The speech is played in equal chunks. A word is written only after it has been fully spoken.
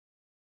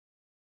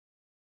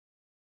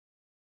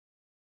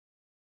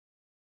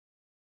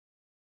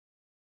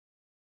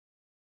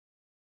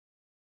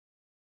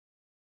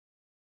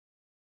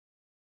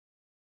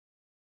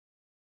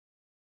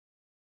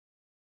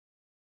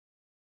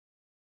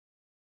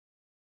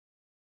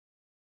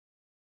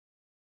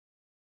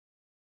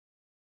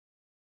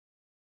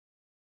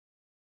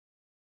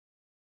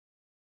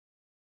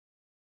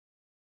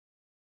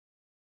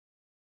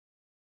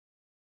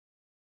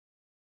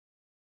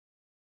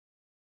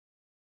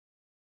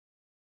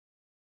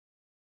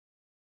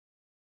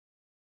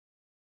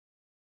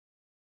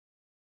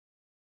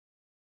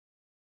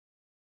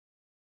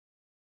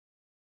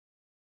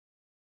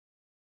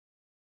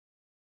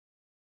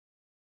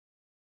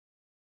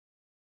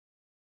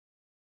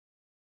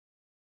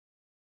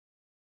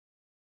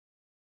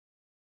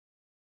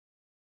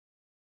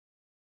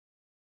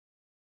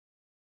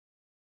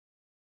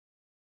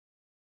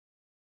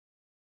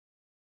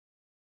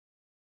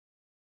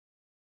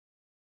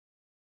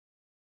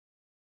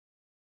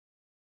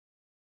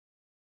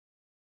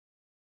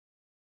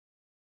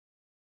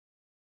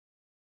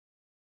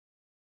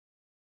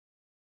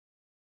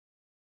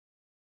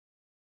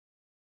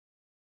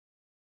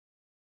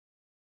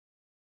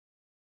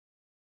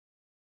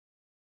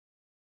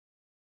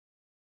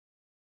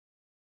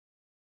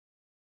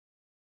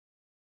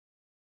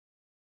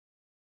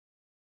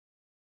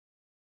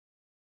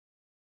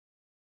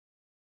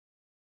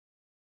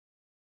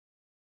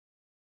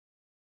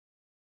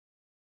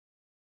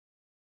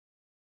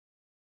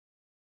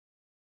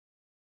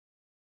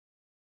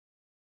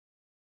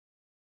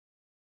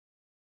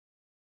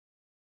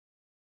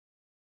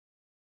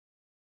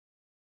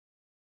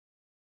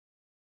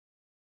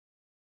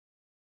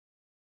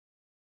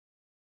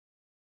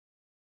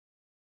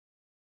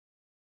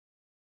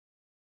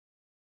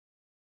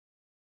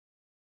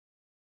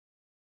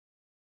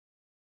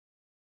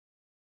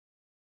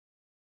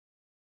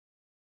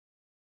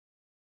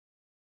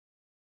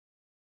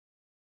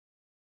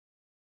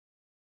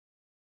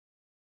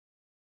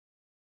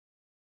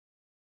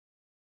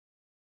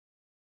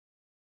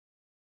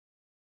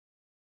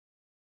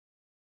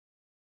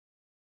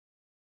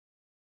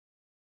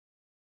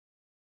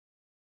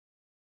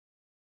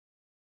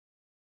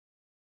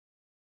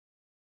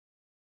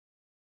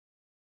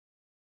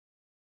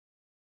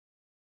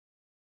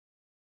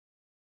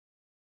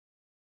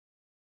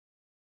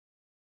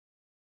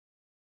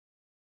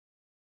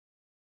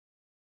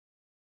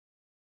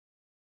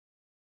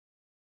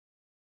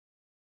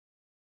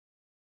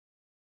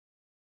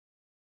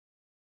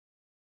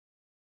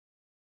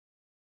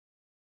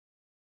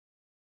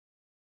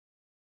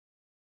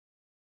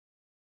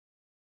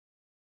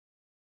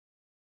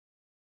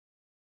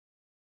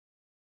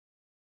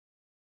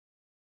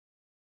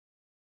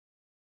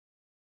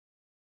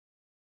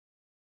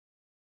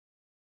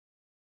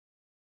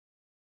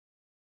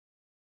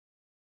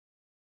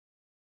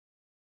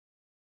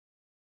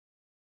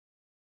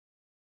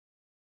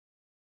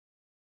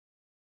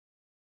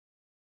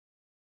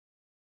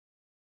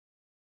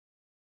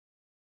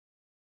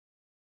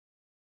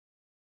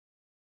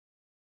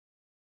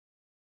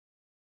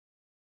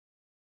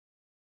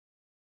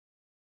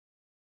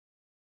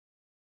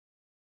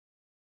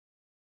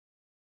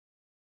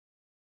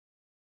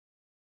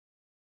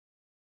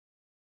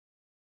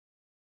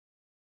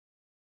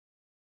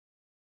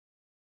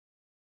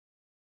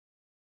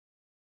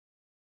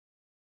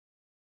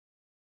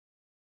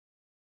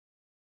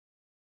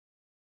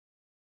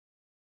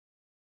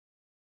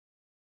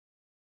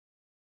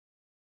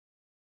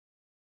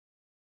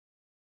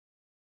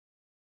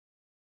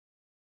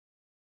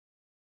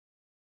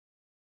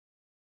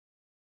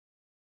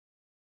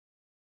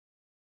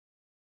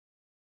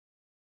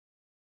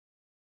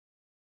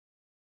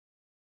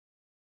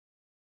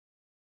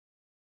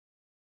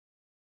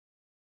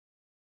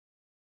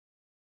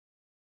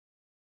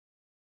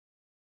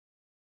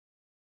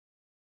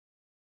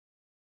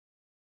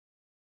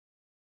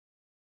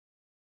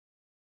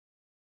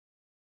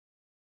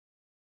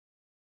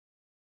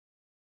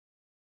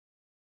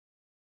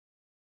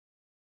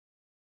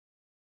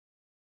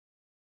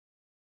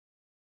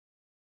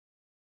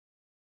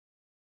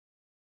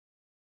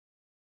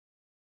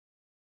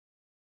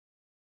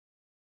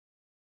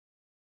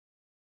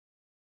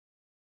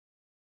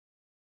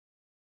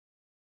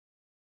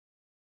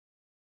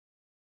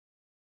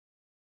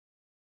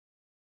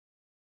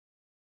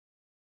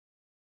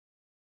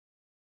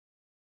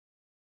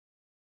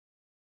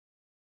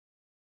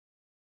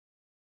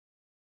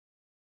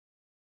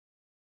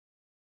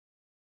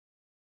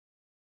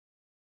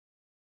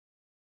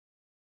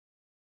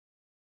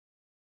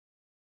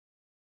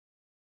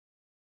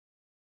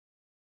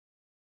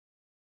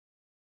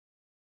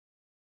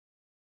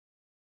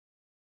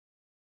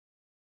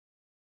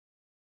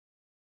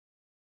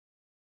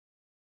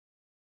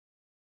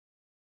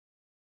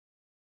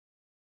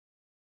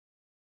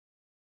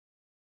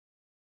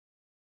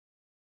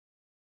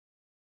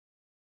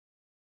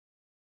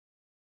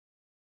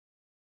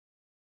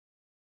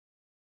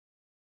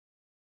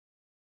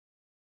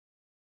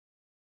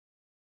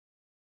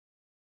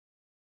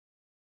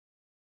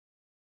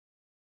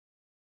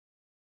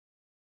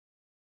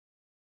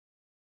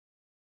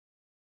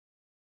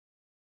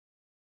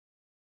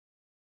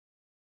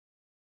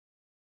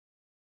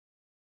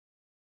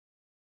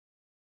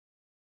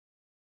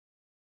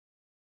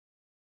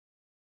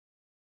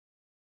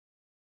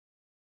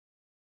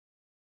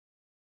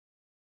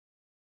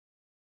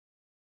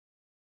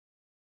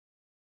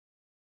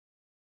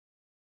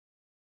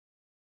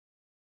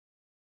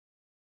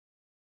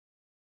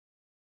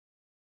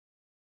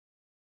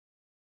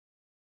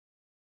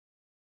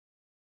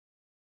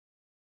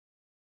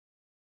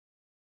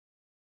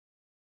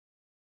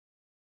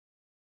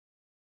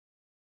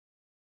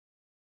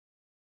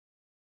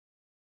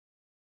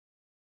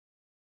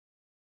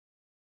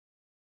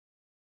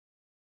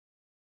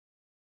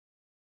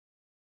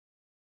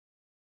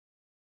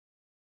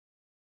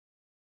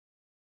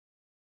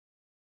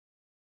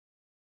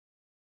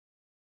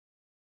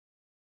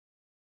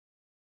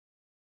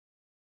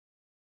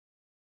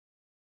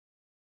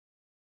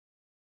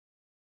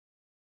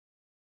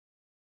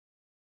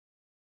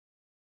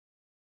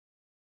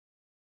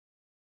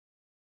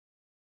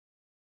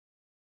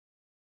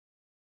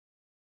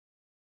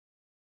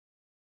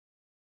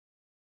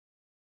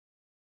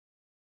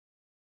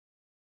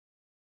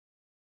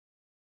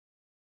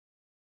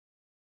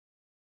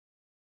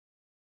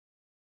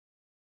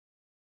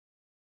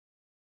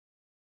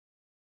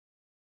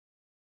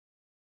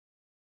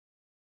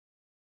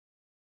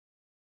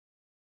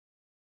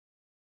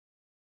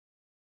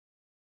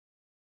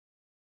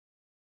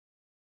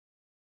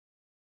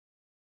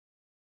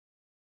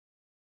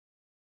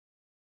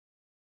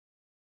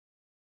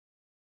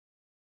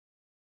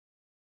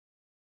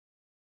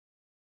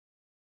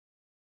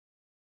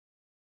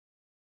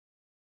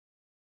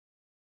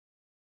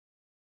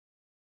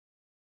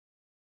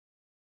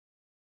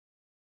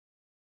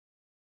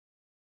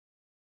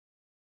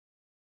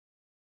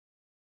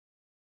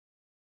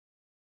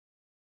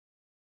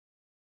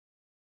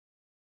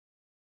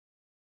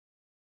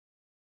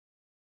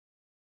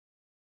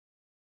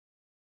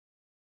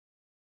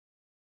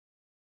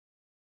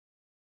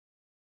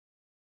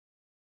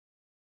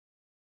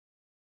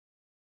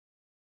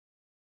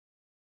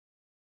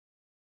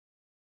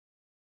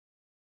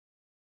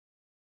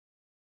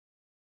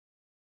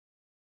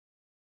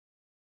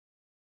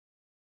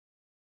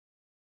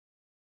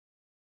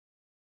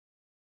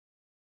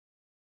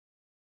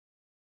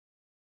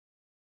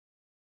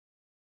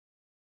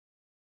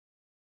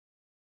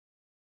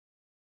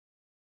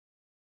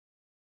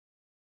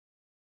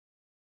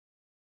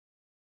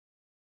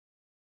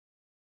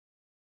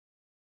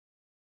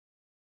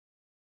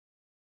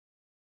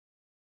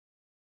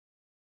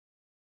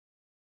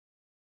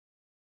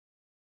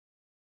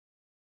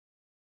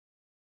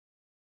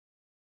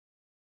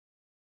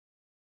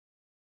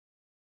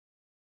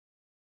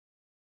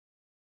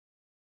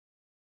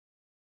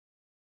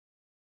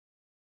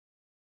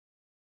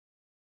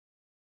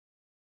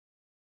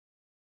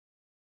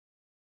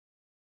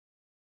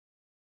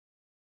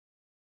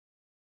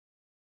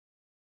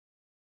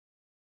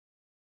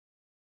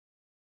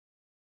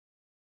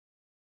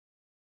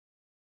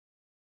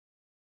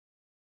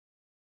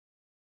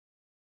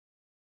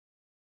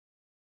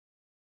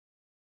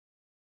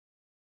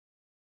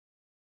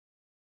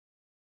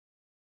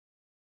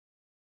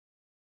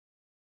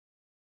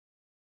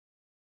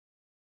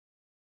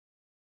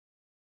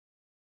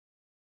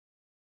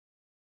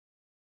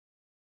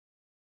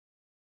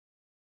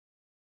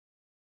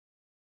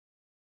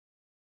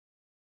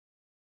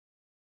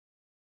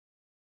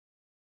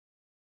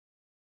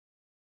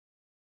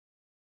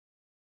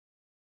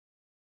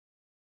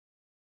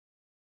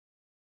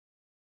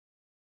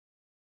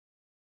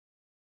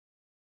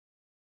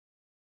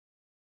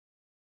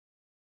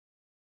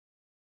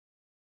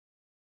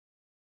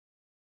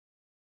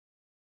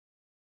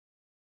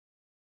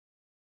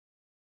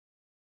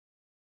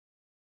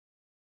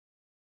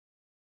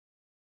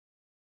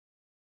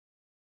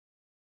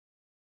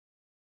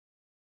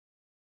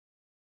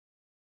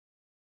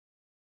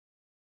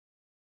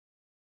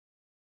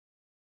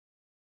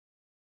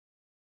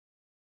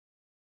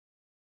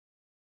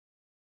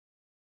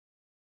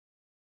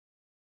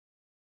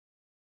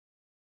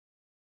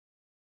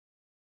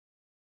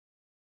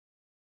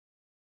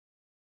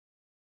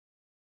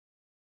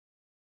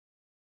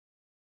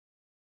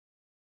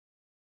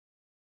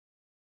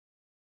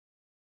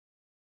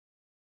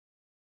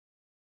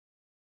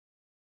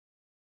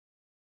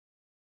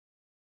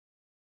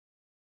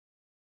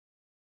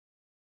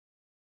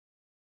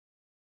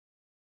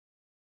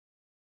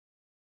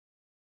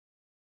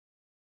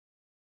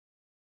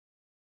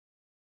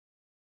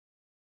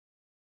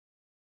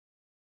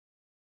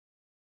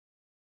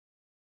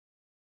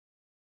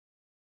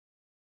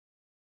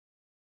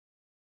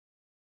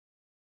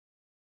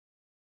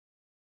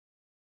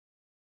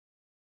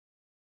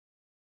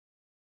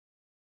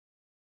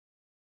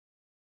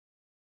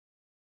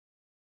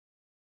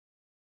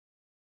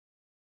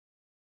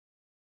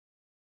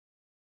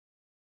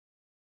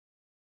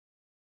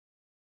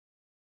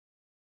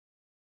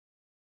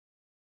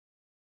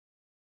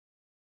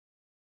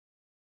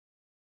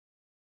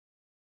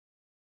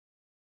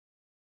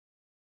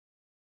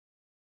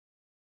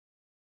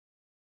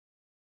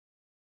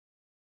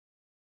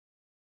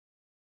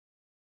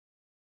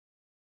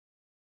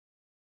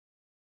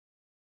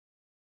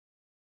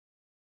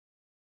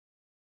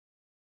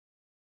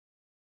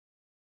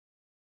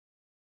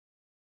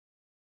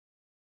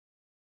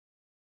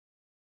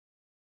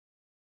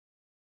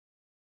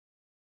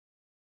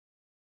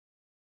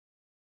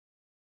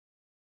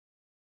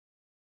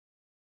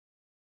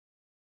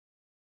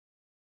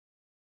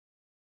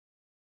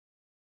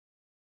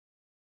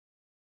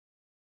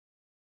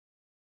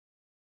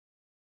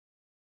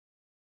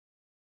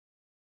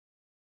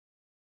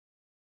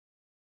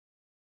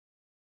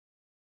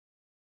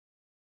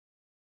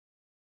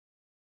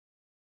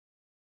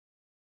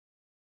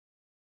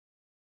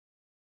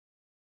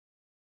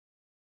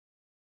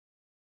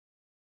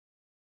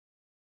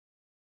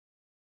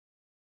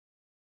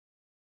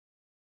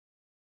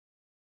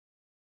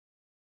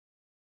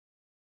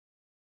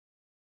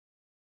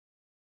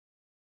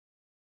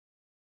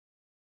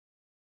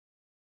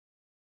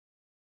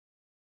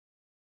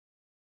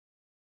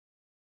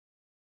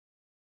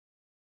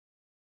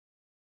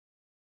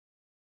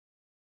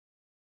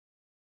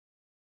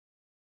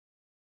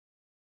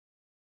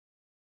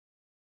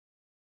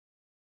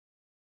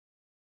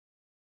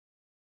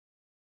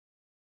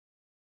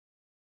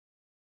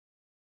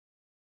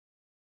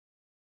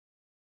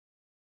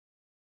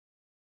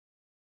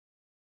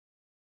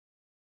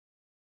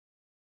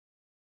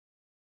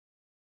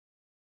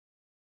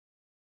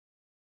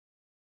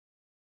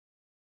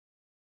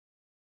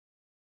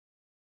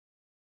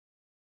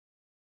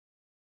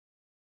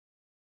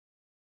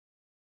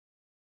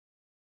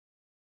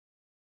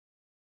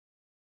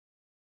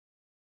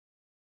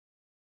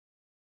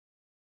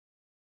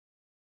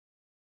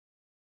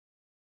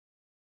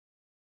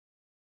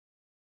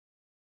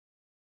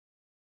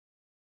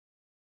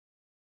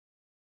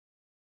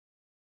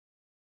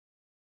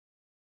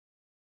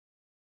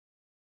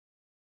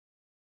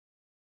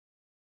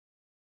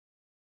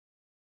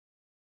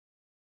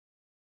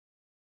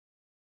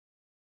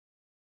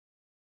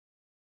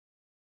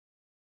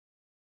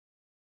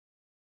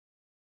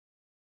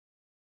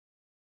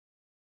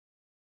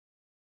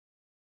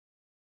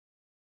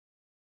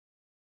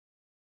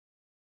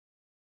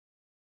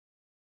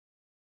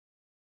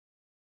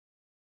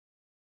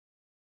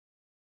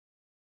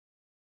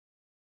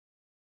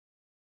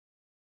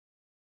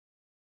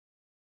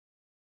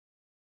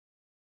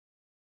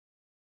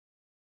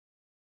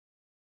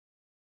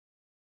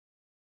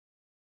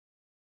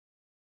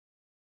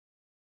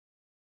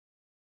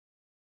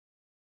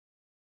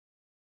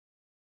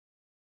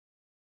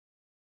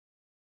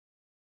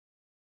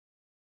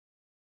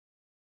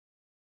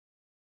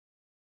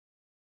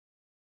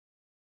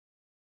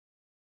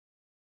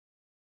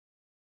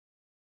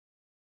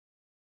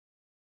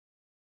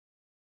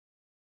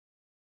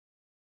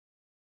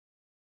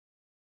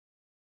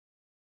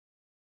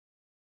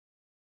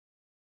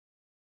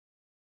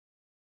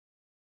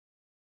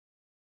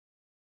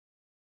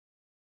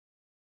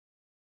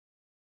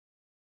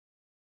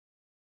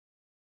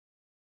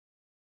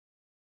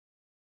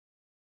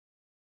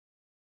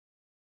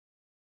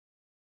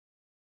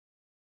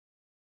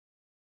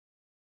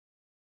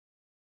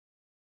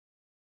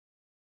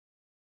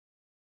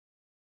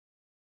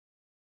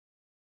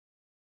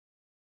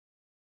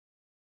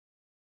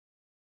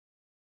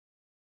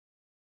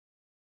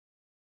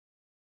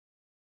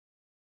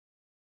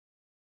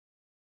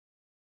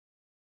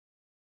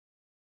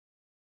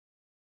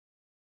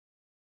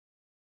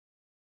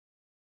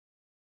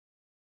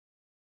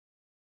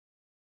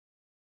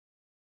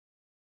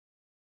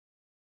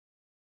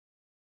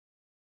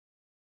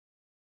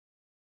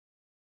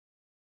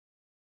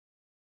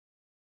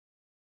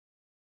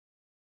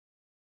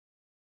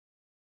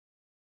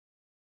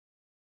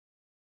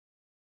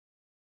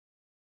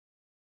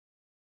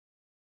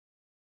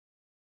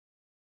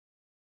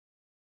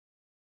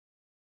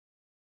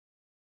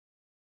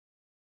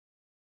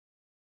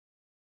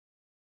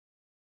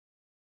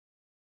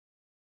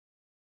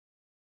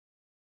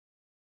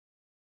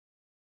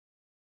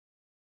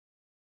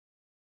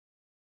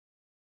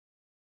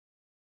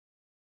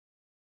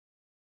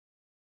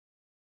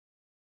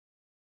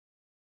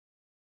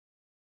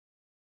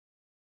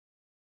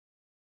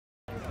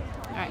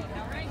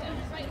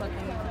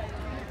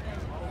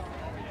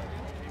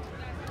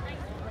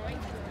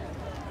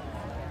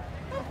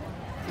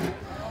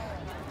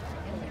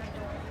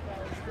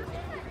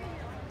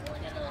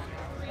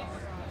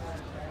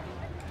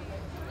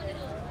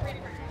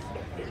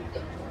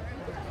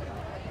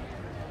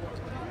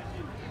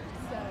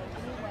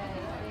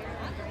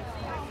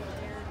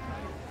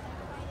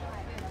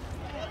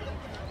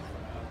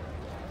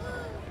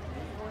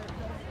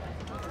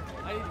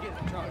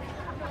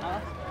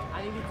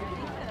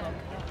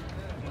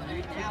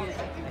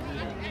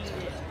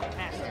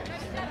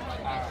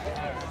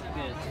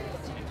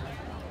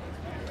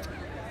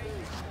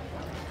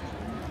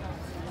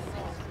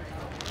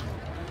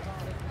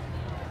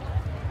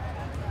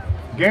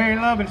Gary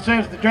Lovin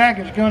says the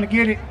Dragons are going to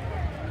get it.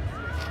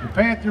 The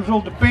Panthers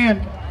will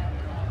defend.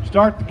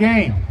 Start the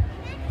game.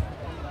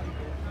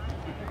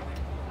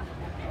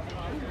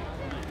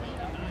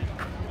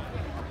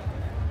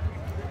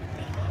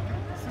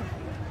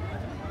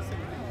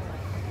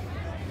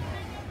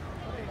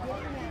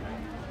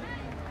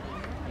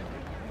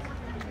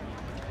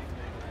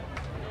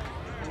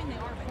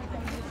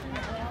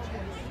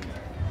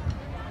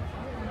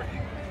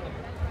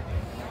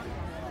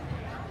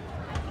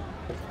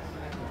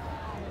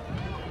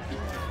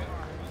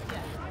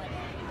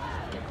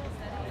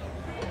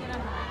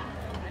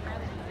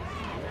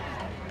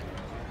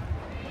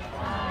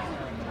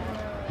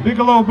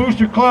 Bigelow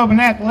Booster Club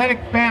and Athletic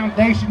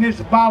Foundation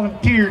is a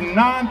volunteer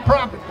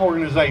non-profit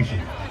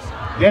organization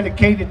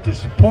dedicated to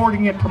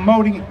supporting and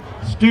promoting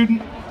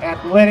student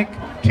athletic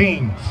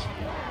teams,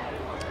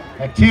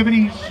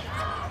 activities,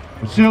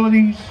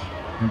 facilities,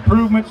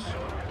 improvements,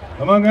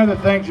 among other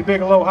things at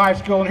Bigelow High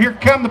School. And here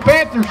come the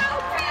Panthers.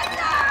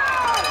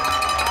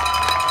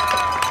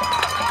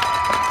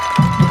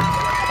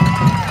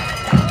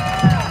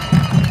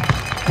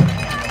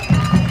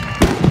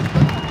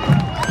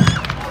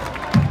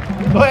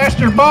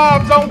 Blaster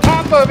Bob's on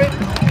top of it.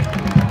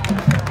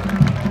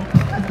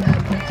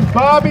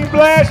 Bobby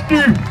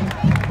Blaster.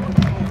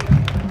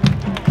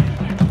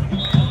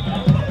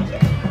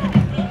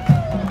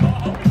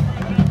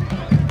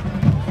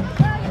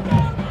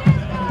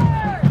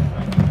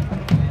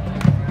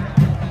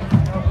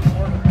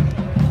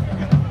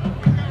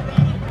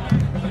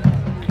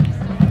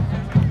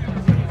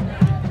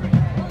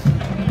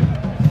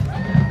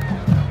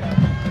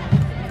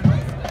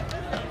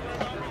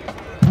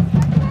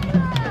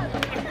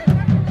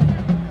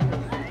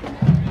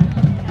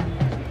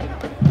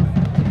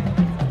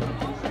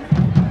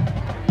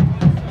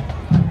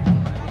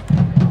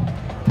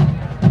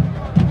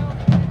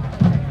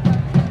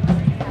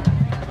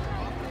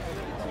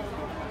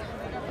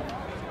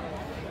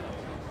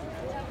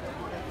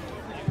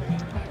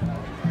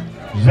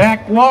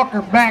 Zach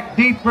Walker back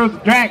deep for the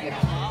Dragons.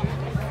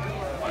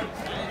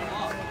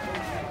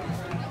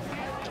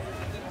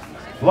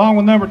 Along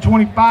with number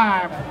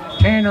 25,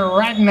 Tanner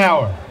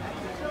Rattenauer.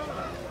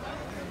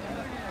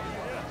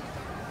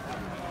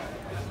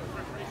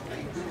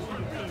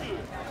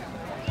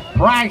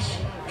 Price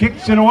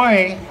kicks it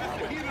away.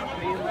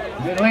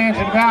 It lands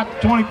at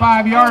about the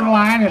 25-yard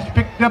line. It's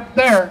picked up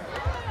there.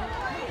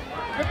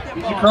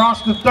 He's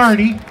across the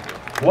 30.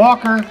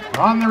 Walker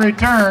on the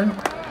return.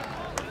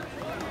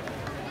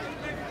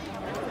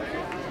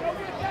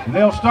 And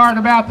they'll start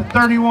about the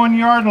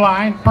 31-yard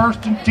line,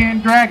 1st and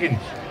 10 Dragons.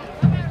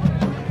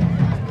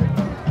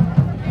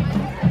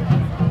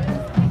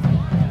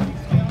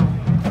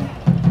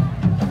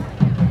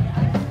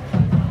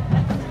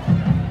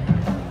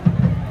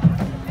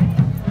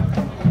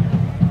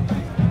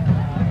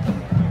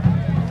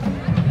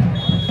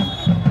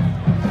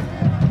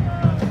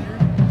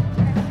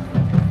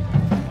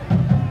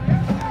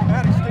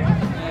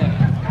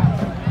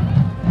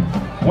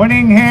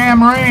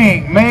 Winningham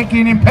Ring,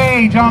 Macon and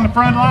Page on the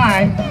front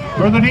line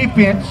for the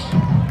defense.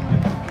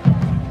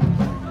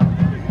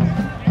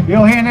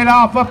 He'll hand it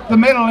off up the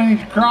middle and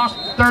he's across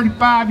the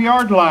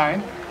 35-yard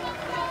line.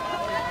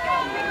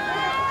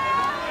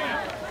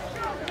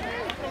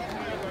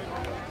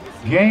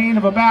 Gain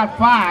of about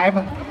 5,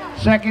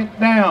 2nd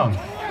down.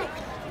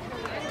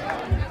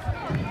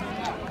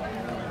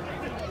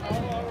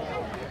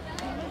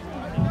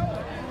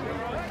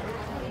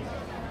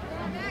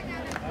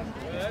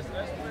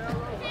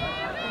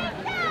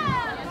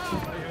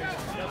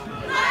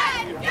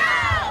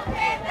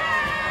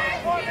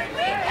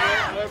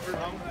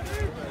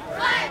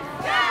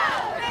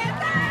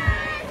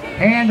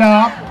 Hand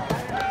off,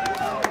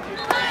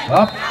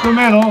 up the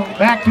middle,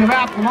 back to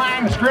about the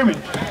line of scrimmage.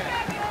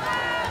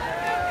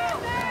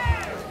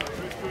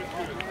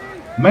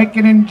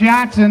 Macon and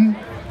Johnson,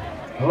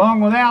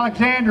 along with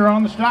Alexander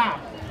on the stop.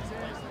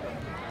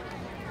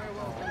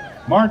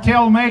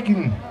 Martell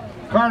Macon,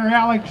 Carter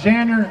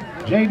Alexander,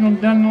 Jaden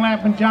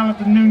Dunlap, and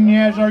Jonathan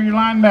Nunez are your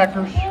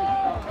linebackers.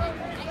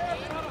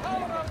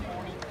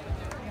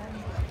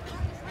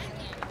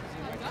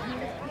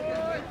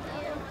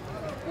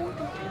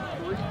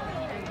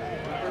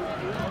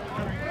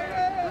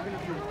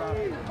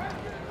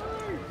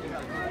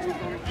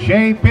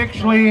 Jay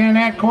Pixley in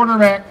at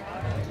quarterback.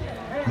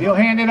 He'll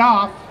hand it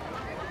off.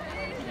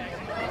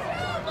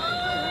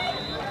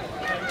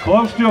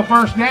 Close to a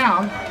 1st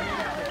down.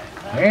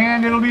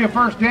 And it'll be a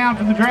 1st down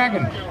for the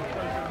Dragons.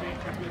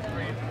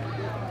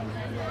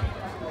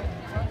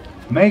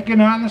 Macon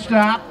on the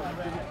stop.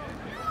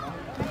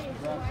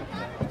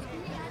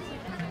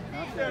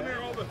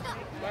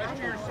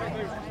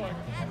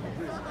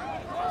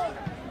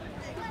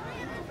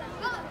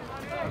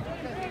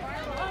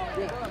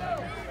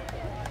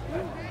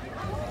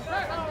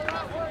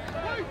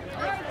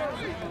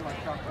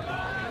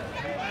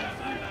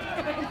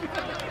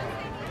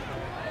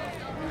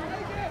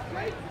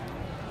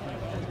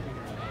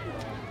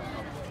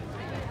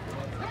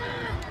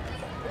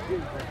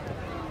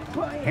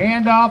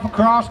 Handoff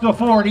across the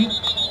 40.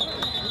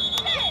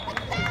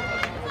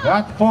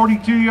 Got the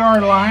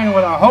 42-yard line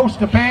with a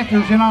host of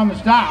Panthers in on the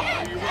stop.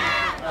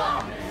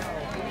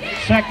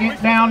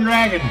 Second down,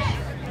 Dragons.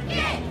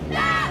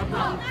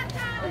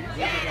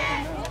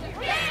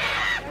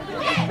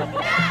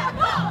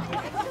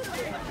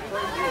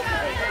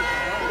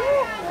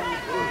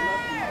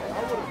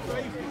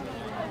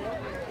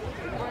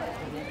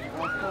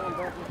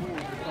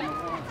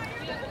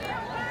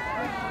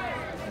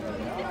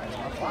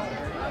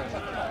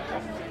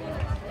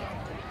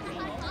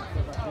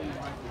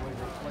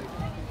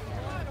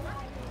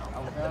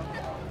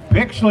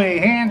 Bixley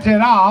hands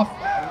it off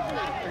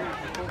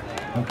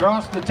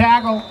across the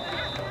tackle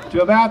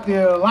to about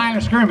the line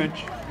of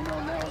scrimmage.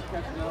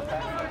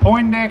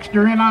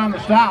 Poindexter in on the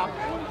stop.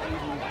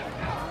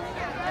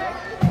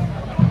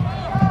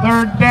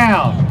 Third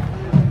down.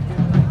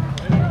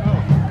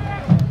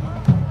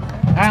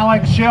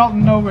 Alex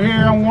Shelton over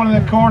here on one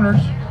of the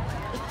corners.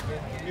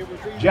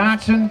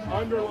 Johnson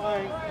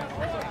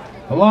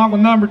along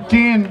with number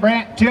 10,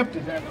 Brant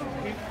Tipton.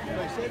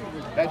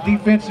 That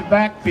defensive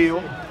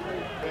backfield.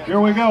 Here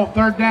we go,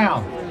 third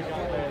down.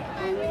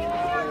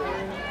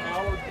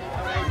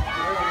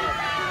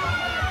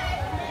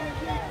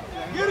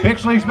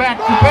 Bixley's back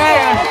to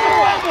pass.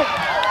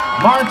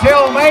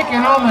 Martell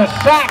Macon on the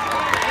sack.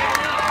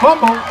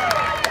 Fumble.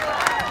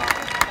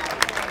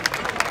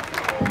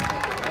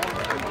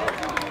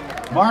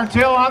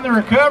 Martell on the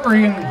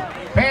recovery, and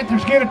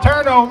Panthers get a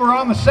turnover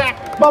on the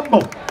sack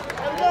fumble.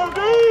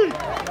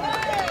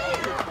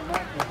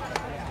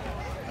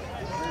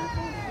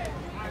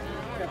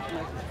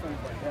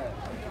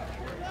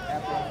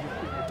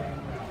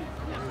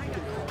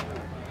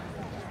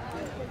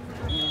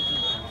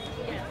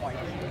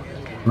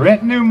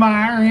 Rhett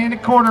Newmeyer in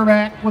at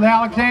quarterback with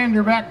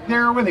Alexander back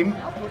there with him.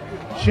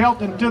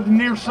 Shelton to the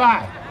near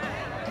side.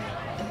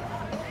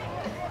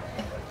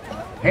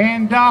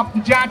 Hand off to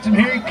Johnson.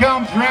 Here he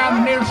comes around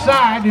the near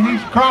side, and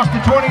he's across the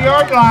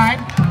 20-yard line.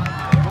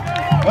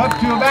 Up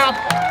to about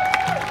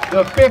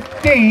the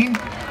 15.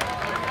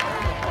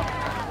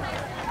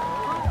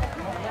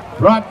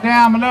 Brought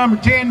down by number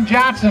 10,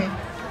 Johnson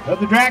of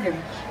the Dragons.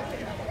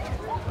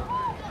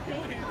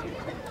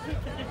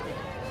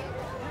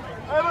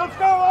 Hey, let's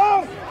go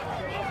on!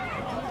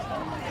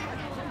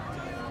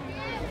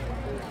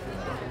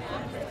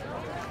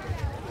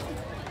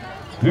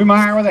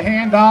 Newmeyer with a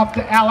handoff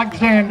to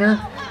Alexander.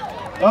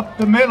 Up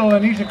the middle,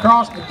 and he's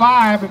across the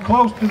 5 and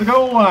close to the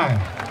goal line.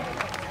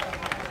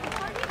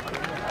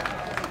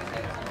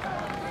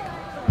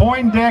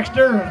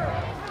 Poindexter,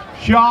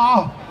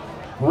 Shaw,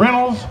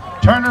 Reynolds,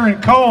 Turner,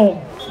 and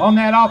Cole on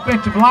that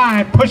offensive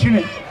line, pushing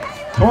it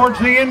towards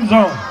the end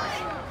zone.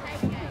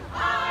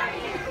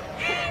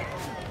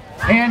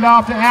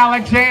 Handoff to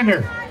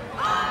Alexander.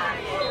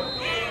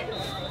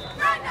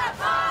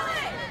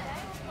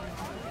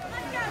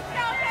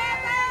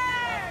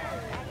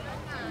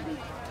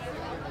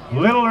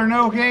 Little or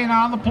no gain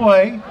on the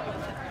play.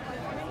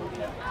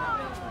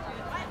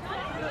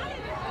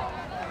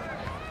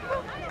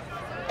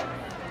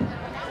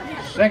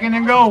 Second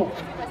and goal.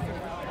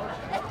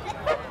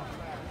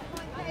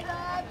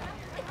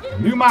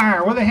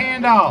 Newmeyer with a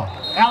handoff.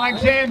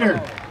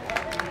 Alexander.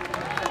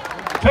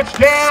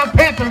 Touchdown,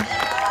 Panthers.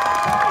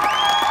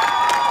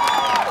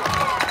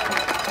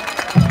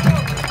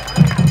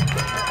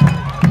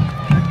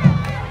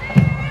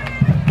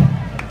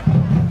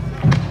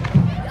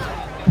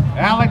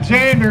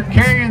 Alexander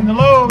carrying the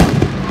load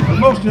for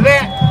most of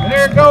that. And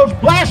there goes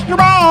Blaster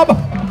Bob.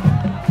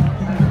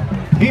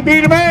 He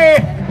beat him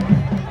in.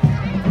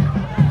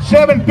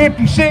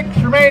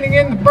 7:56 remaining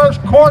in the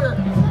first quarter.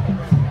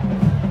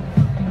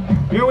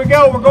 Here we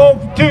go. We're going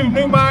for 2.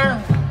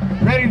 Newmeyer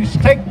ready to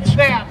take the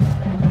snap.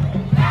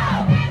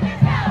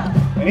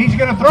 And he's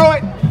going to throw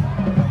it.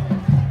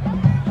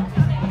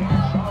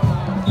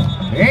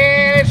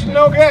 And it's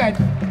no good.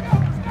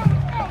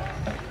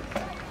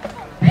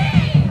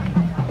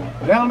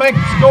 That'll make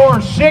the score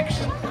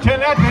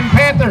 6-0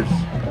 Panthers.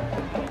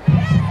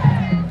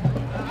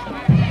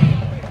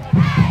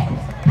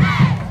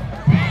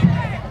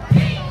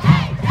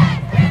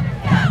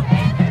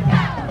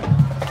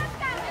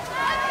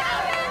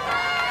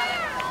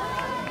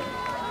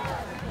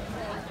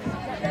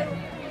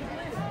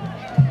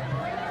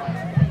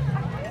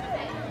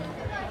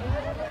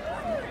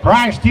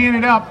 Price teeing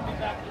it up.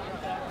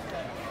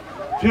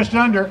 Just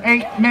under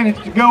 8 minutes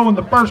to go in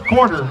the first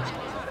quarter.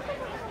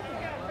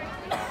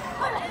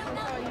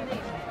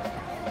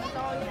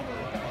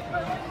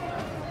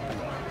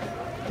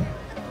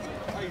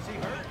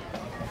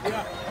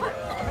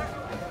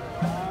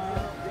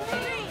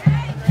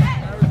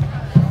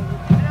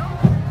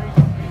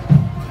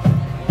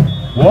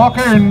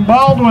 Walker and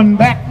Baldwin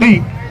back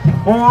deep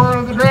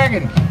for the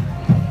Dragons.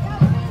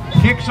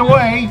 Kicks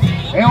away,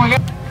 and we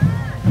got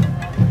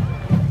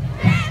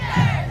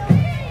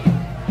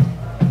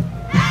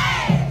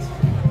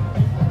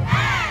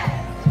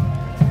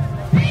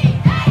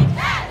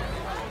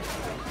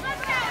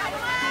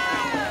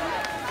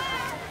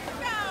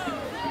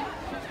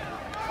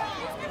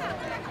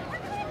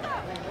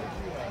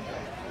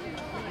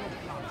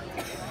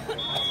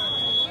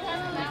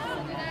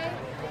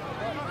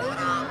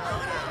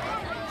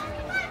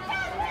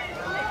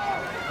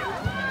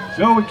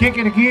So we kick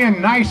it again.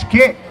 Nice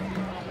kick.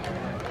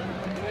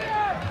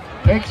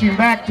 Takes him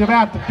back to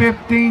about the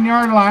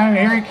 15-yard line, and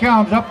here he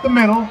comes up the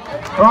middle,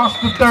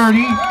 across the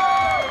 30.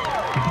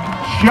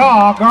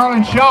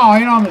 Garland Shaw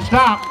in on the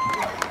stop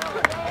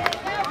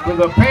for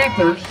the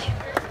Panthers.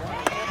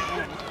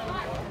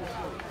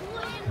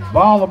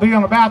 Ball will be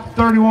on about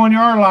the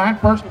 31-yard line.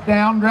 First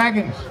down,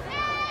 Dragons.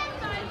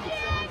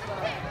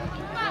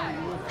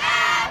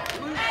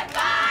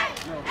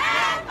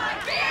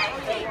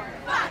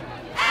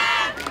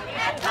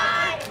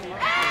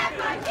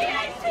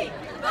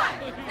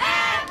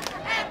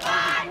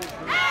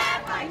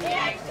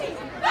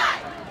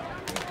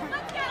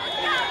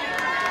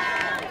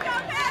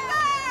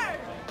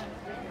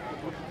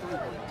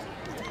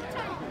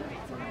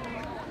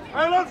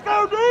 Hey, let's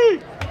go,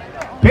 D!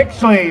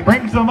 Pixley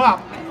brings them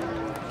up.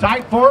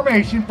 Tight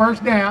formation,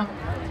 first down.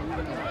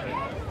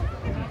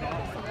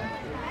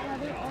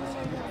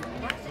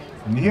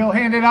 And he'll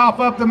hand it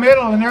off up the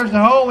middle, and there's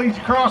the hole. He's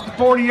across the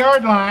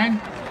 40-yard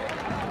line.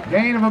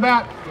 Gain of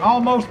about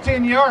almost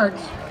 10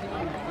 yards.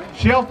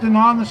 Shelton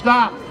on the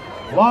stop,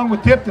 along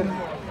with Tipton.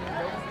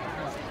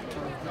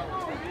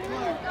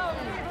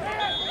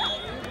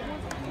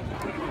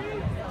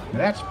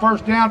 That's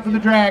first down for the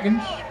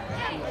Dragons.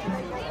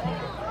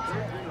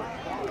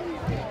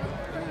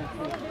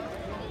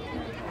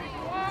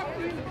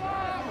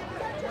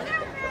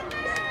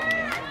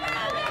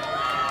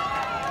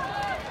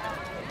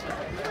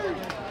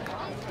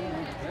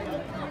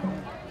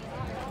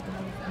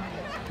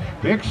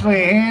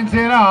 Bixley hands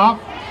it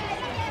off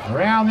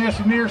around this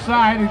near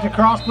side. He's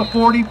across the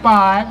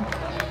 45.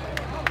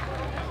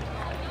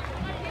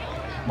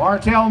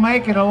 Martell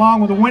Macon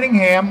along with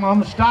Winningham on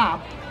the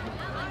stop.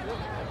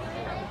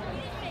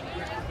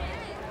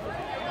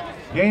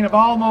 Gain of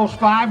almost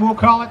 5. We'll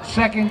call it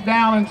second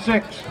down and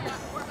 6.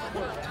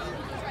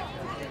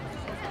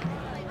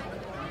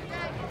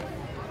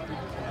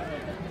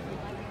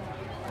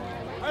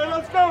 Hey,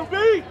 let's go,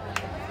 D!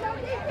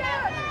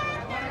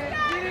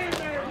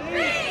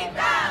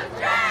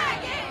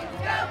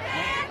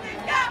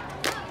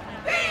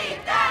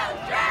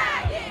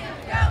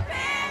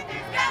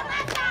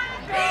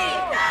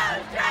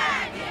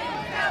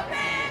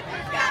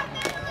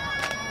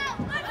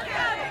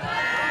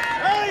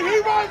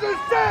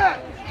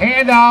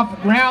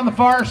 Handoff around the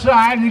far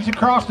side, and he's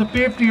across the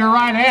 50 or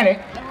right at it.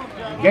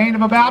 Gain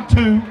of about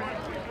 2.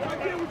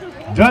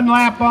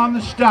 Dunlap on the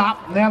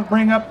stop, and that'll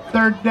bring up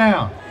third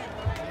down.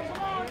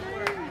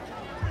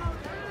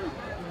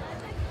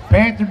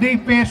 Panther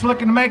defense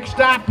looking to make a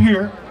stop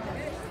here.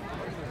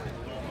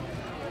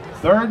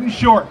 Third and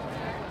short.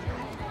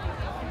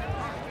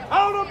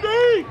 Hold him,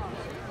 D!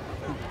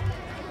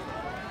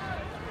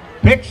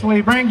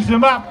 Pixley brings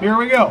them up. Here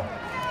we go.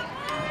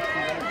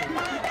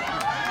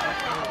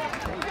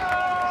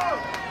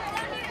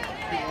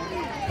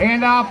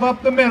 Handoff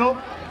up the middle.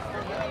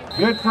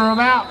 Good for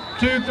about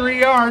 2-3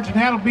 yards, and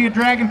that'll be a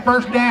Dragon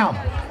first down.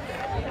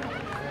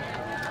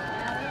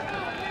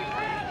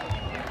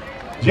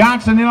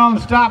 Johnson in on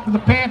the stop for the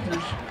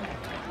Panthers,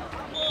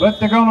 but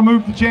they're going to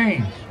move the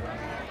chains.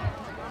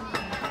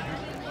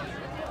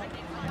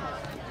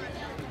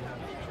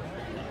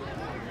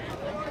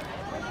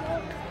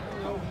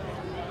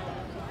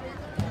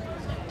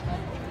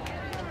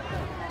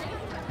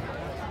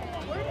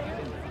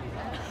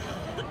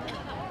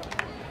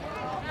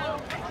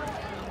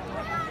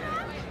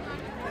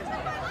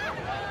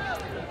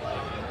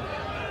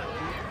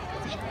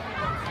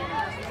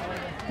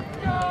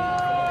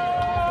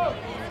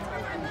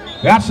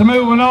 Got some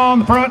moving on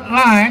the front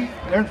line.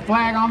 There's a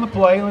flag on the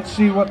play. Let's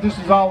see what this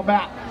is all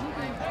about.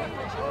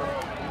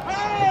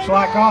 Looks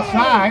like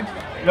offside.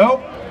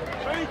 Nope.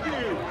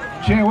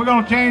 Thank you. We're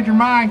going to change our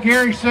mind.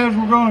 Gary says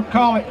we're going to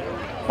call it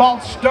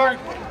false start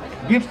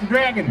against the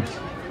Dragons.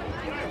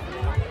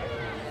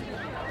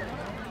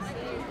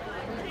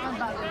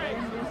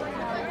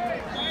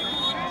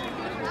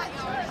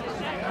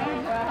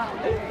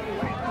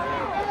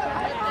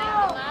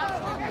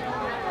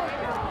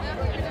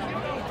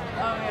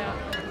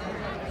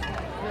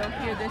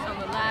 This on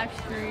the live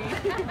stream.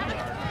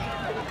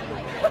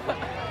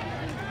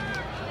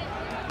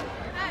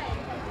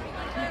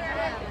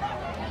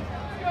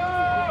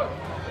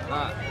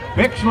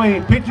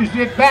 Bixley pitches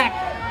it back.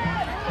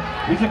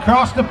 He's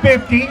across the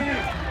 50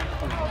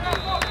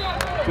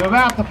 to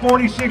about the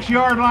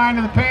 46-yard line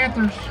of the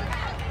Panthers.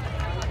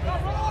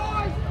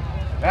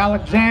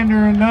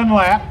 Alexander and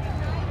Dunlap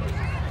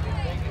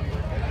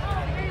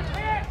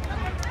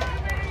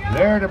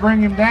there to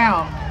bring him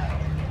down.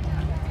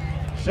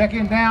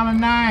 Second down and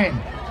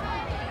 9.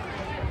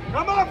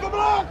 Come off the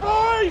block,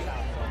 boys!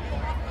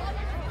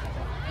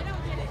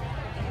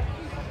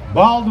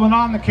 Baldwin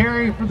on the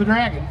carry for the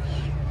Dragons.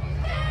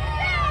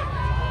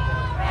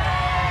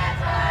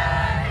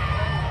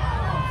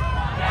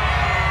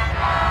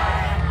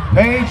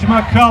 Page,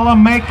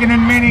 McCullum, Macon,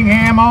 and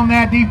Minningham on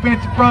that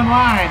defensive front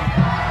line.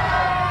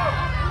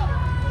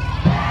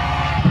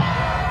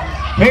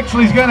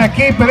 Pixley's going to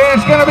keep it in.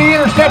 It's going to be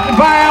intercepted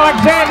by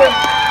Alexander.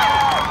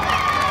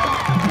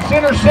 It's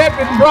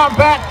intercepted and brought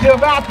back to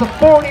about the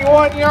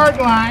 41-yard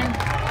line.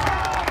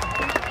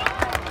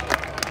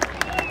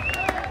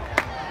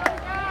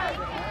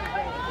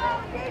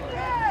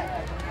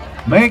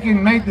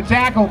 Macon made the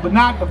tackle, but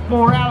not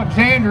before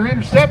Alexander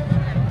intercepted.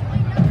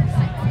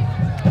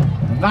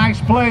 A nice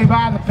play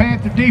by the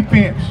Panther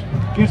defense.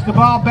 Gets the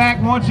ball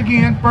back once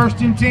again,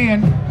 1st and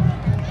 10.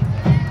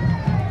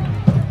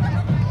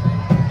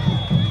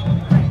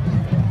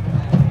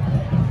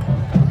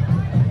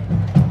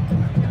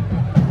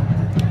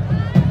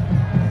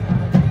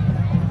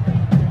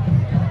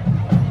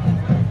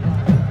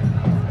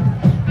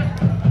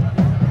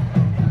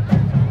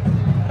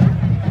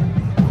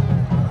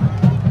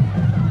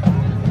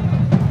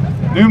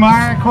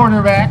 Newmeyer at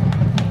quarterback.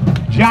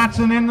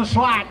 Johnson in the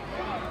slot.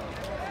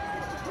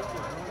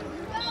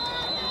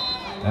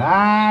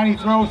 And he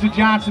throws to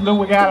Johnson, but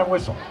we got a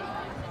whistle.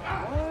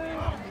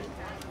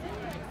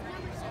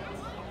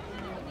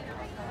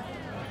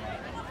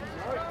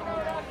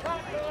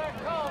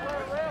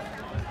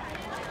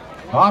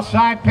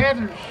 Offside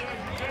Panthers.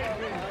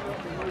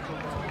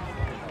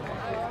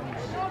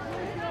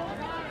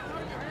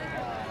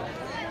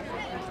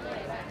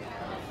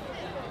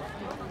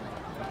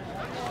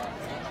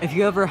 If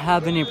you ever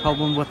have any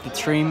problem with the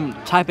stream,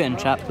 type it in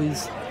chat,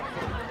 please.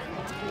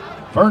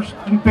 1st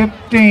and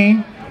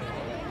 15.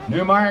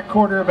 Newmeyer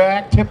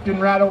quarterback,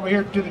 Tipton right over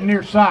here to the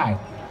near side.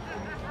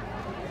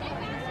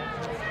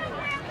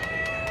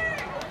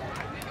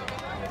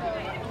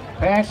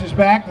 Passes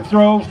back, the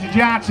throws to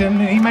Johnson,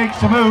 and he makes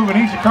the move, and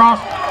he's across.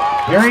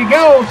 Here he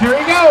goes, here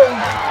he goes.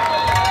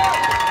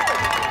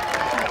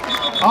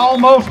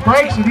 Almost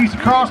breaks it. He's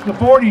across the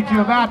 40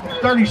 to about the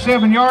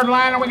 37-yard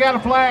line, and we got a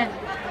flag.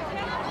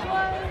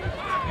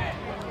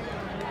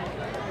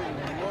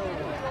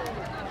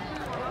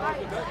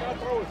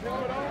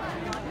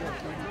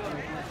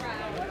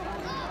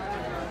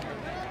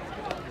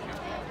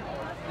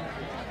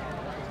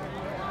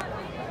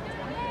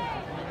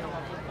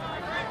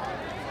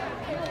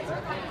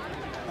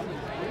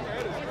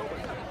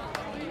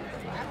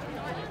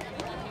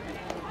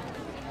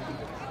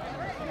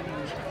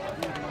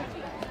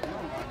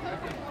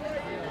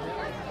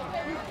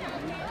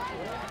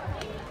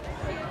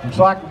 Looks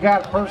like we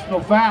got a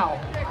personal foul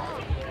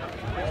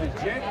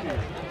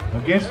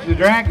against the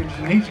Dragons,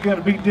 and he's going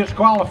to be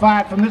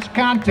disqualified from this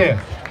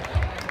contest.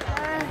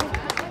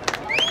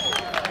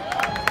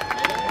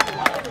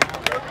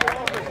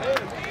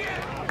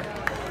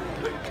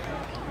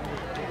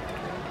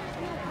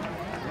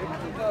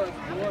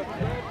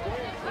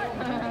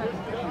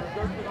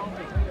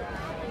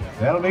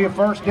 That'll be a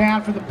 1st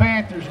down for the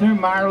Panthers.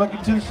 Newmeyer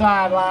looking to the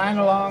sideline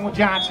along with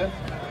Johnson.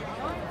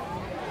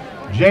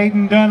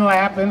 Jaden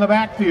Dunlap in the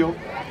backfield.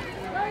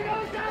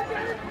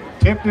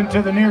 Tipton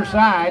to the near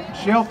side.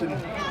 Shelton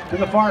to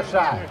the far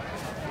side.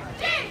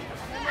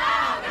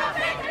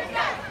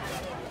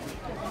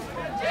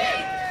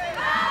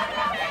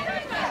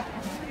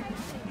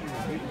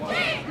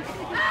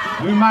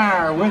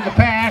 Newmeyer with the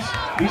pass.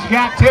 He's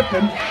got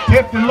Tipton.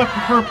 Tipton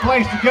looking for a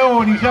place to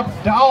go, and he's up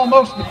to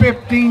almost the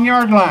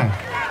 15-yard line.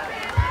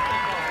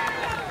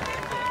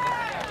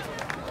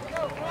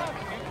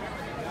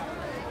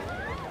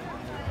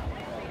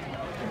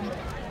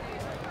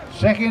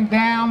 Second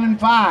down and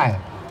 5.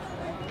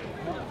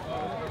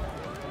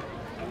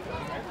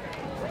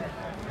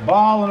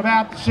 Ball at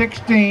about the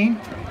 16.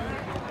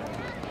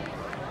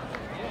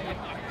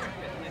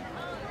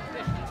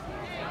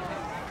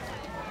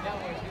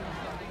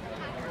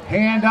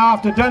 Hand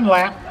off to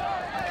Dunlap.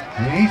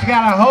 And he's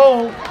got a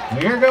hole.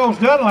 And here goes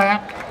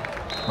Dunlap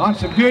on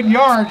some good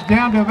yards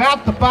down to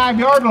about the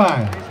 5-yard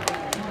line.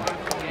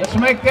 Let's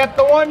make that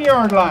the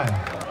 1-yard line.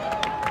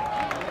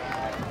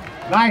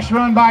 Nice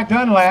run by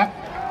Dunlap.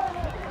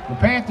 The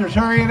Panthers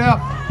hurry it up.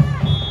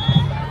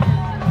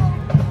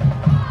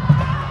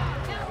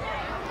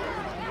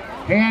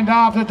 Hand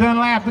off to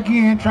Dunlap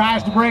again.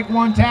 Tries to break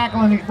one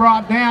tackle, and he's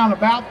brought down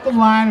about the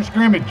line of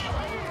scrimmage.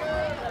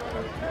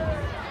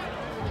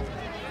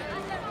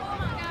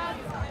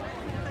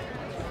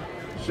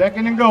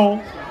 Second and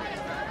goal.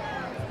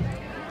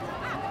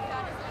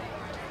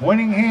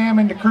 Winningham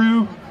and the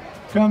crew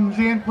comes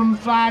in from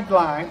the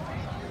sideline.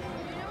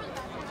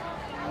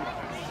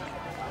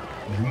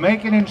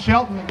 Macon and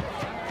Shelton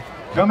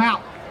come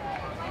out.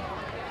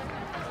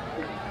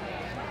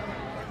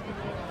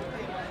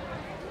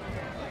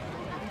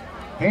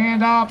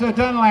 Hand off to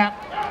Dunlap.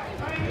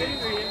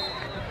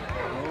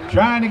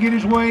 Trying to get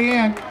his way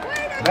in.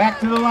 Back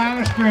to the line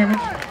of scrimmage.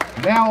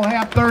 Now we'll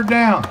have 3rd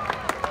down.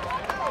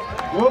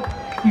 Whoop.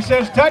 He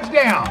says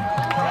touchdown.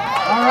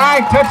 All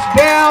right,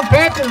 touchdown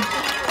Panthers.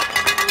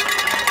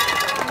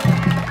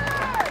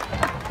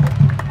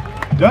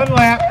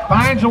 Dunlap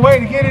finds a way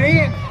to get it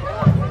in.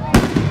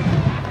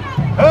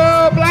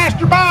 Oh,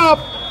 Blaster Bob.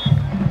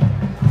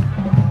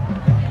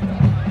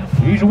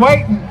 He's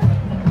waiting.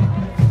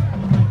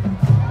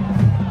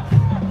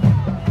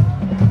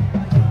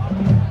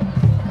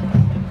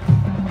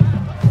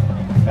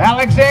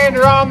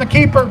 Alexander on the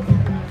keeper.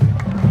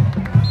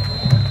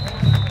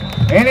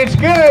 And it's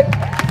good.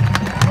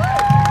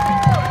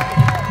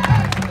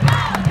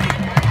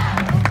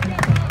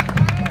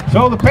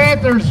 So the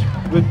Panthers,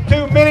 with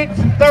 2 minutes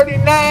and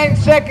 39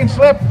 seconds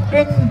left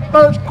in the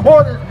first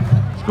quarter,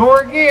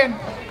 score again.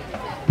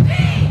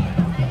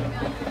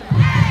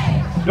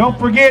 Don't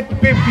forget the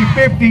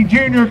 50-50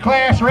 junior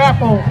class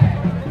raffle.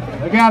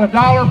 They got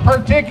 $1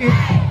 per ticket.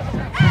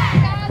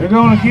 They're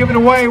going to give it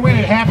away when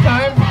at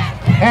halftime.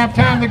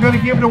 Halftime they're going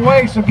to give it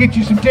away, so get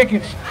you some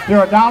tickets.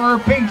 They're $1 a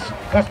piece.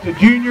 That's the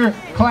junior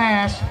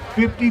class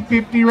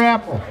 50-50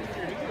 raffle.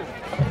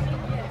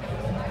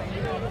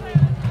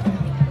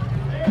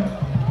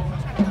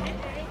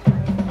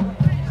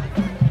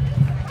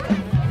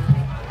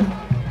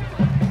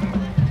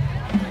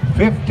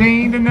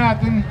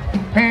 $15-0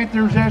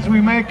 Panthers as we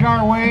make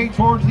our way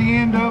towards the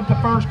end of the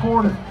first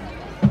quarter.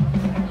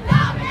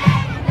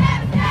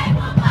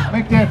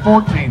 Make that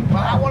 14. Well,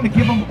 I want to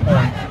give them a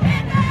point.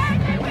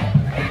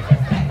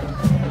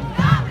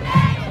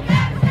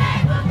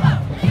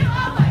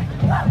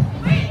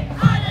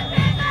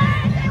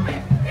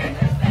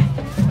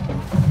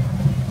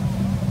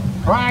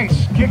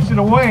 Price kicks it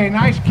away.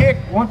 Nice kick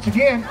once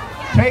again,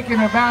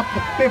 taking about the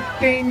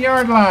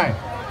 15-yard line.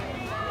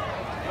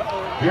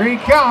 Here he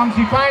comes.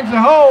 He finds the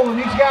hole and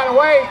he's got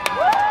away.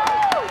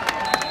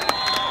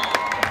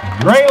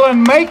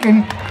 Braylon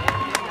Macon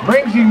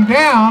brings him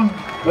down,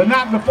 but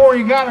not before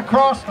he got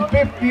across the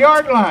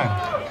 50-yard line.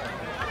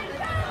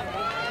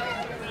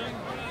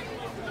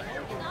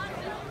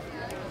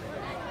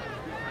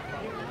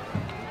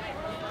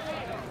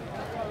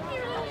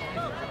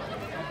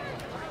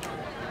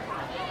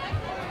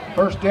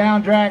 First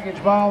down,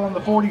 Dragons ball on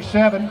the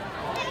 47.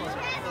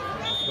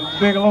 The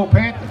Bigelow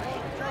Panthers.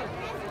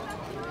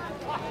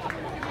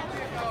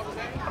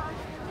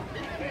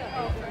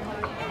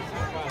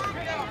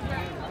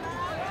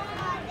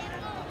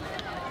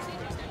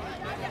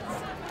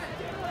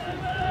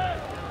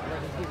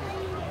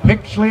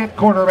 Pixley at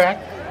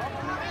quarterback.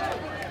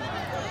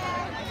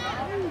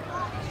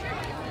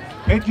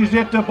 Pitches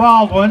it to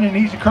Baldwin, and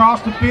he's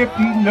across the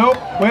 50. Nope.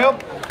 Well,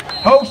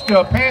 host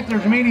of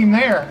Panthers meet him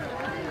there.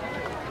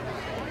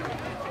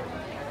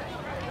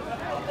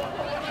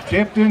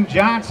 Tipton,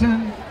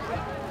 Johnson,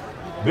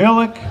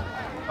 Billick,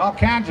 all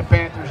kinds of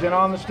Panthers in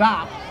on the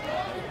stop.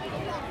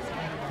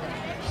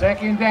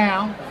 Second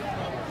down,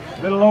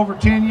 a little over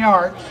 10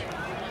 yards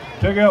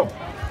to go.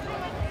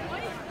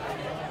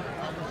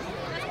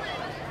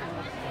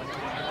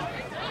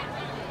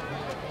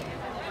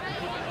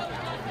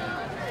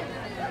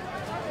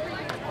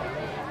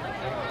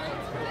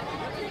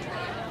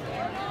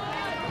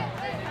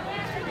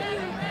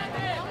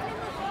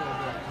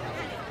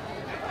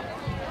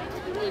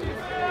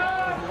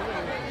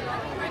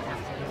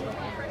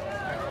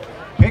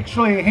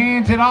 Pixley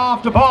hands it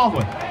off to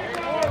Baldwin.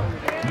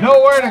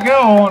 Nowhere to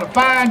go on a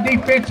fine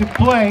defensive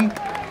play.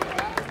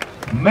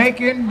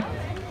 Macon,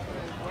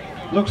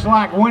 looks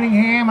like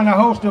Winningham and a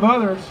host of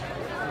others.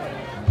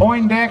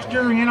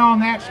 Poindexter in on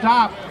that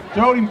stop.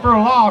 Throwed him for a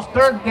loss.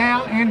 Third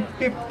down and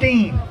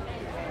 15.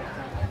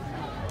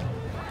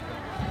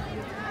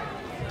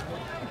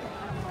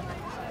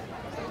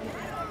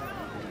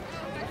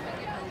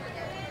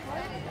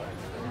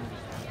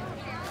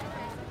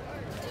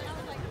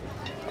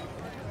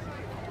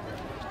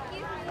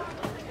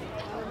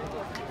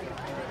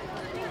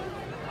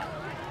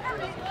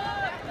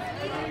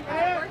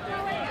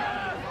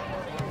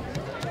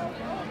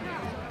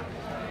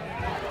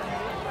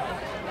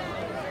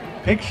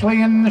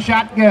 Pixley in the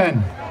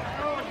shotgun.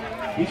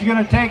 He's going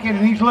to take it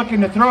and he's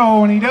looking to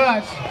throw, and he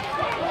does.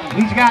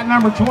 He's got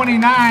number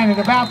 29 at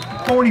about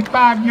the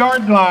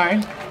 45-yard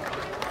line.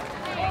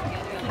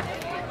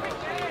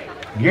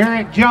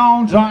 Garrett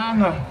Jones on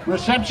the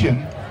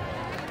reception.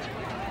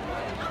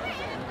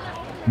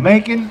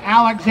 Macon,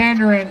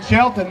 Alexander, and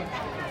Shelton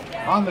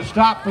on the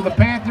stop for the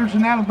Panthers,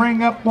 and that'll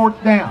bring up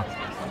fourth down.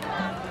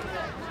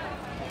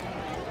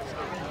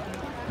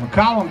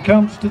 McCollum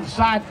comes to the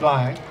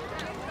sideline.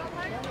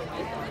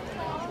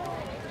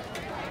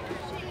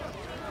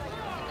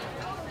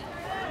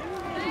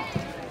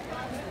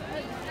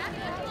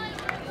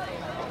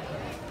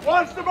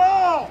 Watch the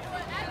ball!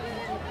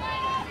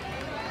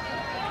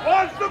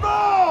 Watch the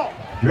ball!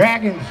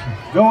 Dragons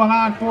going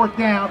on fourth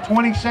down,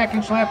 20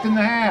 seconds left in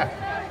the half.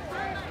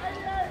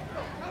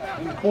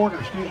 In the quarter,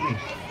 excuse me.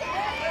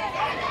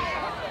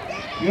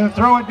 He's going to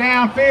throw it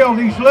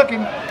downfield. He's looking,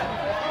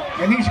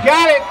 and he's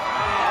got it.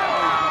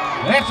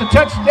 That's a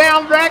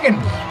touchdown,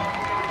 Dragons.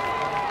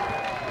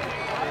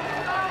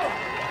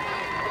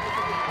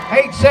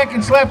 8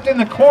 seconds left in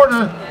the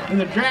quarter, and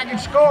the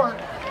Dragons score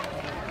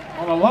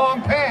on a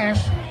long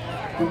pass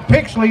from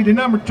Pixley to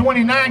number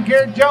 29,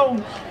 Garrett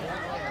Jones.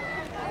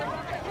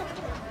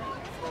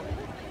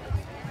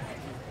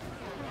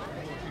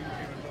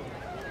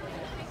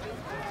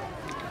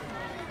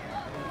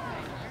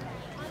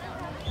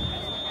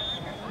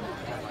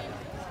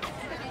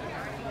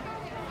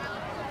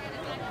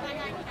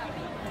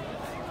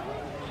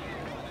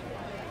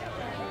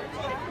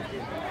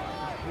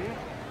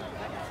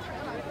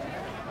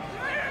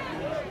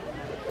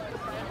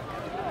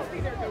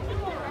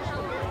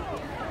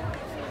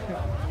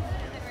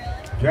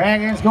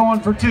 Dragons going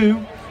for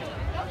two.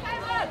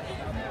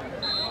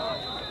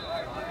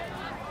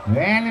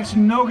 And it's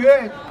no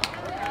good.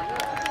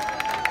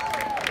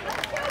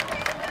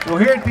 So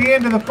here at the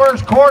end of the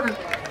first quarter,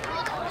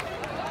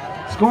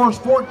 scores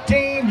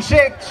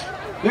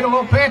 14-6,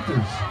 Bigelow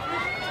Panthers.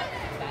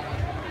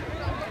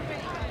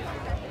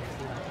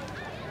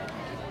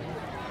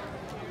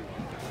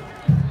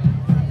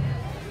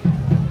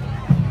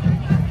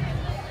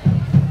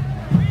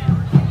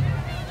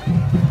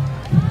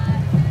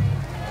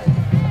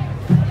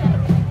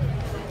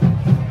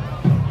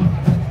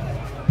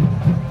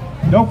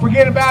 Don't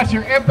forget about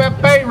your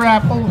FFA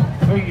raffle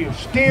for your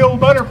steel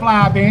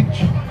butterfly bench.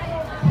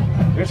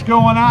 It's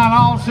going on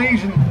all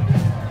season.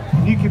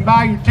 You can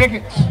buy your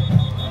tickets,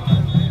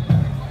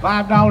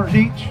 $5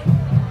 each,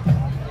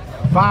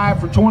 5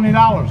 for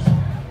 $20.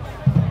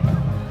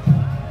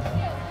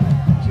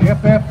 It's the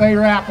FFA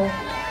raffle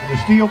for the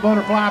steel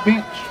butterfly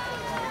bench.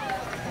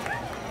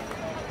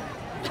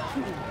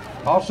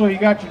 Also, you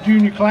got your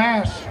junior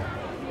class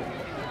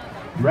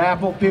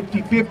raffle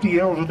 50-50.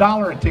 It was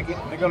 $1 a ticket.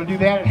 They're going to do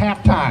that at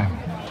halftime.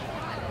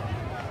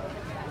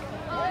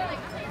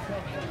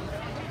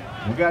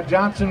 We got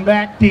Johnson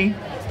back deep.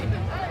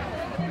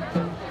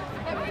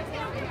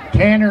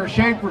 Tanner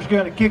Schaefer's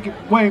going to kick it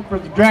away for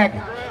the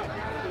Dragons.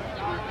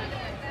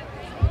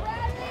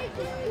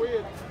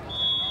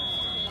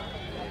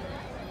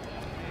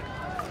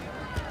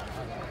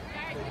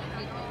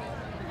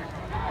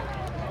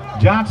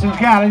 Johnson's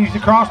got it. He's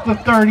across the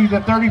 30,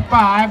 the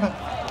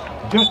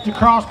 35, just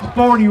across the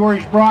 40 where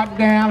he's brought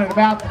down at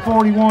about the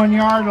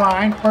 41-yard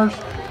line. First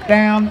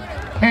down,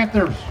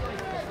 Panthers.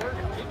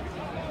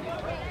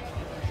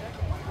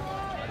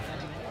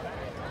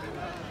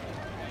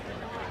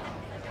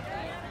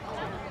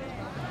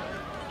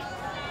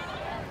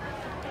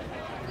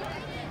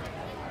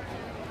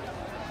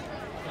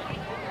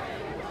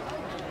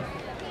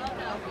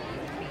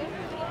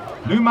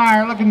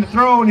 Newmeyer looking to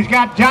throw, and he's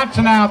got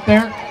Johnson out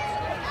there.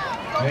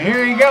 And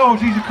here he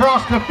goes. He's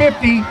across the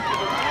 50.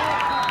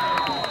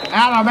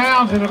 Out of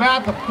bounds at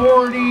about the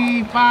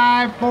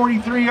 45,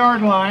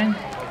 43-yard line.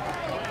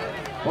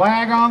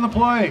 Flag on the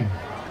play.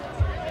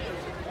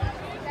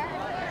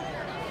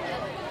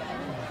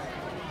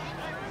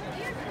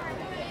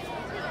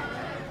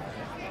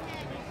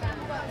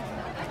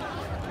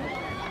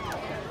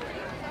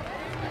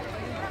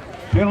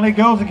 Penalty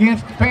goes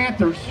against the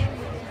Panthers.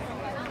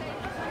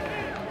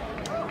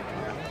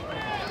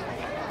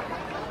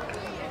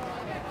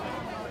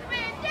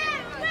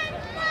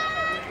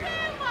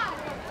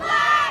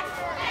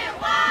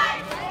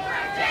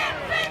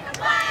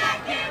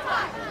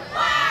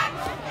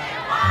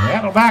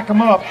 That'll back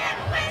them up.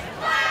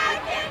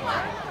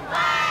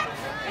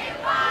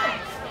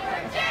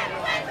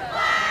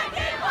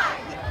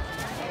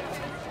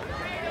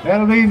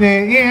 That'll be the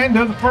end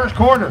of the first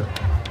quarter.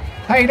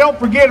 Hey, don't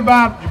forget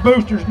about your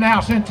boosters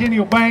now.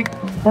 Centennial Bank,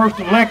 First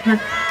Electric,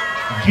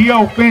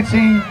 Geo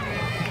Fencing,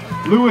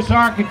 Lewis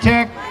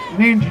Architect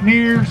and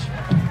Engineers,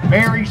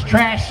 Mary's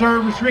Trash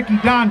Service, Ricky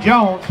Don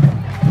Jones,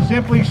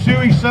 Simply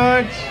Suey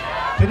Suds,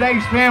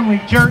 Today's Family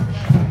Church,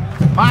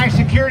 My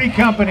Security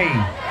Company,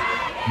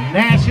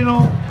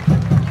 National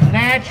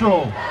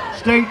Natural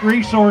State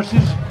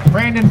Resources,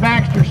 Brandon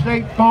Baxter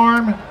State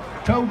Farm,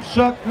 Toad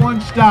Suck One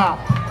Stop,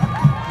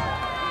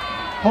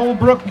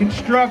 Holbrook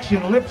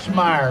Construction,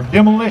 Lipsmeyer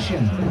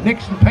Demolition,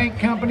 Nixon Paint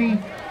Company,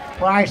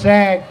 Price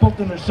Ag,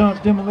 Fulton & Sons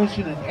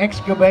Demolition and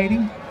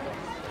Excavating,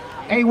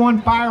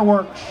 A1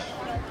 Fireworks,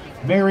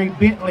 Mary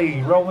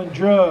Bentley, Roland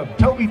Drug,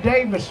 Toby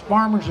Davis,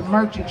 Farmers and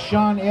Merchants,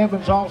 Sean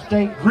Evans,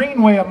 Allstate,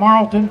 Greenway of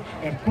Marlton,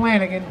 and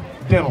Flanagan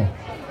Dental.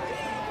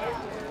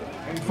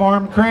 And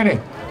Farm Credit.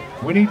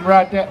 We need to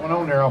write that one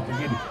on there, I'll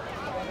forget it.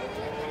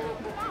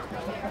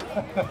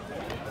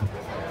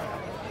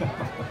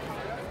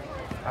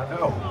 I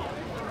know.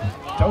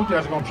 Told you I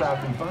was going to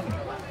try to be funny.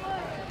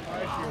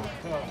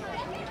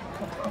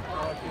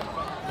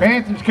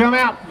 Panthers come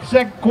out for the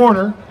second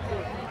quarter.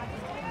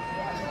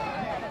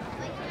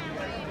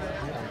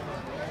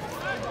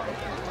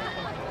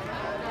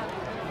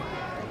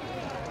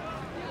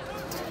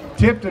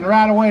 Tipton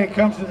right away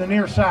comes to the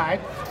near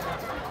side.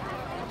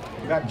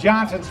 We got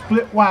Johnson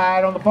split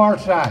wide on the far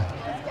side.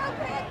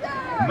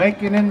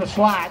 Making in the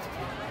slot.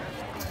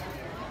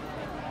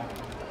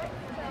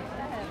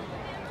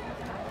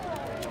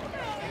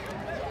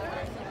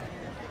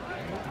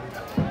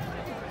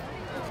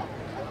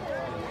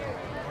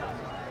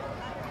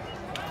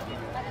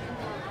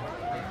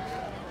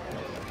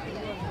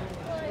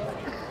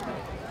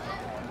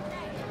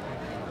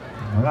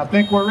 And I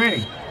think we're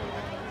ready.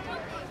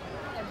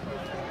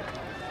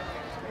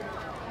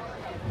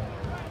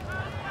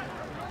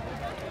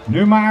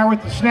 Newmeyer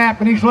with the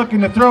snap, and he's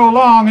looking to throw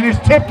long, and it's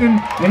Tipton,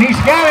 and he's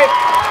got it.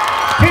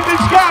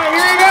 Tipton's got it.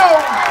 Here he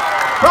goes.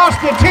 Across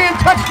the 10,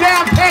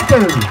 touchdown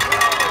Panthers.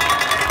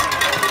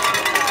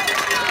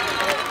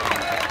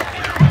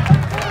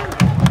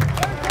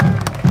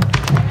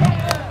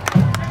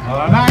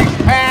 A nice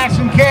pass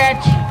and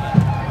catch.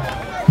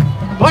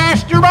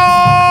 Blaster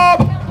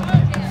Bob.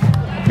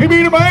 He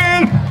beat a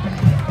man.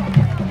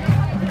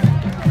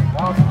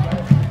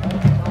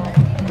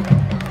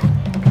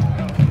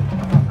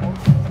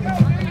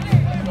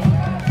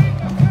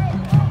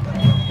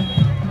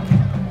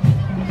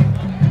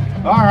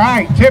 All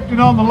right, tipped it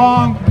on the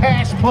long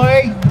pass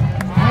play.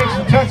 Makes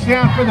a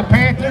touchdown for the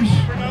Panthers.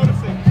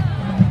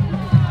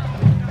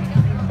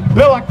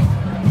 Billick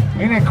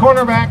in at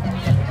quarterback.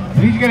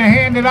 He's going to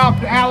hand it off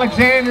to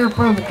Alexander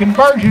for the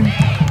conversion.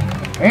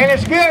 And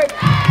it's good.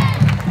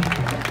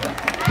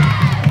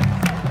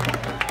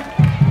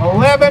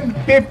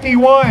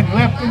 11:51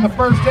 left in the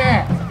first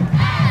half.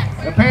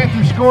 The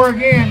Panthers score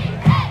again,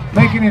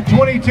 making it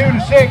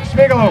 22-6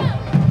 Bigelow.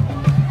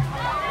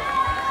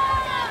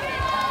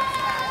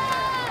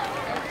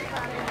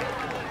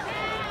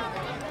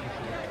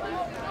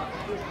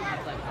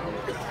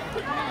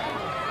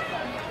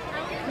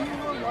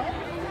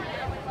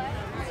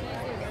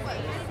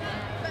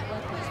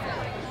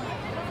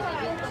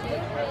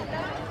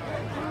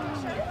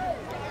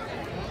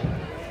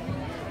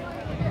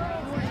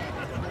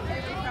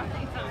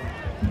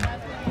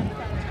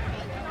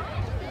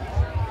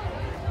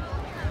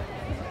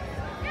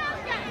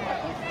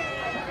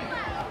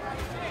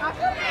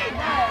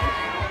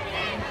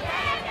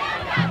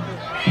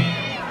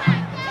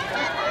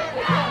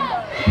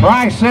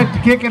 Price set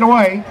to kick it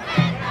away.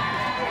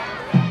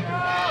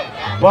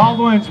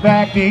 Baldwin's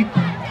back deep.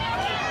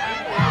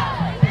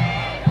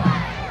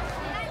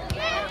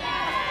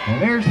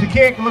 And there's the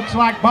kick. Looks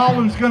like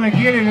Baldwin's going to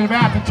get it at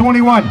about the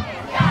 21.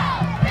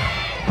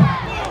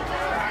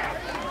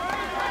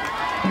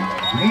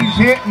 He's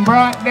hit and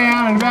brought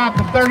down at about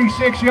the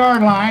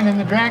 36-yard line, and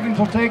the Dragons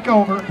will take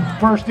over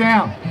first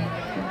down.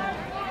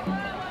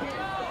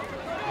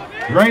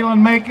 Graylin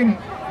Macon,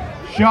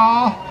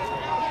 Shaw.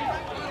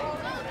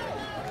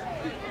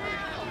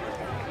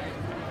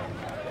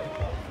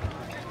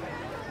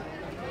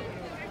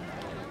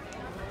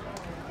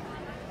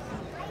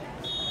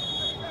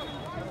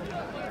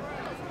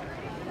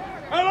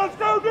 Hey, let's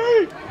go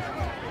deep!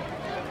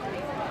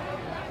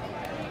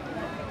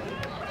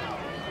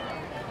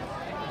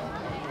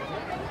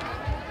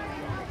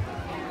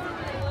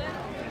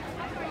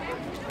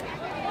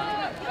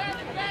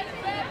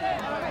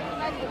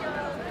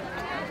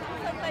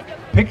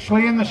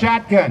 Pixley in the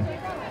shotgun.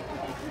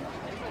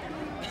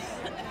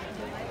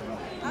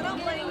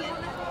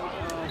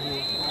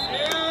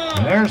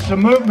 And there's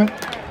some movement.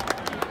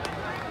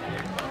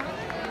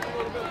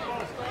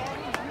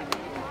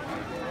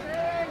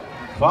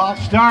 False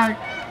start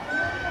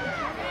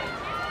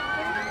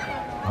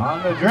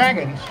on the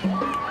Dragons.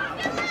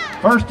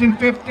 1st and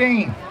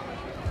 15.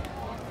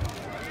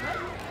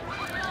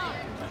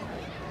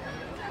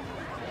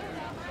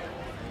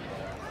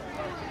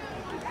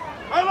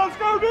 Hey, let's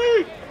go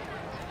deep!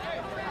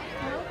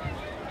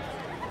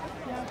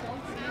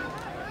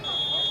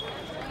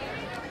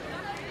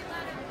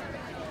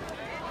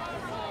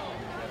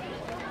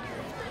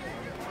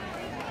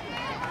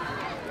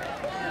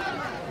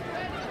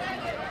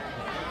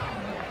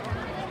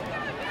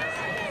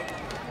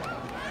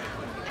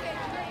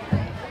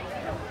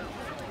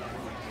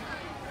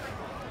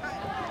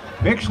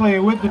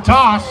 Pixley with the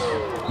toss,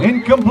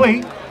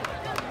 incomplete.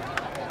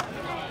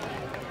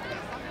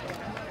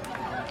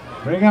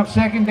 Bring up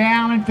 2nd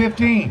down and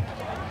 15.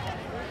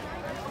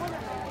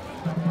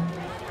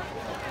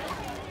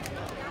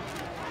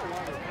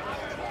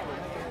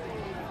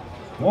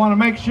 Want to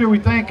make sure we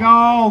thank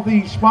all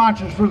these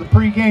sponsors for the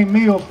pregame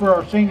meals for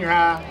our senior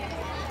high.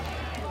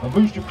 The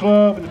Booster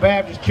Club and the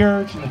Baptist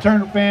Church and the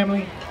Turner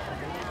family.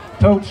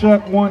 Toad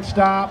Suck One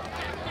Stop,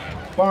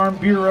 Farm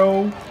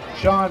Bureau,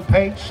 Sean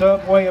Pate,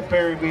 Subway of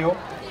Perryville.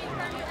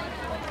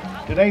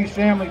 Today's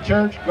Family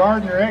Church,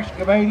 Gardner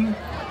Excavating.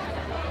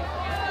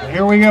 And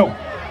here we go.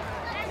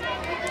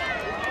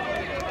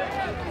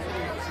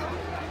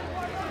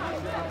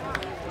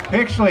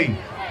 Pixley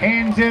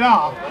hands it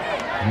off.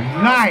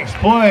 Nice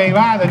play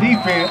by the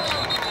defense.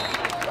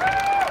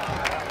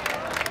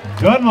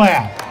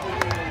 Dunlap.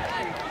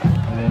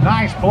 And a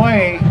nice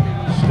play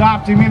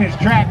stopped him in his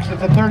tracks at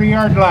the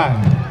 30-yard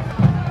line.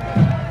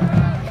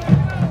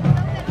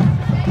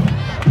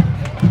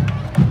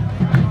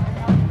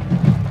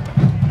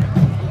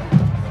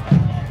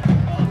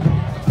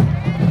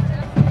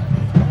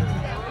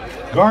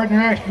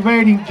 Gardner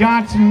Excavating,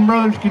 Johnson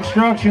Brothers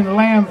Construction, the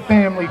Lamb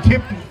family,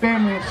 Tipton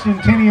family, and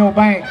Centennial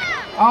Bank.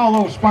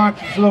 All those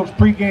sponsors for those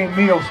pregame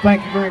meals.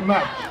 Thank you very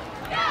much.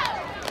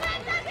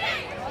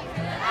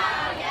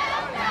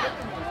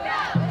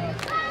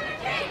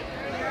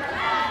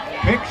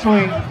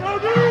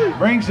 Pixley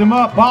brings him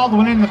up.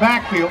 Baldwin in the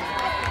backfield.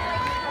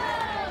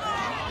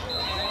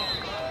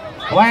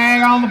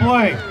 Flag on the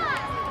play.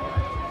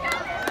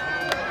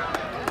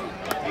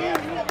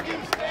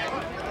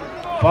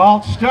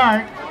 False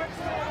start.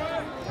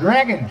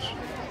 Dragons.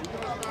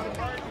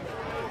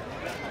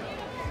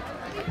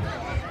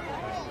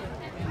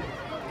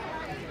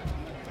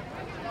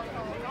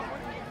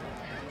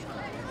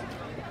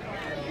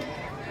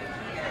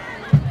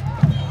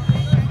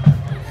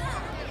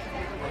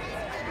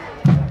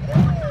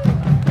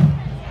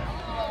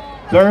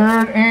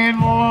 Third and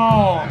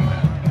long.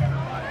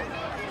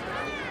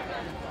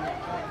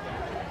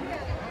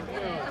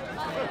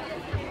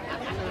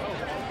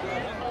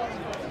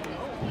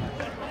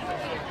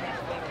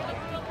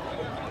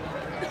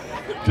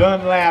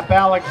 Dunlap,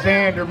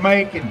 Alexander,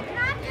 Macon,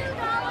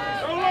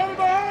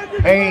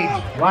 Page,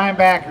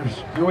 linebackers.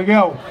 Here we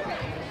go.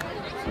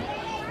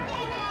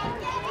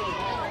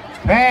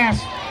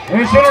 Pass.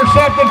 And it's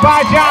intercepted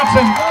by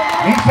Johnson.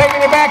 He's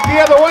taking it back the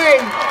other way.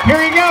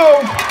 Here he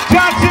goes.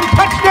 Johnson,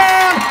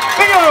 touchdown,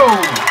 Bigelow.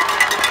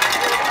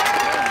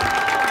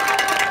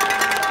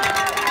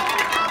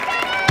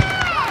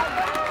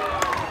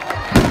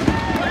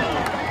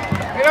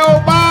 You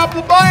know, Bob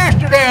the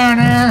Blaster down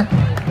there.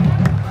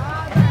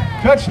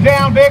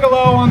 Touchdown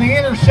Bigelow on the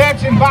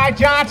interception by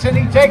Johnson.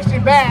 He takes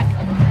it back.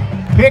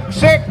 Pick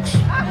 6.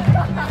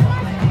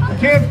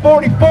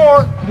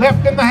 10:44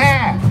 left in the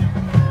half.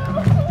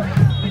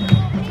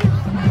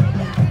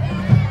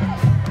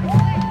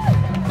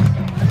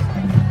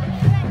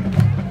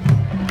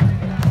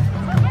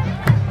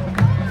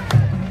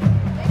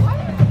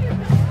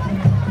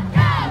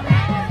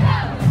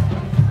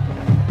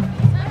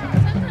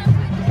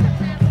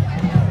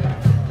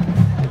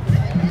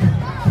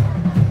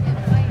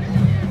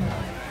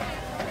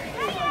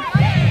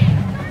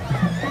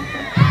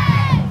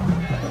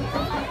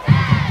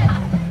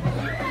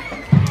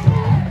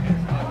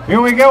 Here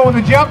we go with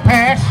a jump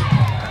pass,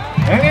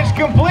 and it's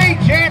complete.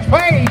 Chance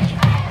Page.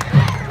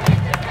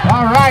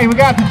 All right, we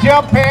got the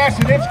jump pass,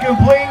 and it's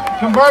complete.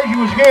 Conversion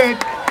was good.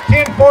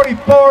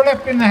 10:44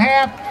 left in the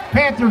half.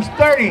 Panthers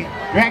 30,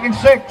 Dragons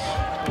 6.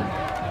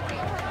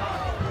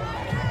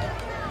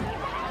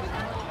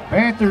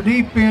 Panther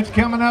defense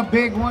coming up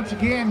big once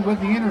again with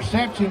the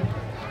interception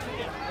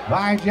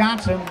by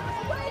Johnson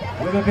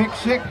with a pick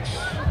 6.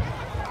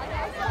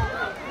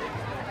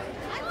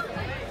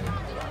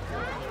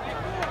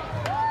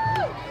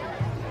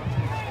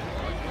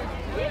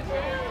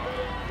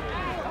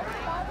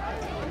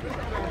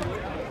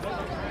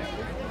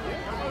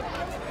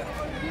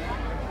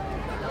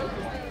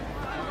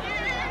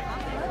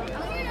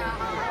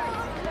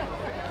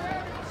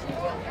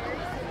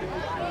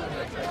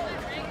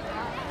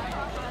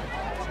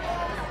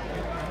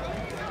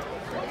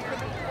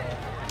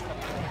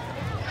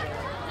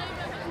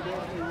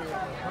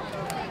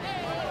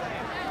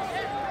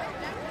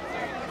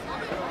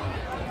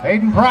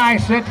 Hayden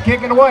Price set to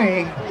kick it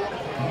away.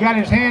 He got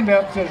his hand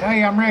up, says,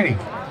 hey, I'm ready.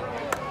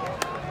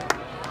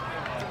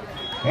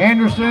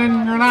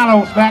 Anderson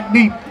Granados back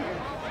deep.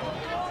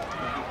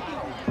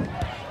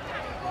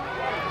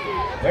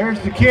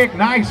 There's the kick.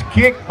 Nice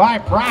kick by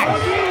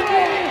Price.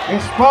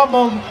 It's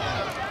fumbled,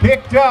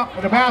 picked up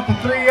at about the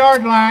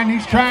 3-yard line.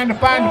 He's trying to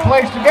find a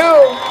place to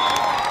go.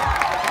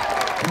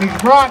 And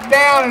he's brought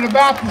down at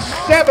about the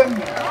 7.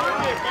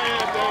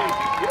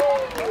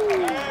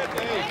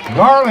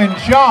 Garland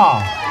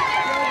Shaw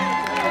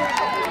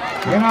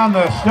in on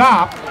the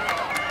stop.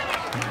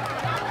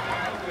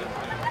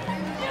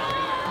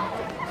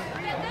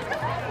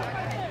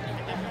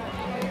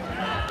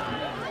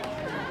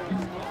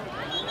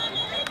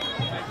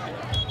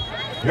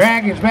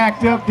 Dragons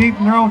backed up deep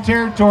in their own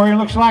territory. It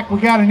looks like we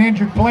got an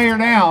injured player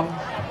down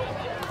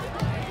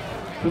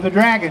for the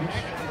Dragons.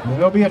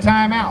 There'll be a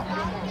timeout.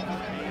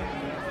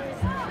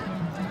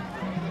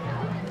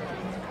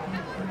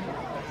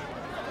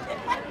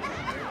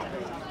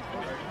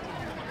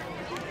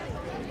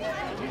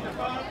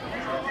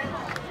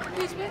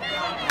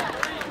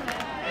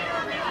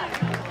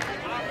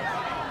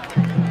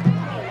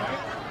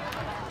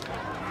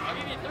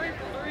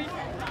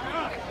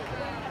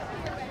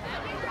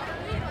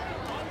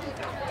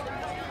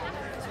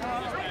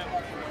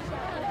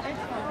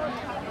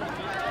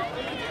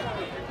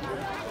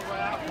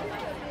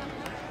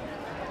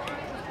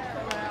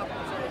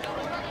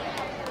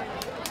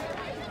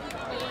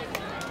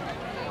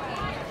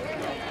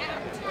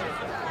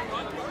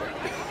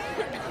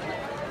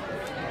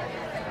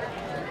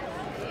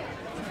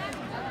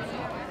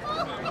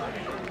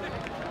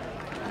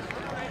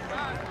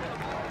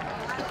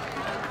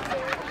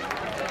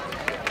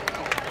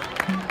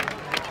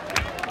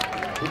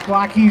 Looks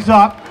like he's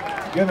up,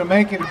 gonna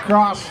make it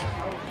across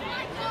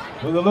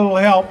with a little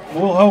help.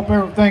 We'll hope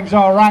everything's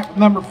all right with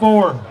number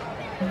 4.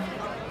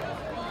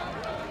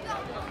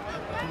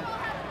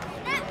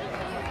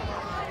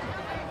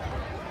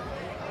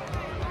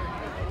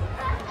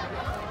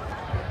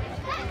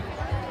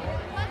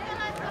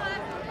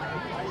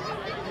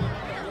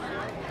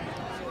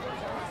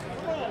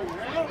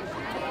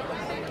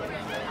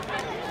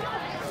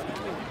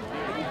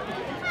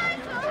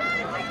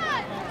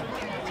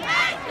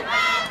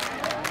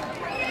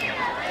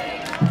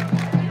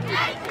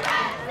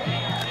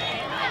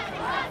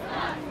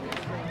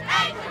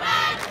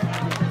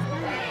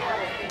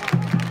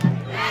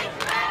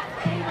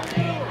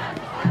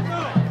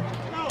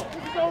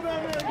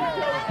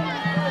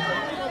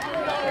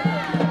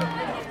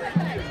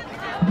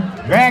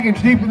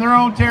 Dragons deep in their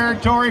own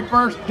territory.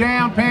 First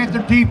down.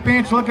 Panther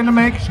defense looking to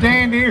make a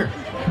stand here.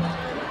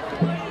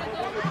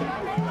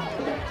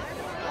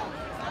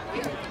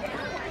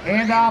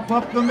 Handoff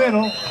up the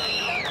middle.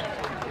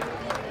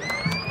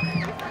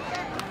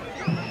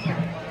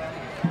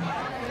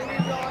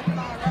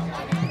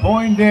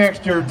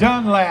 Poindexter,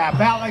 Dunlap,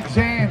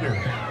 Alexander,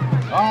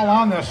 all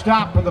on the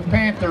stop for the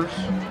Panthers.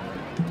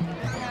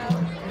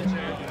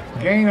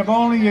 Gain of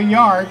only a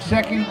yard,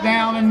 2nd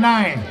down and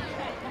 9.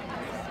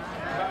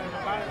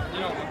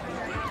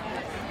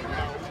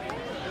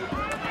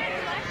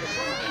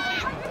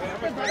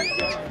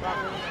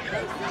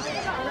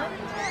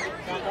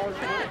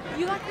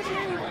 You like the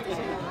chair?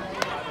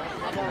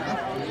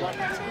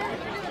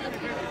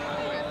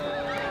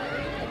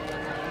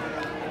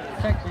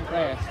 Technically,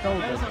 I stole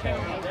this chair.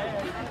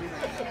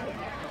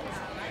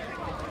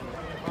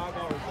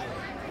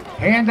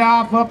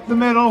 Handoff up the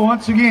middle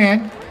once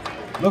again.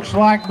 Looks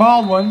like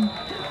Baldwin.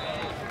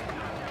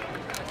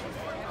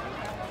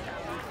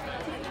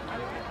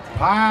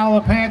 Pile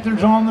of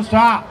Panthers on the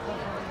stop.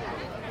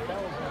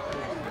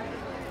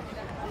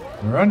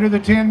 We're under the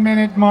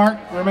 10-minute mark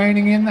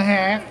remaining in the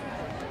half.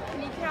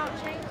 Can you count,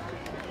 Shane?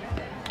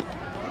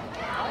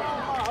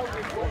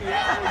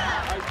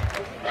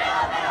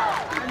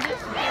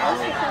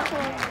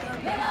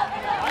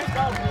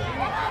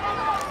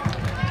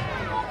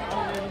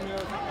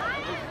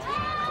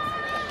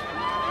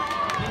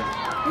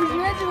 Who's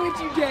messing with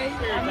you, Jay?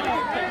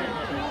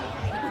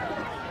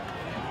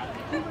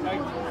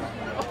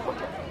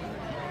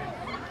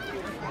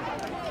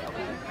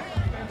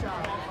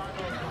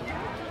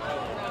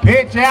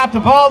 Pitch out to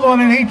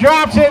Baldwin, and he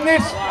drops in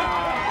this.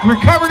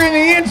 Recovered in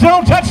the end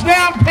zone.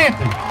 Touchdown,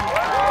 Panthers.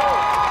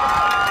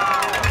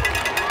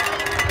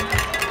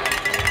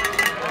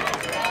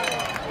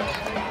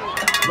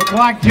 Looked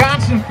like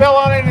Johnson fell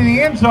on it in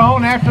the end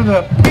zone after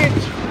the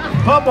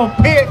fumble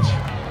pitch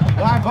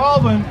by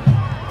Baldwin.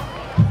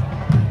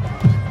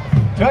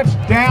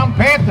 Touchdown,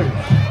 Panthers.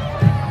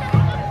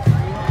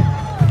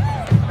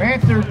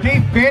 Panther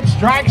defense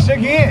strikes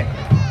again.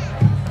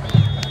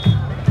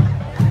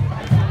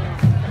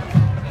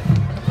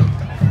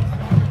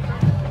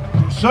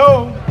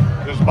 So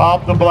is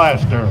Bob the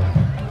Blaster.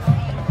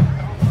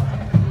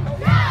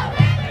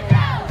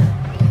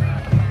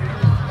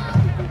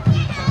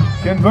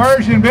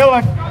 Conversion,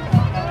 Billick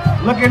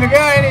looking to go,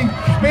 and he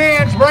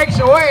spins, breaks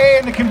away,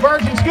 and the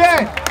conversion's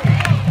good.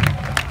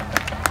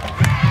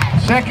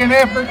 Second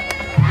effort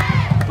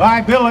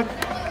by Billick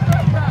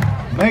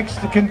makes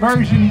the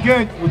conversion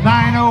good with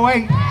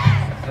 9:08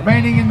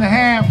 remaining in the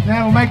half.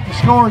 That'll make the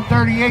score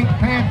 38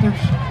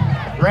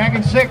 Panthers,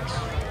 Dragon 6.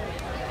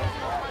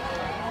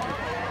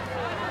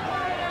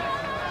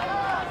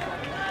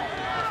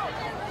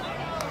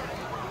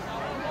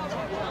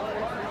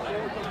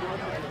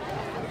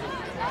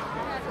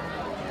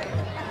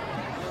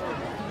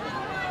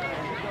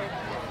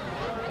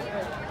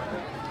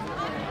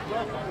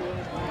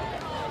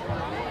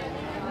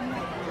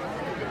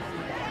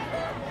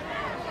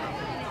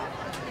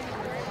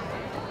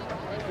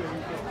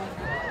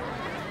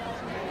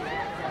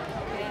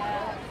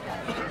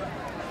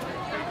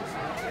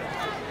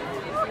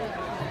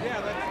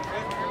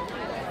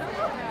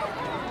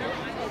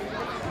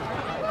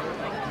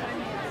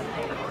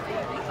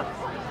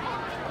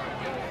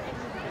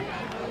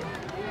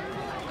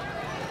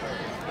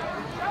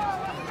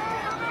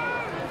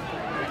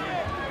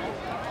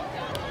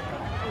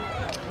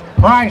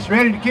 Price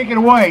ready to kick it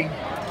away.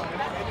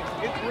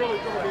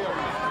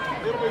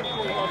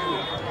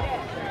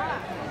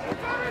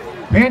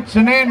 Pence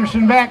and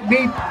Anderson back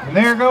deep, and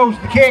there goes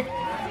the kick.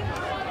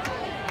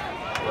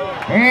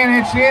 And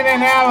it's in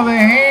and out of the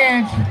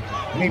hands,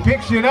 and he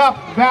picks it up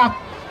about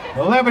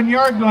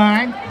 11-yard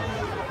line.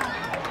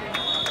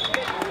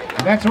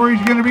 And that's where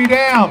he's going to be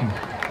down.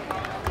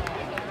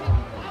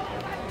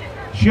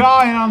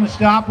 Shaw in on the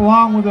stop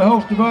along with a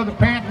host of other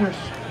Panthers.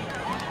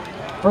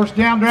 First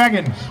down,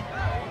 Dragons.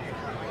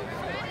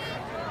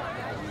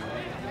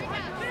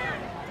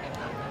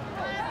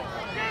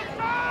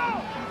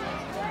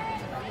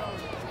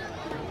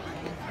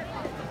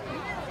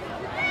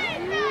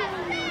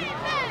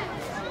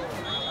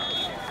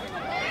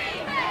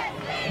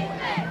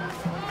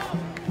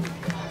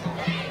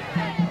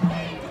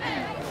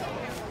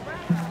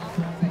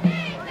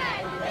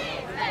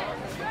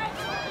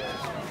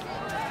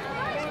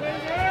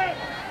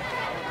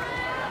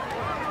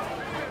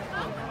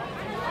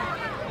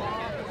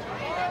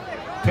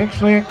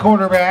 Pixley at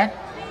quarterback.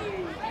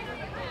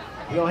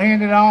 He'll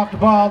hand it off to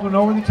Baldwin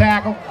over the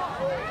tackle.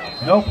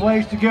 No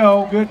place to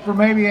go. Good for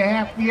maybe a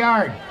half the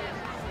yard.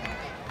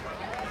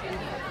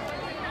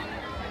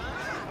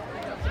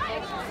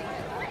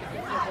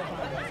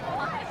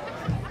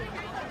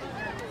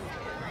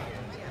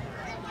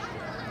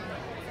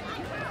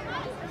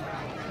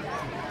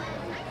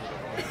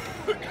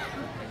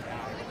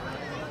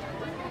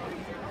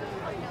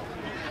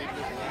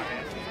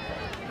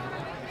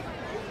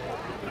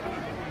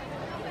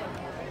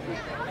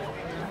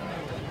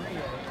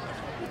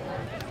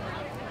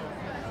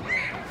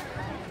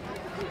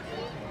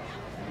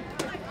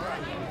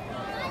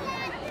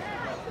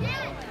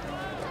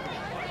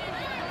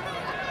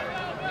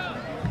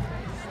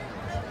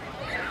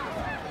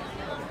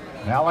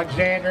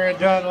 Alexander and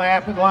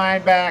Dunlap at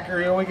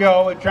linebacker. Here we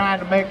go. We're trying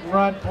to make a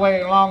run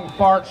play along the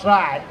far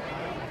side.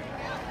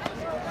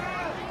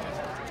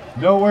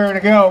 Nowhere to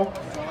go.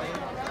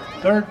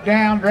 Third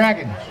down,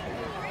 Dragons.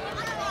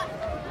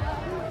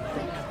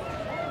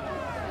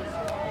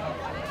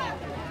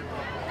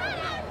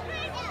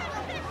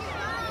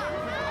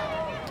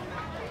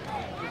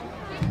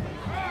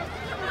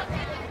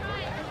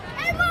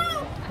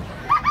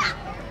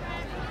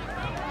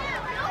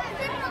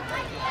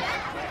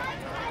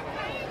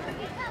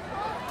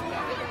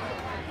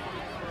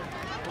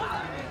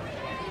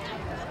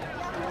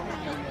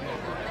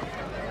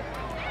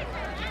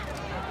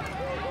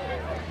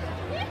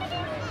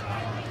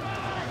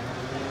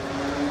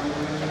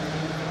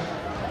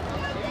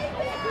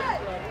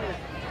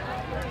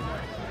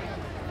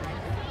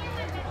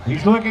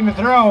 He's looking to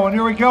throw, and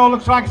here we go.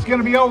 Looks like it's going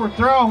to be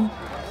overthrown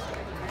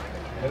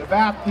at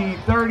about the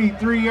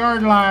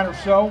 33-yard line or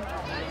so.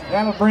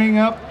 That'll bring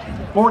up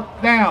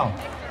 4th down.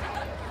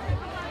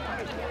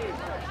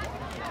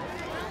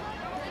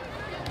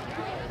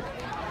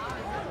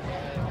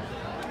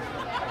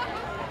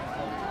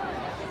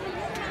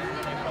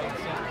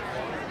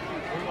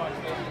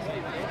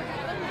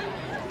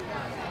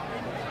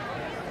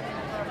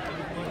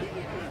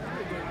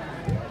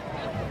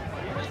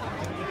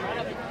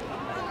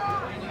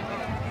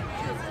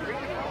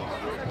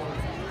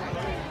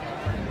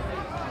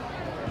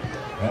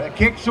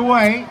 Kicks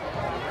away.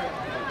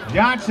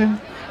 Johnson's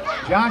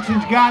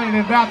got it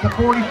at about the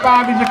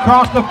 45. He's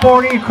across the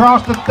 40,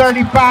 across the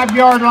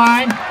 35-yard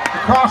line,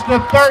 across the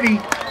 30.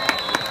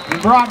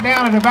 He brought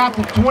down at about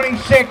the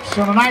 26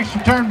 on a nice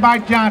return by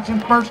Johnson.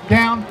 1st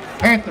down,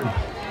 Panthers.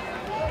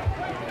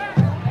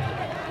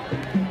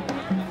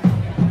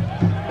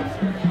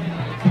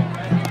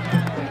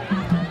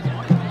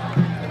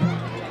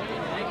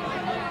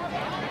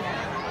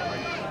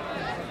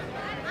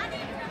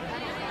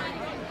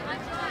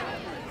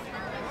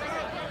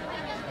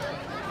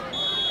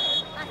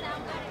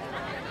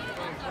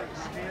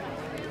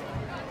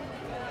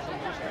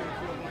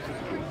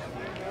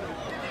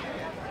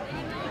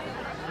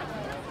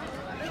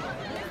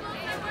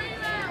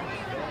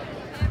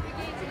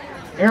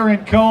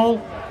 Aaron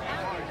Cole,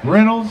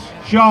 Reynolds,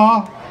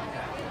 Shaw,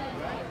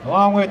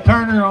 along with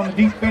Turner on the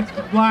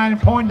defensive line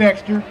and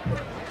Poindexter.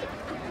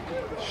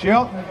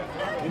 Shelton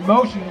in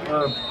motion,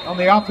 or on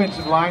the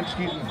offensive line,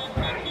 excuse me.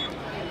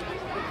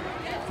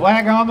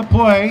 Flag on the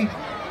play.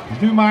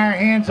 Newmeyer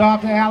hands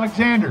off to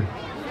Alexander.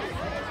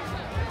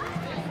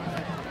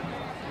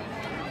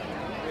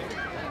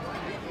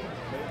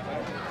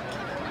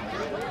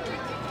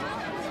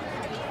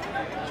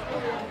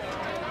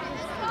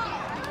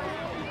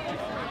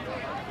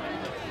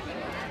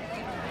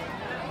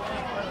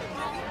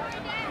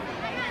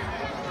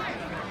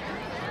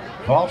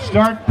 False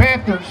start,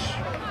 Panthers.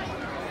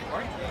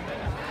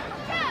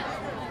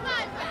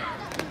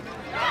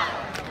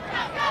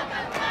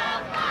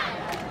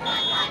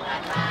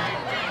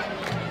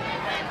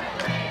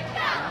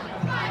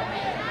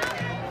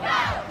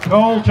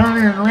 Cole,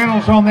 Turner, and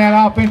Reynolds on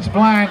that offensive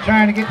line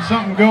trying to get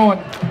something going,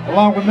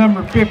 along with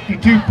number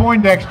 52,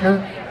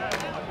 Poindexter.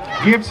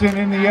 Gibson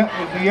is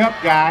the up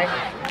guy.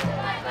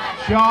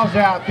 Shaw's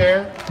out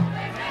there.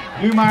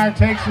 Newmeyer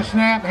takes the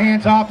snap,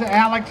 hands off to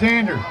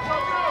Alexander.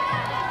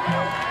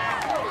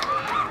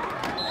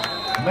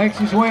 Makes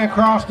his way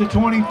across the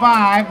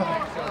 25,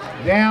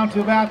 down to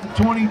about the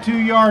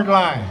 22-yard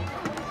line.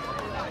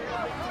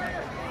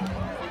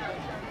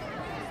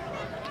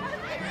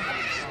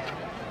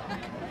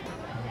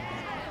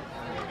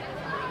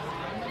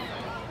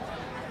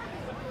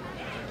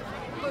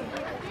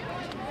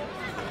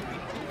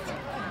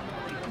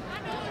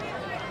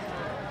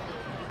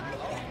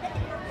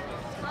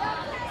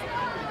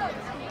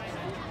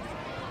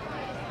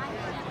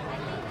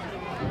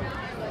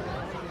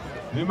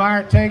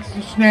 Newmeyer takes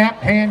the snap,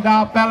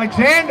 handoff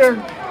Alexander.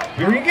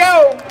 Here we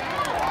go.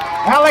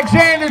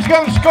 Alexander's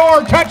going to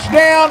score,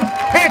 touchdown,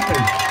 Panthers.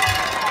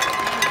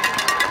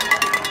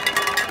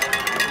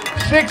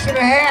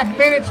 6.5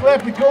 minutes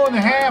left to go in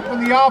the half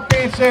when the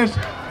offense says,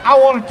 I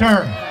want to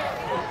turn.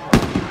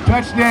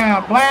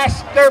 Touchdown,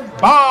 Blaster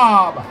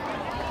Bob.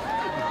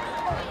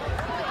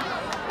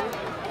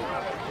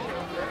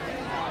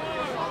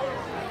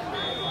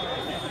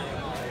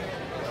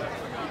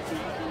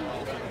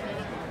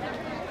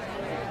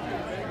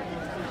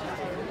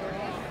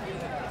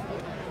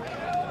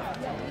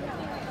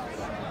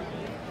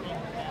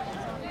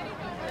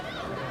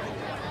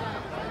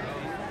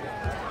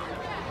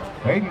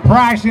 Hayden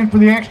Price in for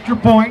the extra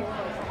point.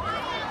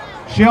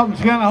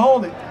 Shelton's going to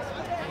hold it.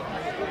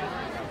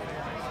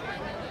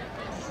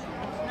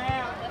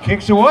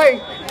 Kicks away.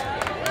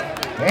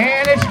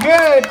 And it's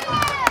good.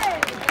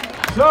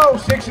 So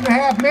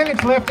 6.5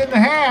 minutes left in the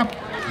half.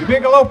 The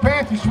Bigelow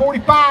Panthers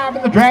 45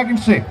 and the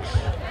Dragons 6.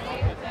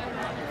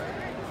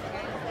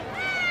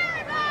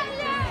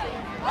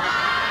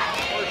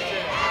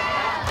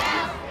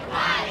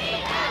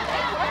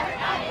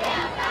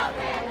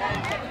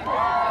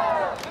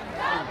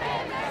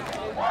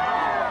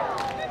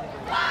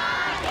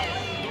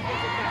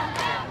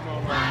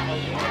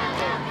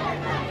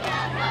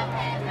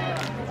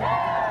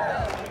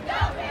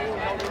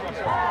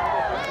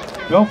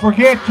 Don't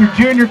forget your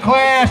junior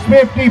class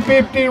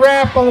 50-50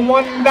 raffle,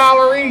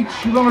 $1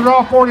 each. You're going to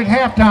draw for it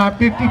at halftime,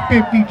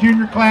 50-50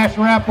 junior class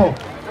raffle.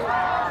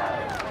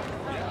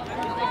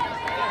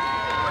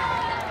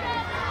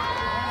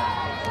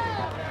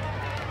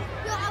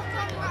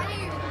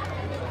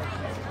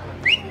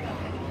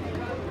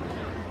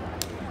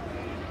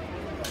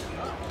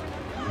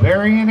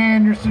 Barry and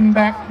Anderson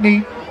back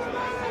deep.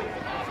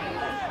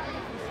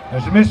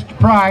 As Mr.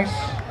 Price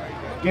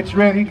gets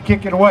ready to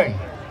kick it away.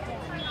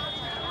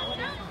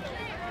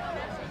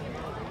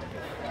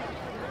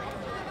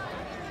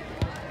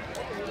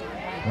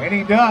 And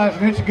he does,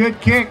 and it's a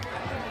good kick.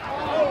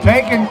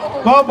 Taken,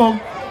 fumbled,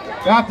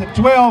 got the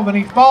 12, and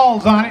he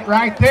falls on it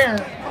right there.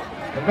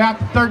 about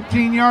the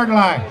 13-yard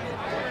line.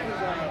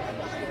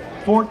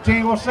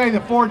 14, we'll say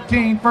the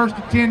 14, first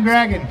and 10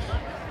 Dragons.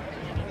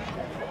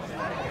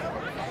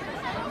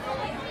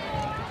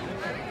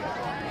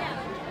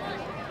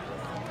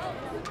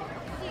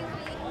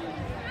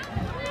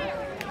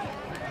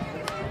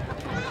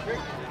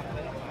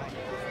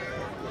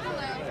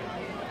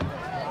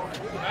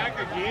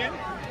 Back again?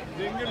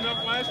 Didn't get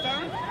enough last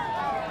time?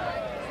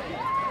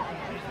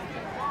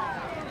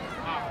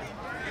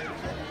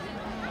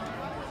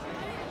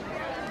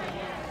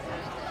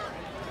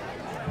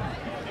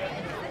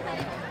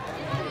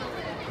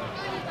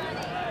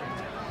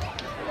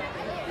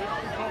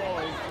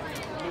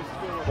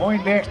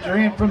 Poindexter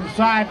in from the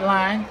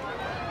sideline.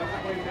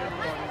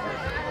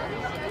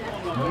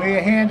 There'll be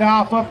a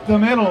handoff up the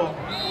middle.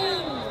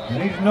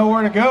 Needs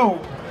nowhere to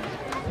go.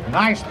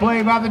 Nice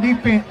play by the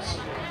defense.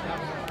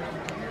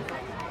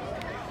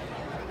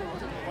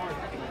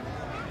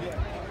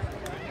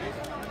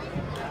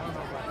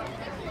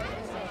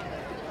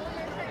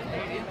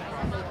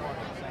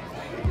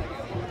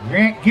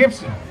 Grant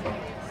Gibson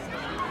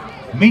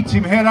meets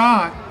him head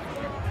on.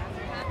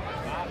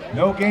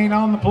 No gain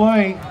on the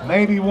play,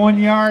 maybe 1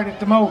 yard at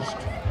the most.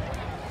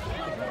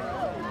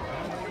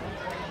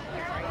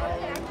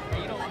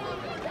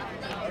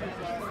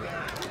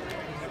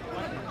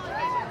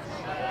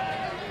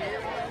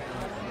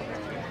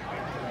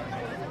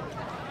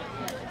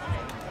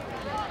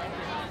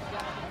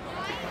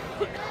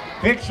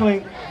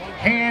 Pixley,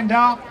 hand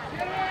off.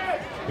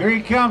 Here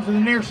he comes to the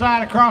near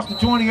side across the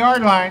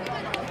 20-yard line.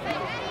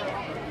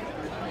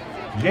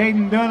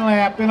 Jaden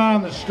Dunlap in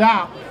on the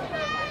stop.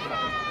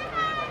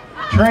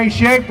 Trey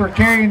Schaefer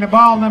carrying the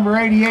ball, number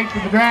 88 for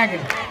the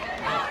Dragons.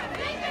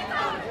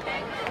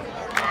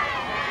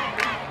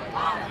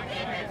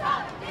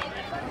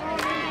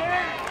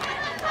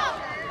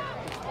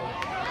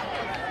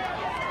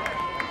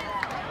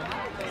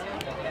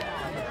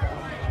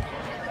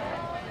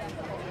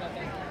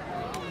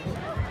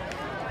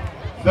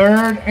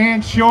 Third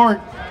and short.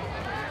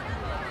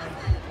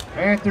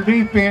 Panther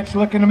defense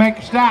looking to make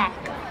a stop.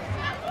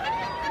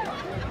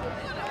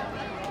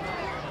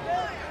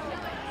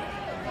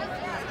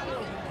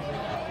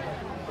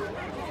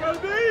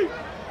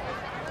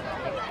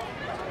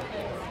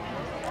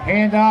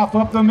 Handoff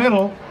up the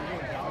middle.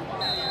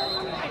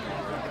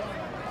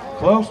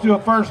 Close to a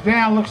first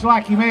down. Looks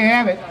like he may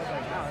have it.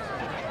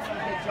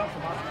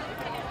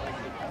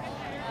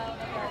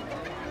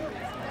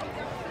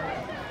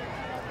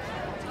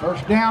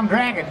 First down,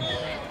 Dragons.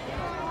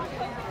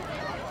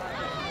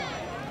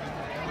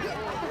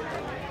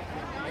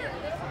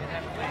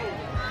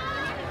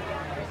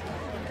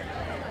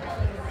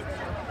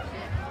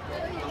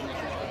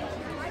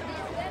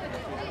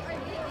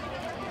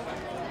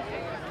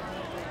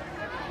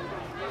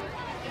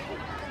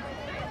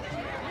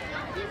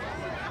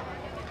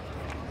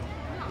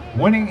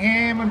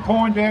 Winningham and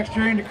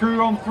Poindexter in the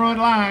crew on the front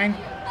line.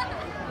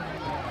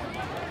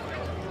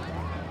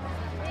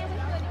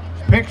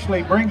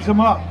 Pixley brings them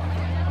up.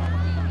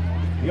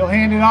 He'll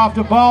hand it off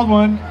to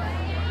Baldwin.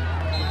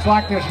 Looks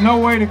like there's no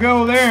way to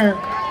go there.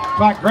 Looks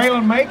like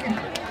Graylin Macon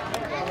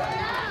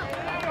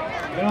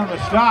been on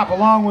the stop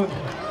along with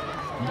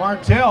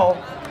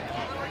Martell.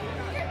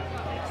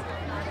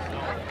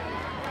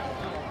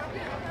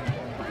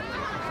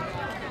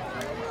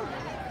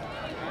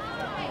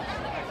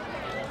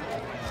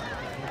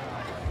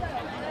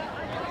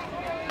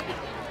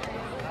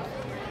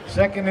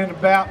 Second and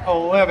about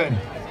 11.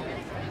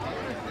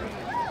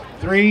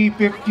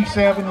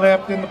 3:57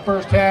 left in the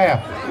first half.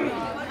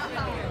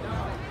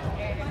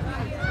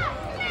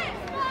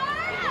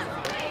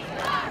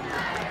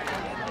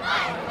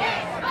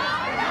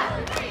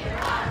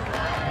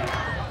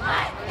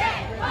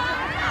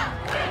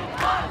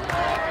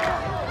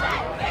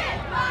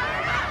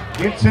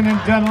 Gibson and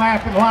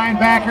Dunlap at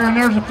linebacker, and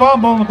there's a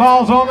fumble, and the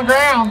ball's on the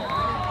ground.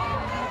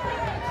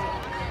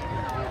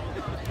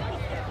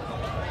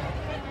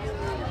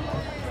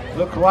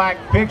 Looked like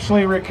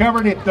Pixley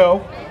recovered it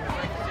though.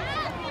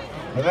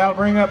 But that'll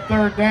bring up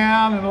third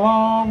down and a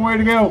long way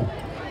to go.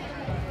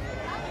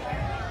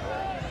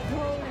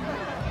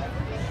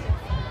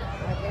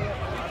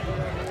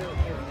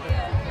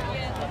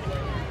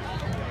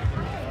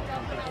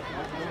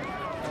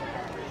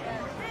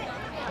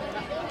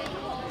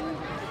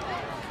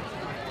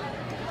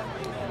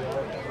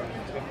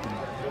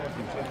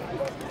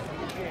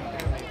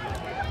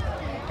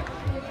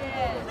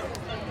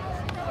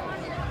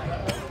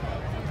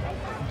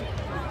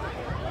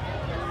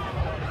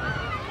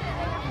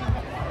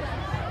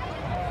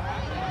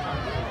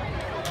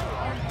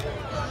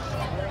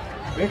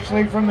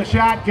 Pixley from the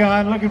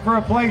shotgun looking for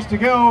a place to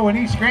go, and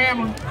he's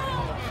scrambling.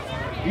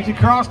 He's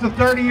across the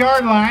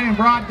 30-yard line and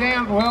brought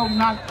down, well,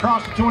 not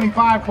across the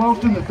 25, close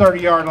to the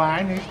 30-yard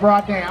line. He's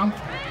brought down.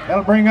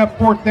 That'll bring up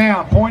fourth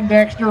down.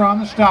 Poindexter on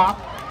the stop.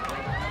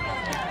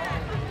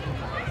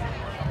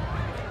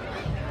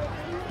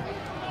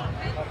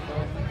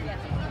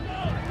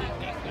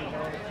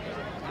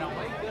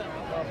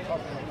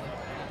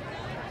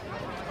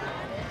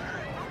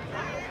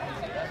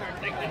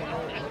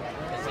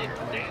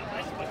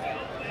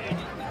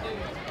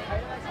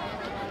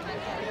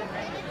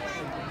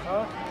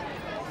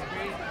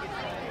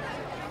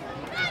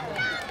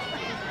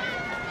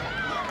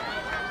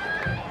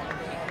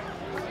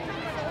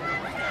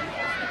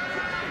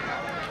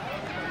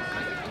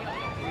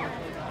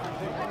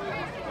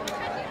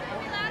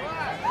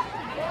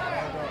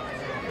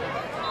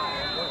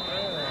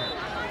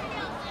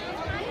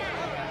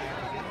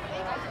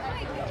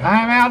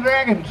 Timeout,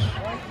 Dragons.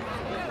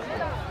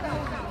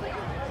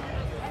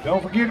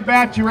 Don't forget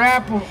about your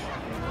raffles.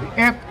 The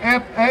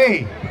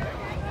FFA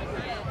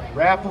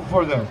raffle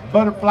for the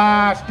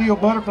butterfly, steel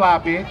butterfly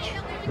bench.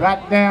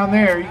 Right down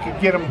there, you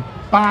can get them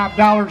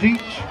 $5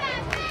 each,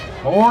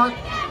 or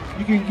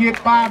you can get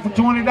 5 for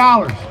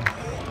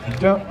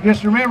 $20.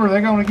 Just remember,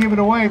 they're going to give it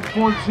away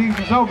before the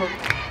season's over.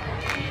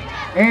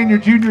 And your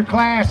junior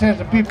class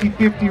has a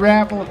 50-50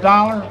 raffle,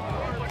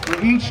 $1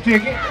 for each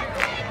ticket.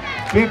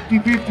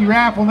 50-50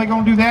 raffle, and they're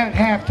going to do that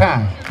at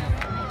halftime.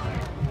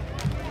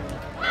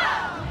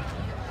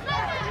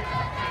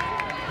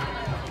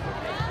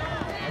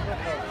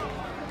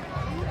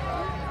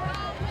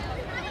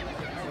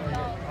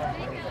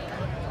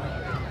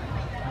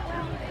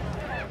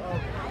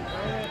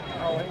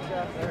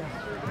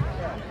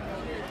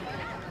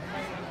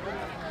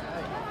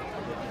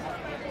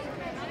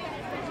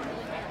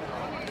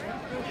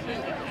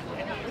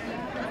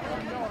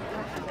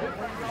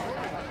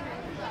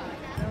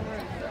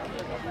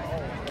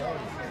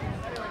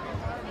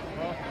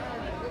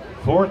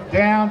 Fourth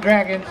down,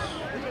 Dragons.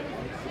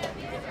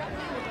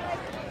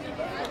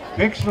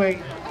 Bixley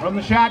from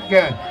the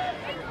shotgun.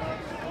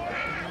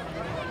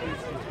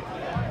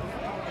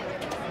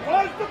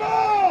 Where's the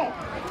ball?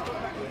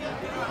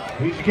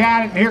 He's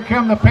got it, and here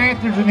come the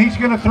Panthers, and he's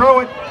going to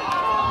throw it.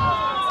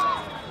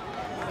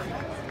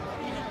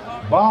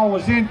 Ball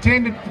was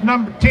intended for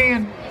number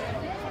 10.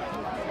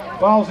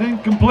 Ball's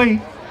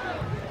incomplete.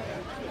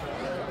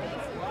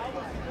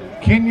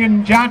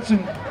 Kenyon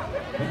Johnson,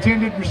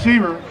 intended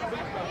receiver.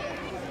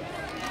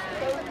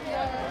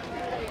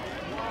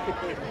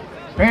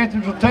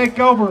 Panthers will take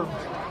over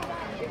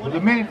with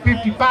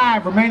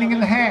 1:55 remaining in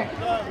the half.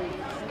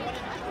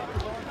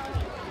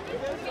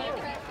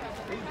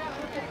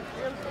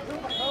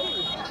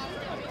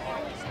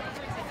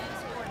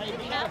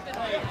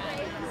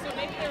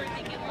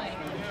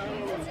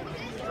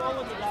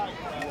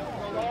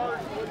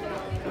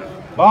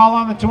 Ball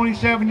on the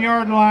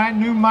 27-yard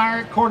line.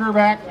 Newmeyer at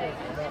quarterback.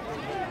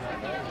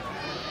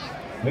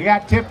 We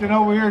got Tipton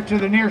over here to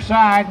the near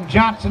side and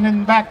Johnson in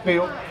the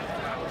backfield.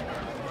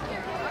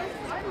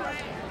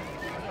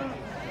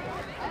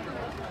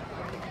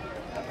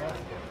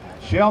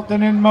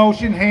 Shelton in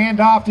motion, hand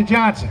off to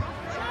Johnson.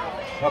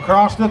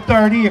 Across the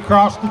 30,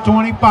 across the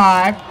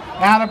 25,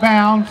 out of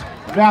bounds,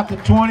 about the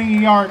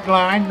 20-yard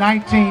line,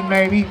 19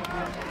 maybe.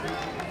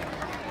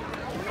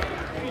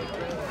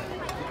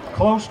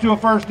 Close to a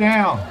first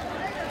down.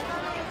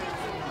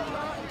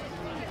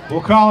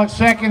 We'll call it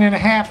 2nd and a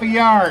half a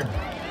yard.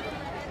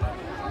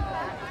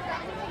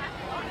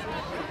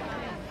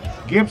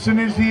 Gibson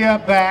is the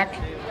up back,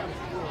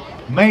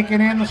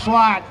 making in the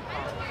slot.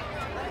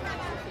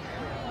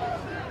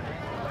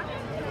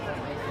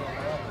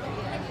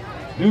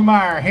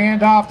 Newmeyer,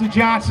 hand off to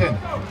Johnson.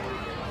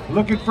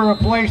 Looking for a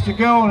place to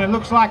go, and it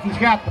looks like he's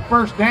got the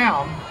first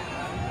down.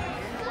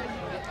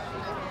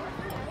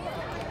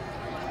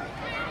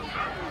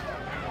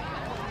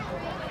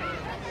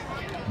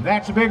 And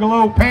that's a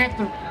Bigelow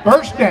Panther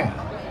first down.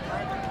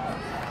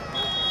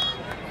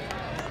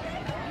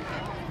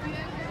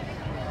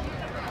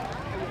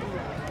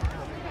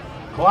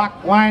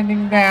 Clock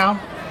winding down.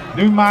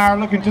 Newmeyer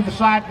looking to the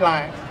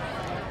sideline.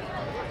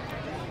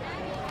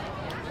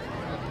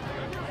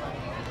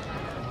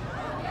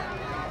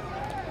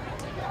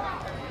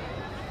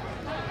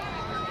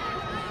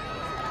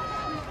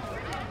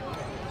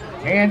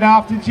 Hand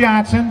off to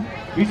Johnson.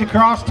 He's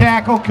across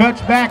tackle,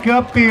 cuts back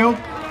upfield.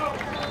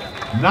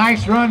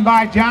 Nice run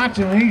by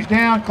Johnson, and he's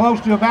down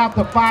close to about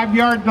the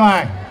 5-yard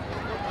line.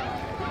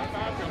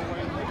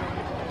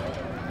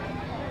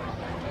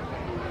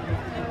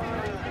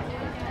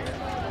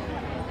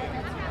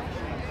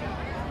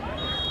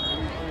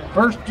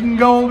 First and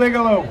goal,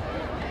 Bigelow.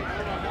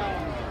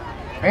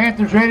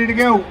 Panthers ready to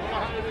go.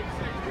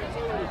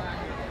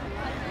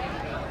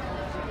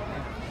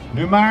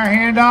 Newmeyer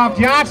hand off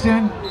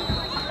Johnson.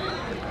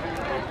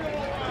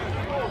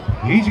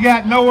 He's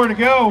got nowhere to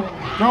go.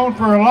 Thrown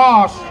for a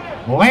loss.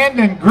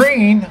 Landon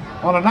Green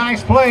on a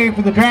nice play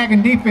for the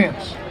Dragon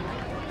defense.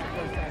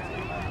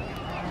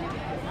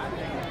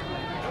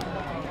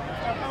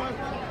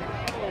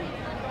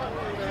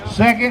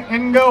 Second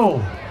and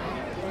goal.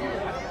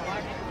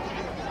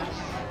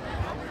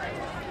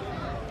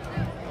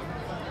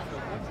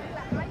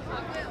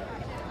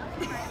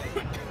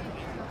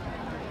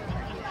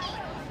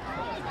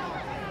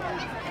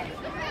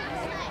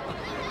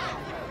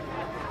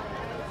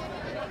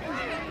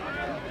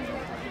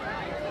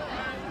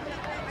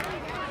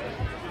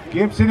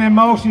 Gibson in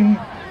motion,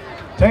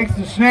 takes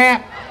the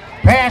snap,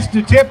 pass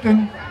to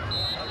Tipton.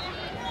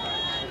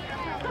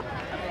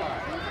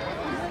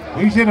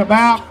 He's at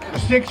about the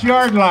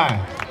 6-yard line.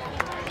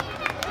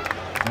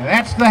 And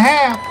that's the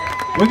half.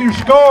 With your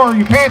score,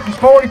 your Panthers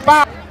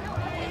 45.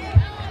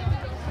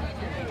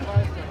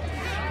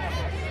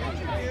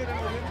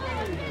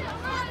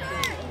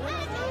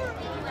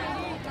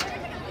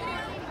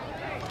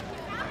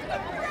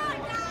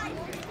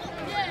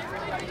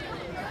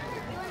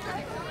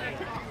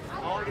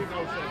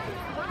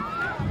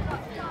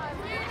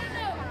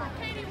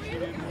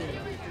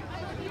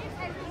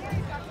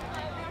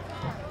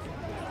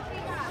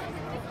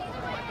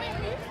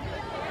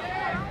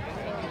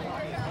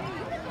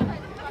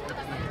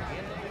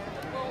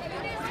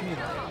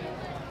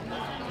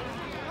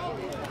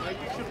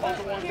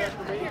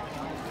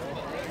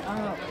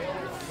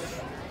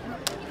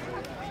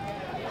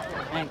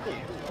 Thank you.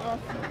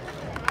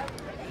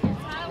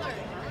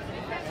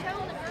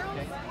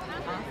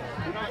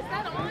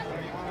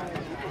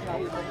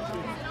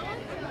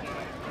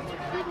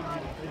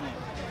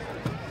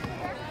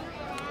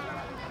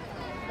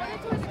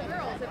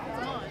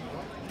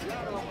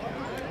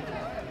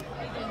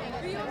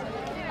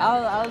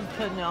 I was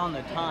putting it on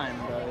the time,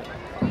 but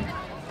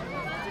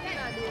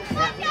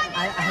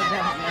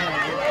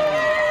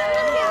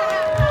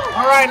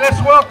All right, let's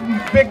welcome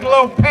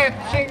Bigelow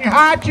Panther Senior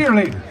High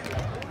cheerleaders.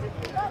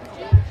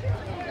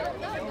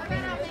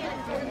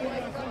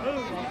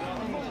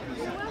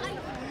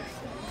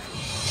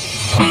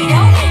 We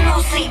don't get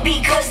no sleep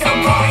because the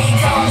party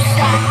don't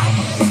stop.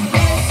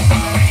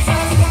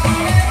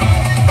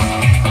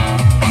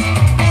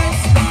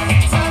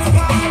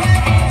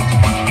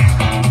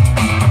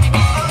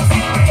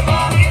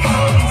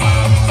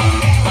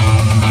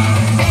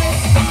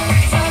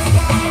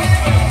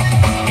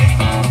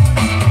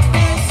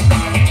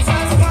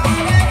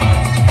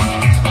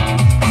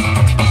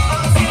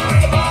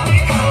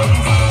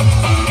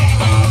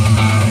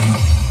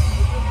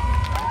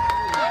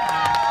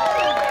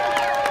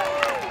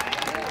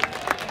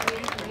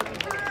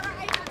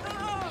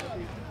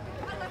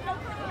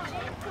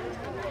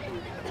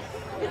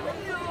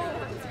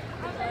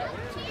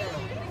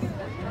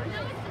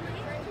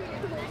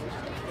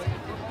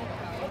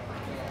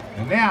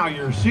 And now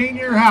your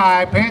senior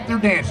high Panther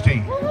dance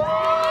team.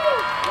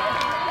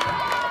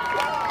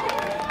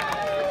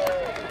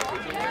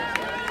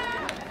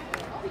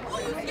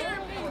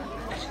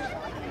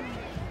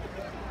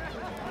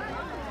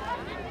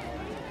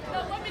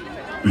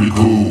 Be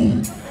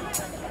cool.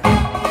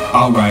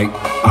 Alright,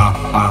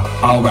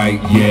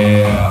 alright,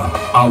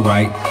 yeah.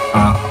 Alright,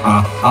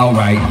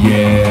 alright,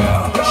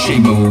 yeah. She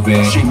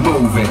moving, she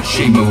moving,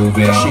 she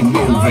moving, she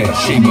moving,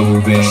 she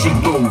moving, she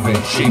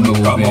moving, she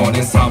moving. Come on,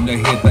 it's time to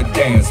hit the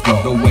dance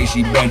floor. The way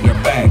she bend her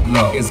back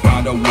low, it's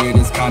kinda weird,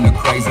 it's kinda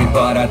crazy,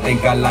 but I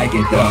think I like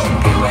it though.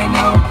 You ain't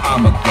out,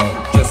 I'ma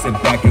go. Just sit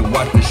back and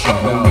watch the show.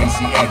 The way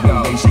she act, the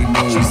way she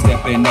moves, she's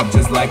stepping up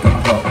just like a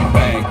pro.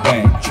 Bang,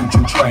 bang, choo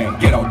choo train,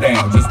 get on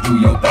down, just do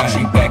your thing.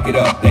 She back it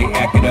up, they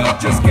act it up,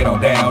 just get on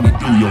down and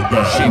do your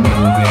thing. She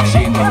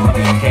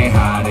moving, can't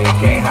hide it,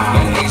 can't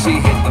hide it. The way she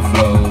hit the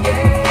floor,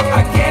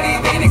 I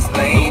can't even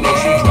explain it.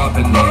 She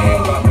dropping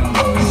low,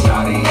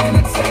 shawty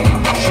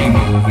entertainment.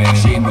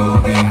 She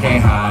moving,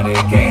 can't hide it,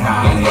 can't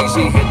hide it. The way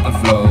she hit the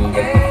floor,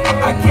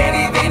 I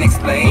can't even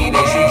explain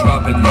it. She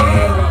dropping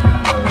low,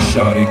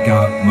 shawty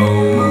got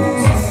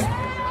moves.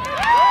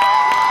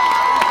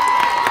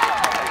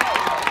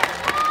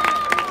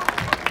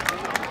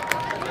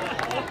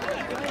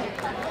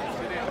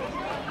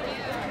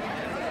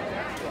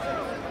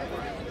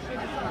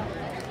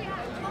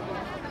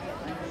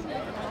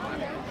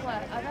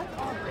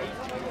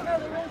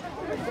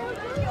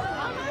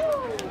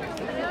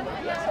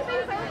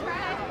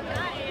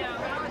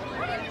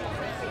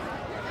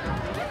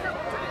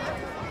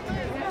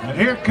 And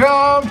here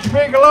comes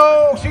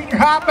Bigelow Senior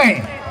High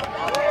Band.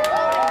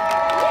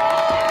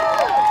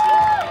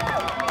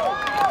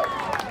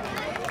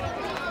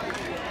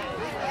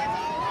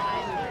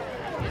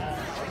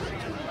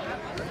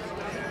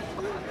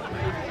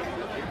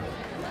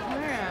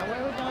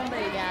 Where we gonna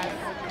be, guys?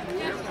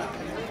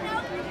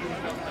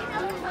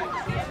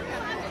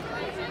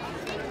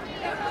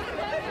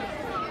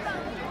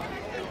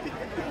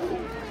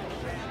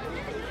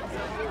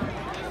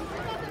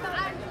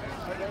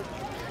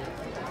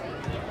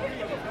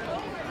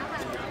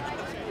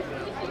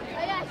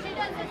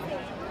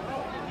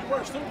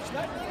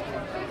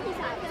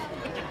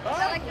 I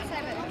like the 7.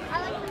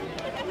 I like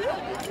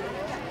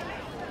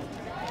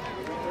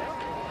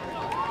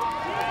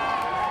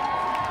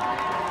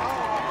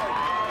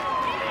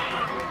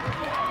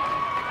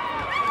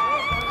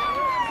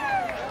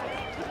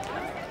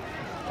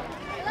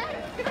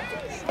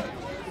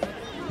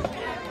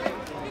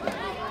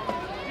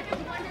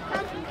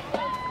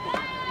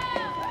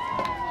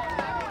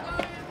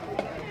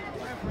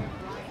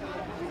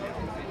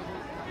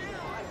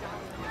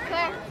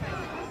Claire.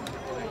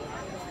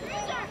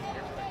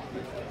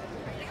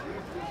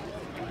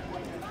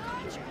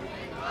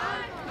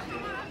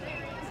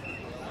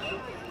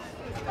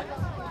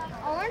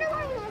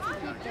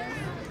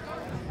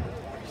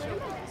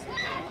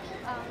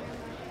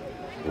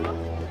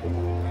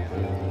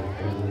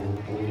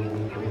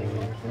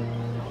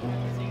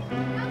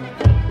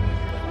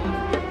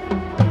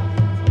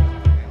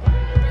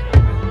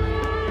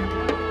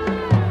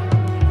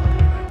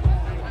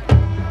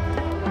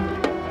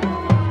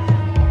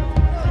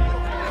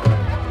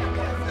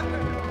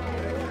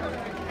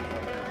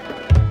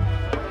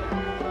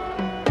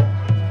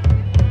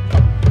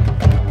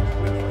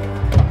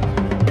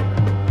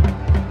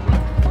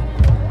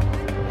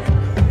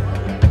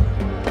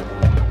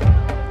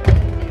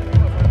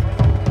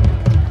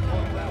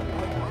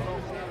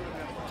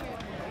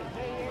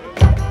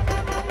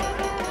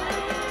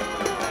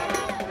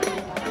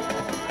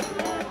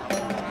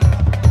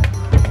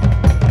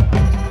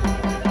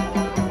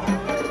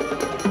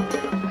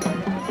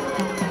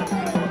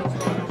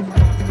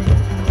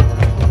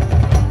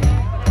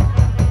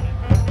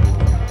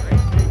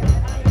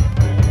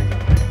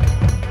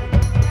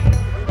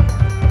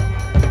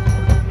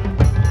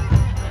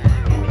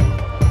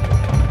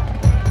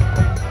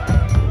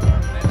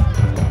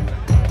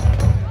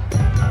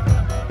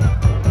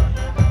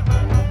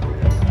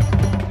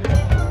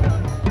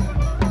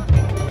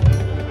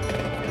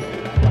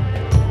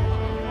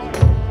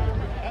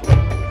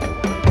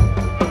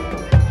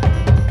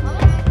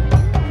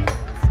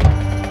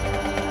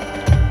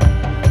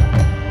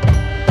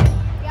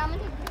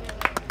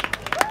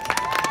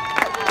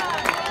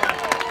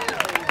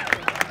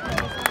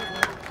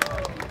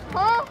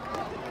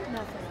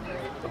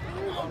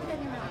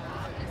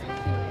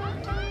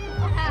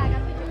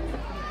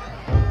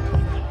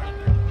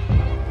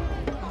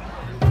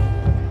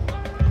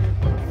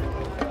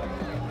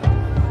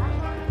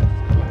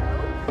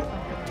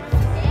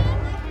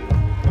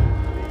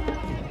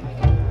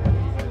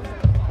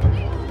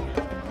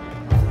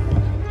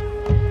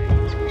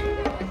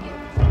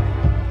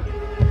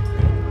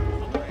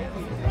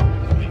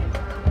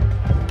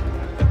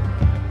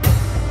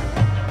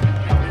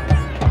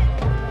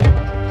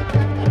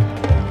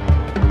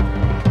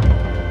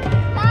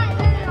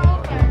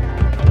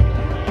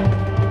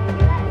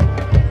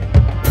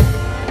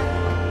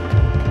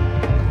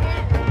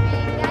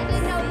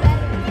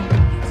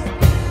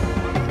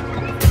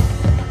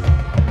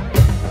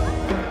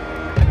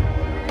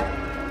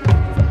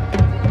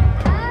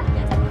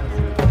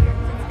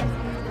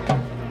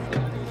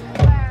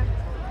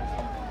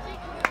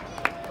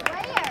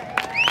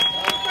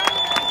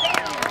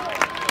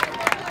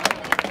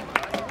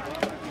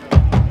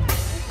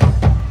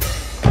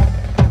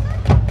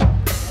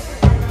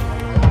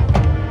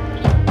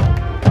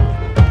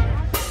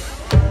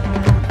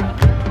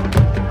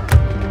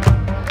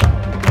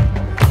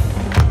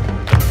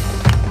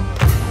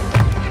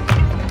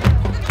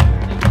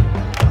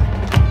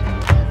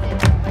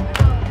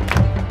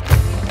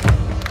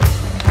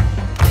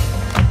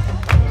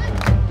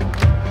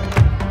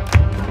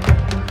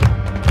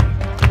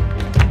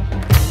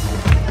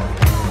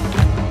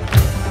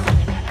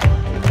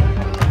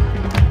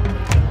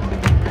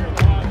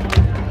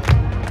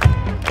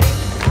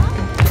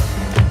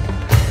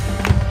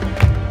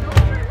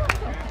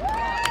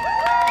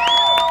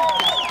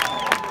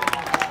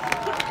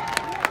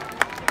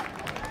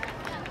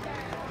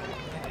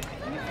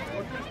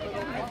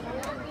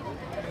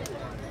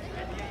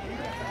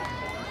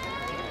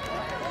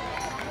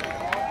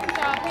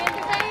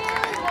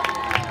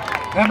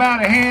 How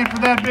about a hand for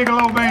that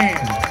Bigelow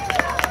band?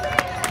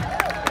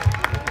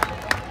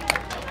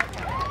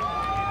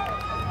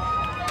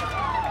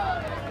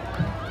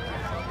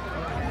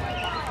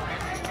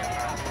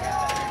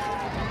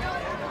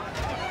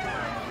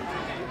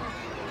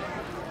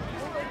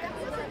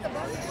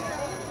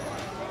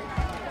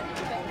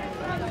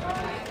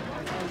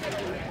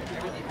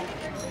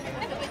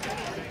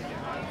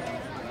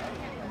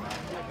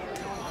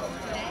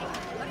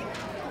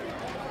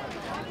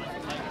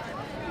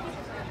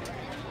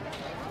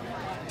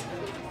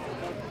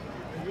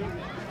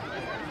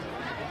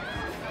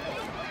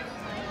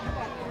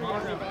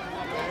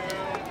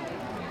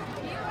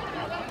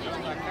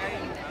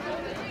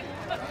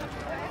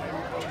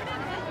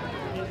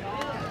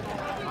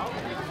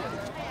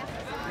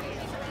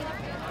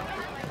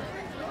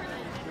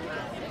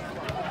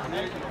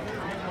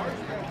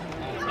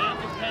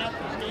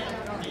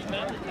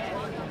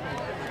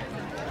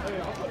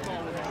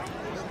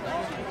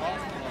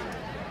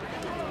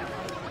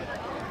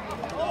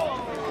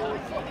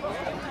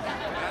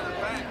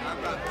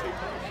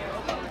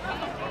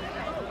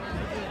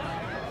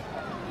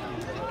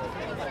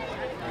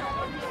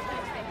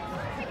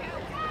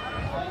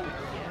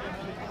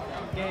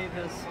 Gave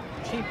us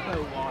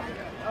cheapo water.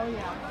 Oh,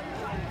 yeah.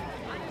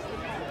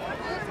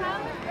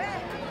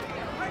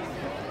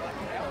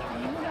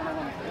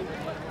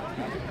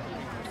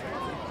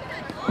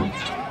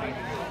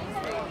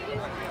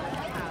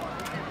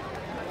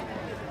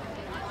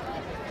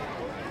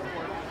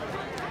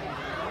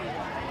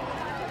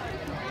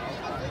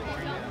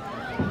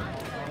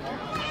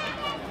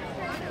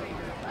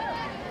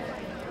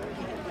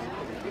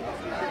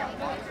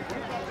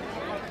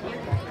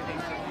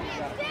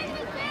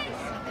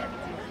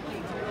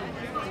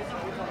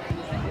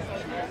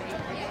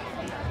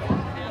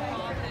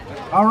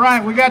 All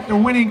right, we got the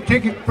winning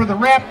ticket for the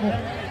raffle.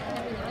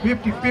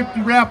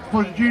 50-50 raffle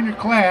for the junior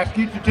class.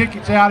 Get your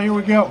tickets out. Here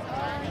we go.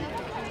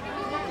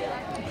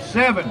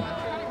 7,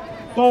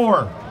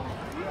 4,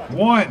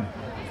 1,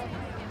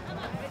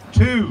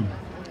 2.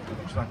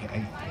 Looks like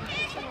an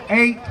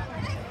 8.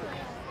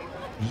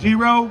 8,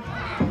 0,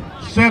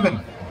 7.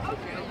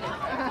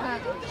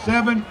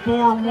 7,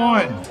 4,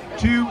 1,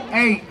 2,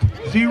 8,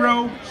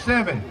 0,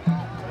 7.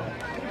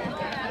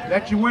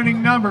 That's your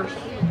winning numbers.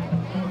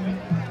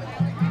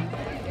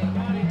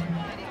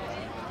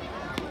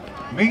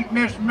 Meet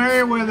Miss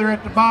Merriweather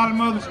at the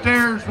bottom of the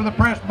stairs for the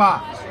press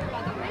box.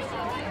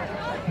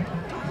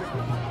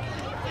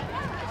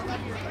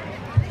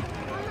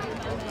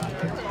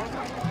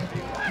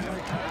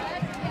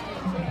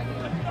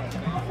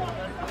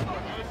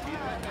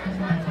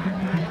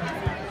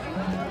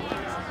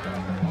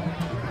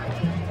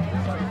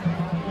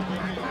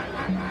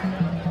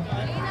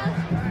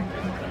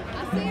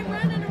 I see him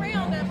running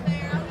around up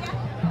there.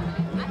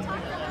 I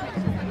talked to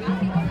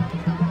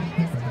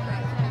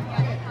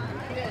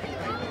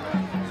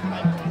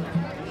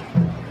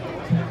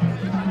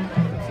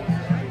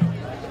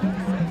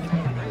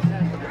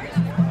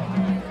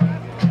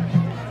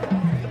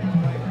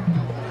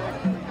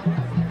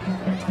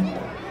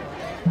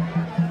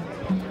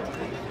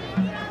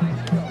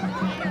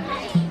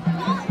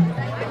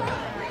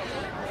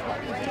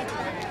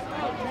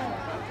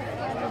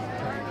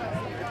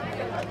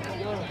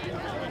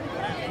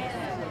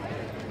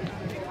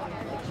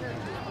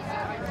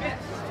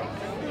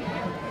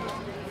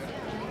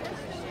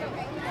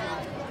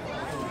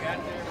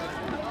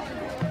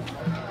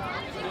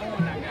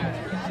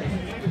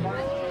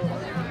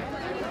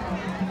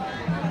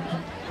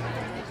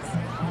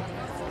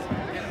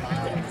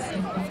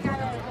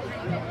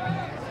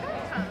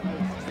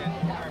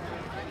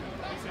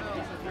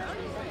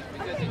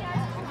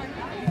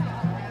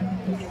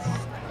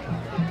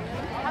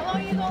How long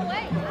are you gonna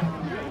wait?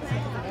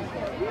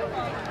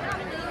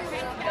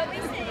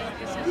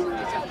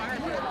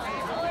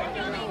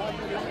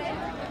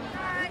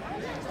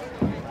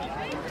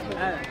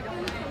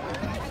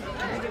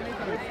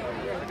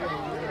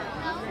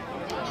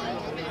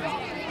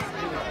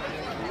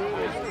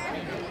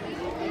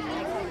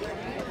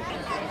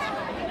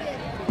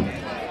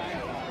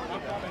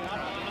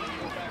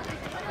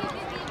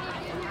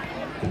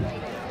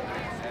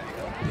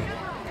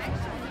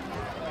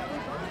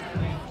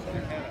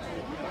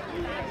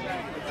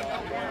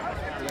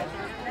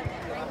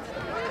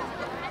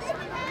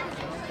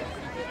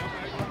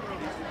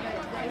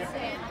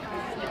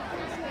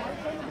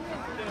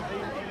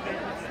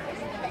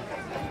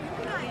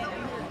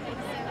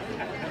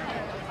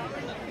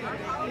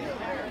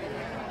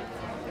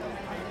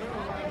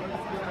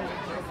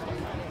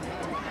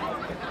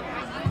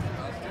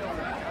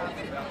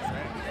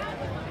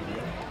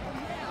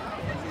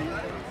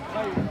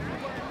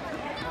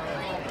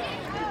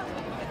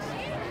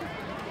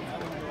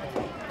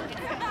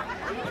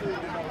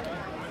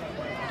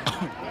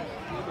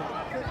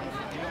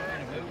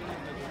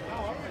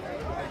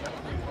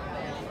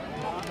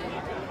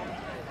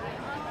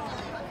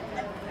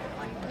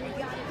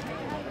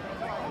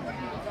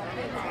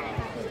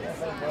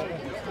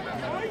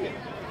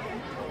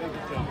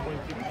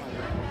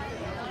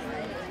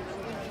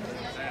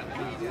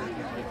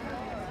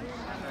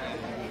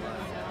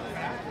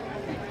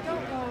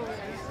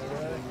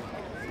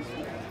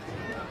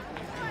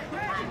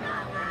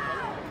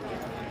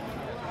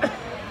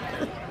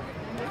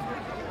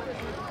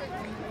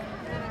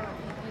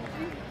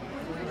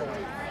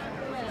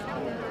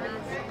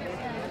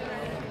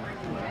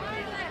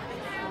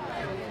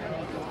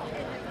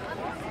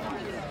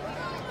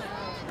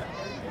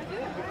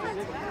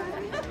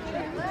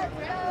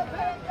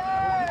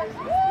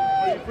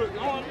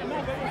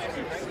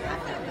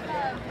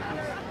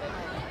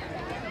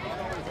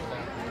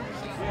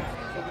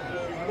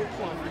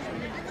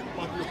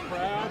 like you're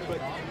proud, but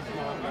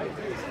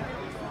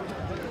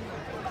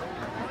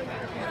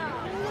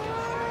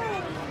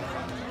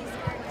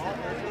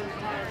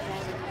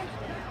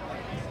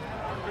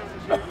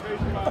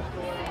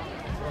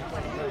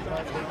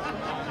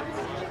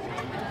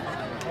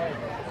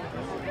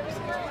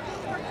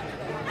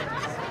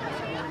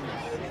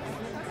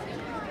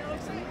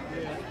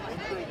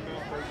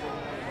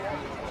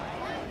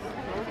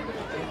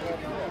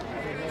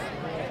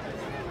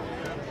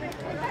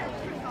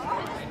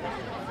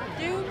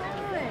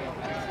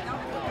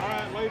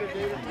later,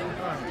 dude.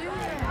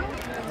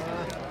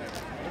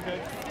 Okay.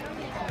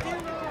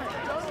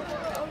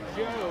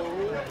 Joe.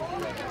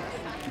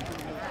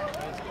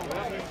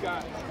 Well, he's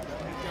got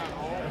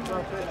all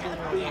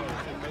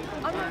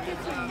I'm not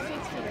 15, I'm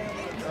 16.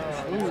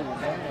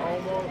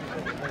 almost.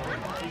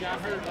 He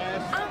got hurt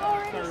last I'm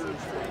already Thursday.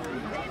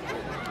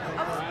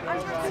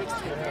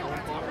 16.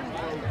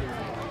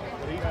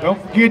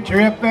 Don't forget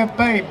your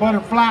FFA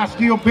Butterfly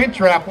Steel Bench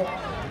Raffle.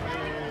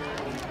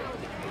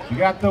 You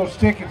got those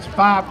tickets,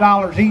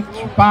 $5 each,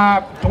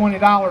 $5 for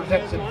 $20.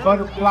 That's a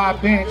Butterfly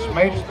Bench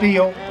made of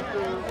steel.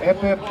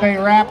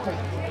 FFA raffle.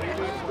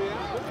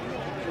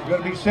 We're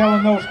going to be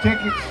selling those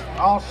tickets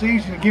all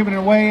season, giving it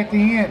away at the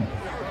end.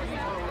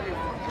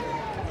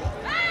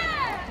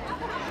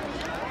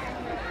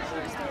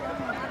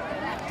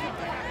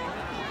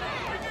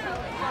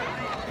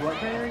 What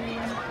grade are you in?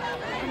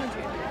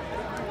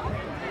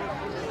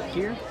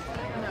 Here? No,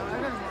 I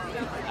don't know.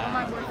 On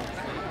my birthday.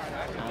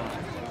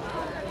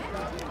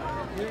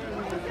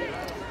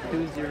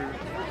 Who's your...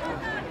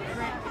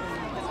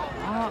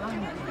 Oh,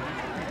 I'm...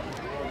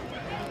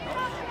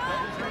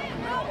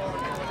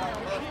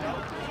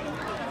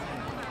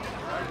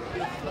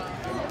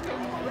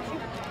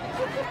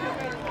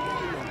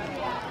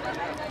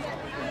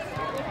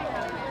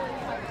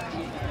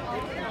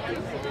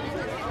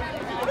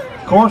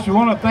 Of course, we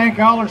want to thank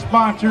all our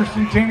sponsors,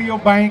 Centennial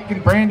Bank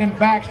and Brandon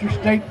Baxter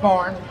State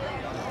Farm,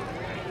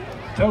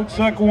 Toad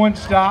Suck One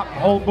Stop,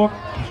 Whole Book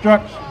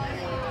Construction,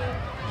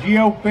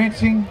 Geo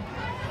Fencing,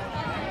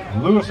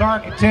 Lewis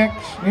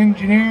Architects and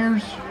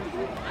Engineers,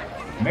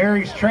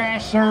 Mary's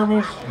Trash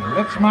Service,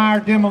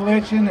 Litzmeyer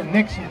Demolition, and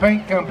Nixon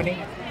Paint Company,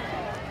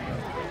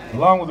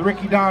 along with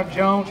Ricky Don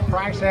Jones,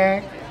 Price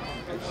Act,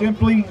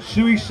 Simply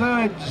Suey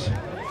Suds,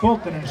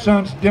 Fulton and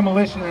Sons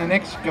Demolition and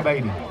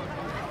Excavating.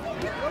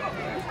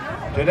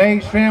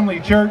 Today's Family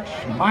Church,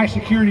 My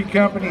Security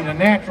Company, and the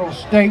Natural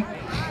State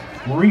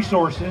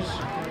Resources,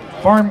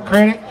 Farm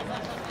Credit,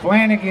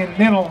 Flanagan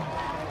Dental,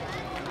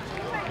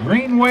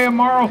 Greenway of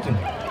Marlton,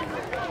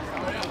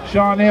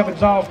 Sean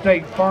Evans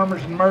Allstate,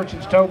 Farmers and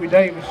Merchants, Toby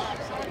Davis,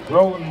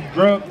 Roland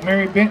Drug,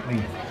 Mary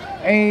Bentley,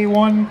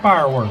 A1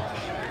 Fireworks.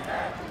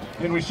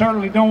 And we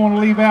certainly don't want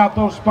to leave out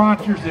those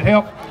sponsors that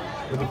help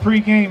with the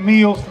pregame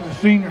meals for the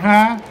senior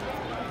high,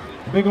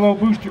 the Bigelow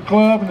Booster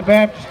Club and the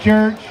Baptist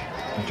Church,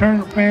 the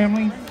Turner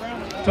family,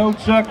 Toad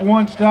Suck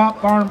One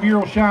Stop, Farm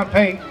Bureau Sean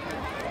Pate,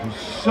 the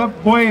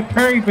Subway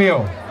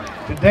Perryville,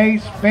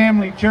 Today's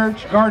Family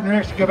Church, Gardner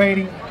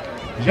Excavating,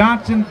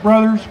 Johnson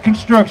Brothers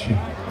Construction,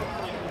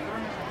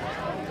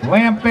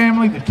 Lamb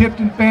family, the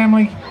Tipton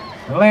family,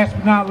 and last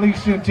but not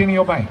least,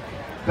 Centennial Bank.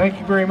 Thank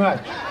you very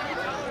much.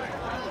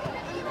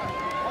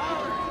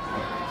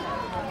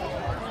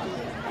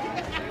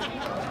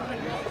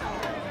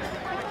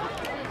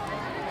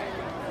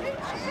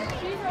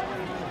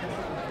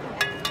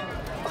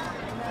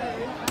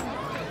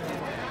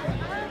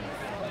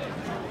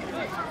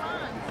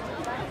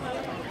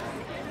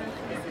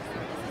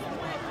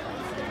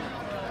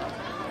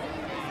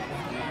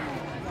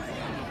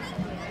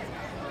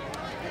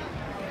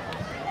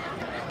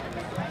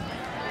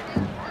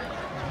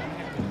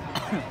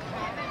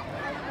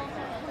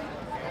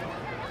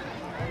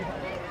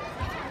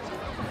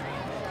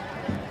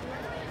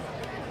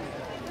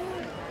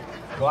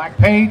 Black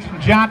Page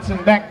and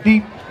Johnson back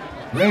deep,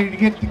 ready to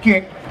get the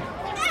kick.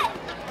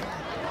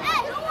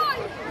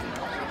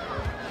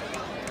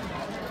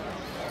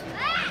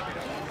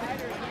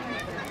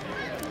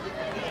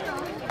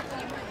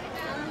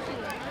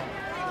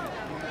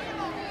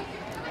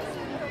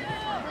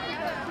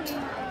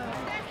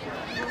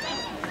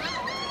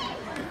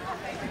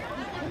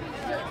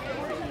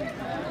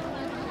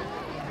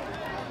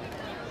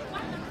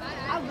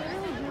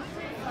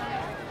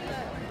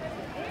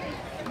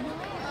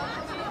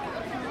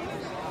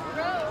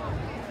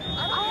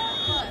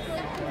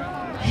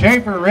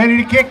 Schaefer ready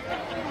to kick.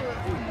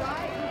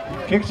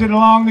 Kicks it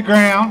along the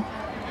ground.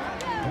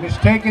 And it's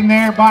taken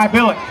there by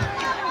Billick.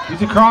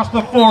 He's across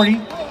the 40.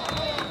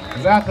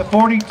 He's at the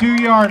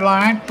 42-yard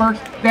line.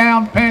 First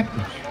down,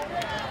 Panthers.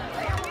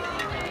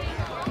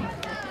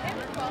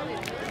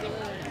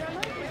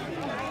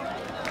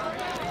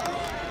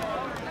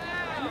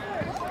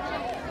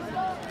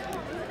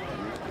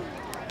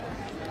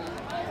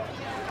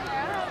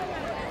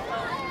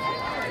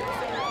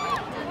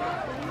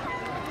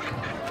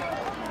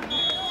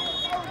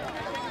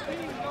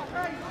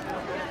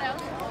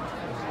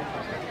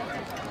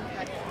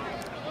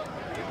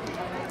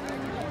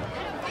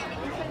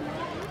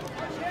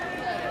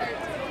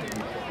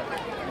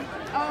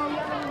 Oh,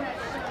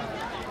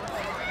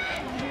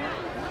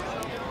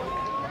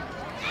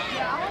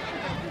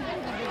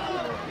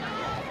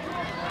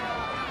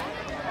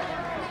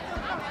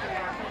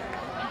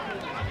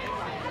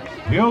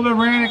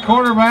 Hildebrand at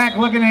quarterback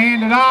looking to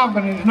hand it off,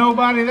 and there's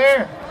nobody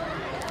there.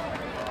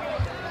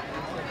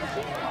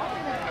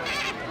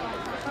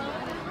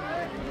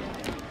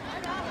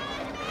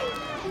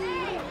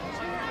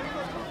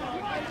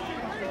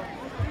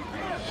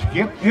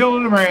 Skip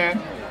Hildebrand.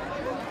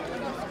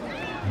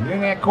 And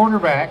then that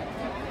quarterback.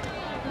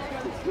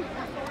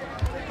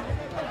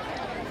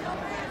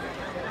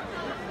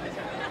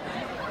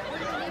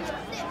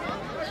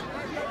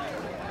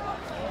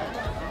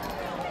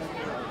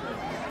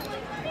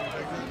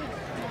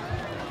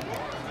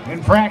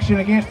 Infraction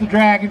against the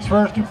Dragons,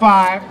 1st and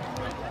 5.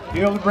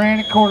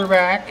 Hildebrand at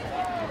quarterback.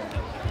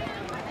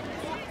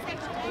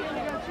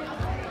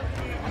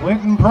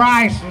 Clinton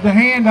Price with the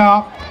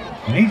handoff,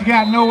 and he's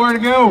got nowhere to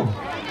go.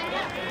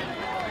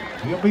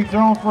 He'll be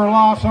thrown for a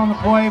loss on the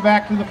play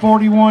back to the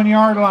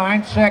 41-yard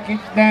line,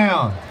 2nd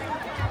down.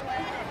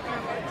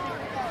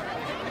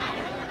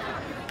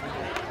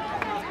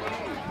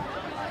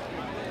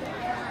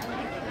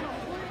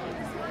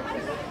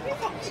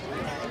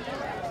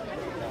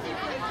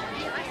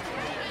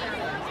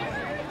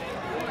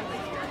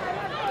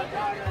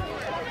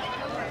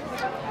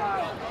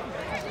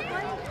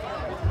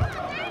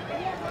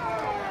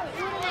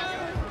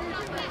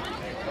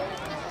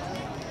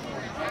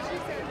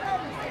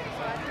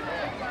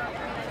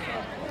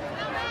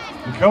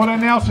 Dakota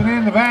Nelson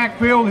in the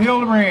backfield,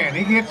 Hildebrand.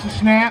 He gets the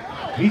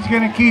snap. He's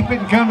going to keep it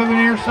and come to the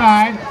near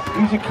side.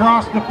 He's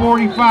across the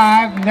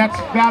 45, and that's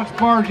about as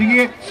far as he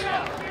gets.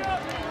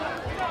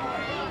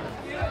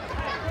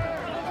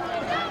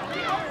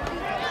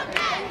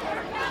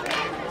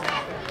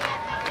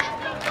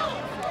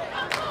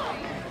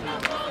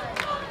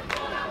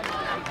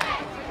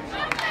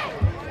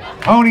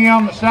 Pony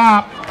on the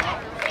stop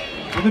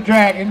for the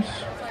Dragons.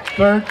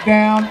 3rd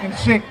down and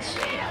 6.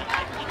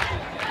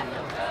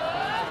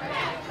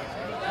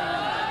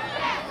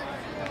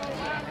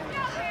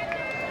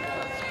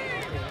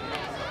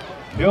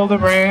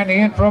 Hildebrand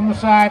in from the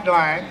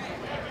sideline.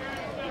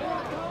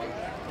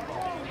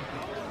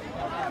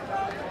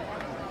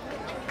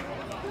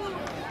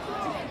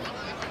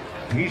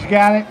 He's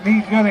got it, and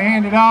he's going to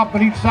hand it off,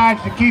 but he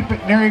decides to keep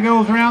it, and there he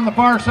goes around the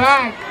far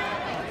side.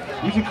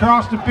 He's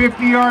across the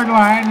 50-yard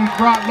line. He's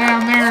brought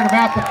down there at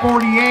about the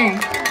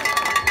 48.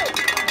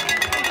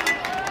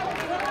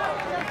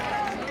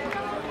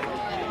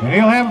 And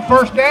he'll have a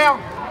 1st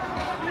down.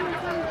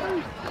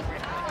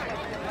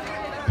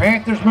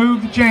 Panthers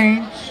move the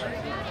chains.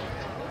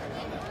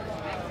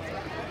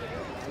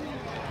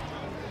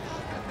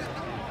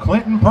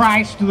 Clinton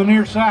Price to the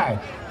near side.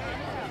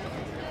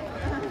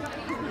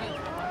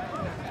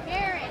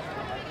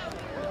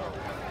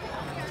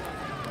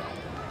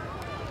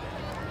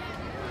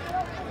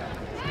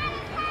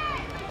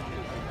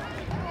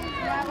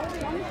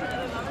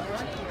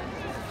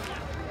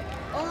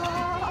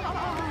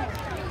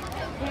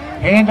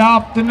 Hand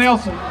off to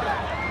Nelson.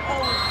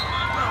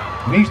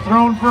 And he's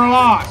thrown for a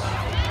loss.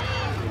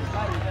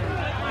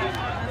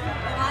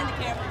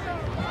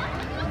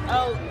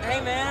 Oh,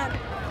 hey man.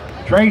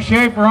 Trey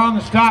Schaefer on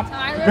the stop.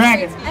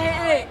 Dragons.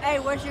 Hey,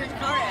 where's your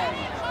car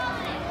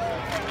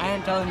at? I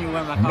ain't telling you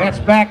where my And car that's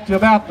is. back to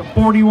about the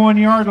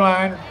 41-yard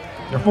line,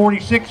 or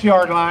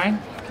 46-yard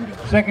line.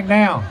 2nd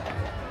down.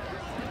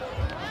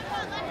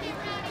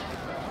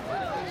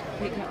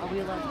 Are we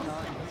allowed to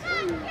talk?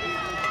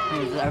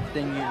 Because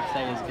everything you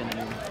say is going to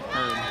be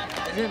heard.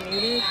 Is it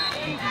muted?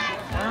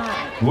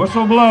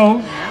 Whistle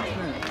blows.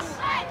 Announcements.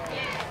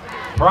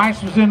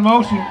 Price was in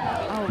motion.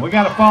 We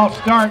got a false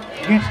start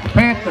against the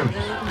Panthers.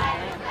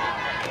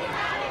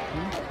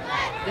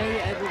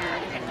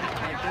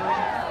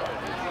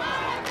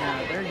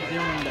 They're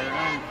doing their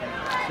own thing.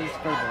 This is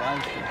for the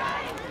live stream.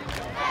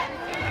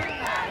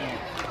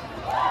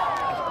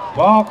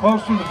 Ball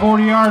close to the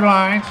 40-yard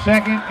line,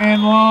 2nd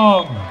and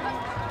long. You're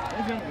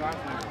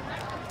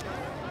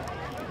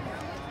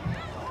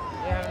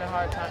having a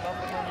hard time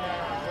opening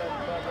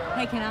that.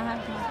 Hey, can I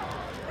have some?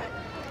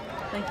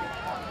 Thank you.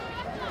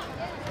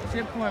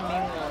 Should pour me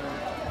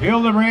one.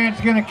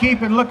 Hildebrand's going to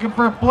keep it, looking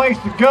for a place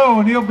to go,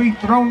 and he'll be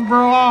thrown for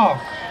a loss.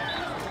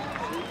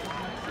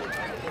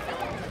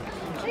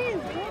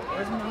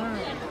 Where's my arm?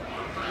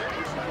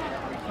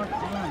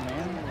 Come on,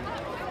 man.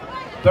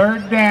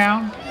 3rd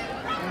down.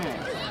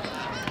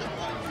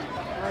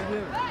 Right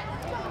here.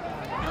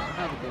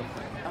 Have a go.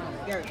 Oh,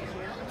 Garrett, you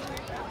here?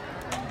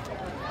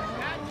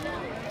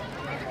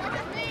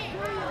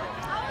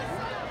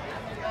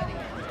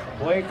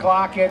 Play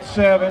clock at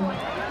 7.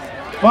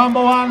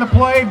 Fumble on the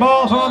play,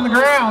 ball's on the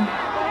ground.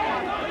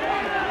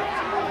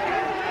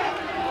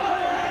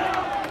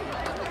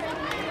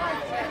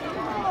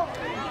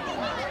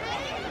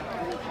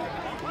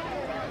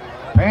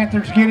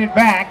 Panthers get it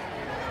back,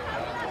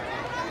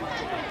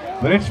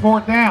 but it's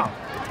 4th down.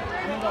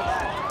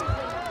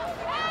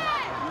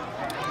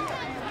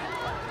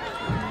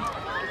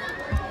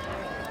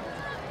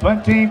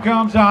 Punt team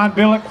comes on.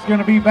 Billick's going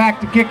to be back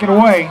to kick it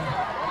away.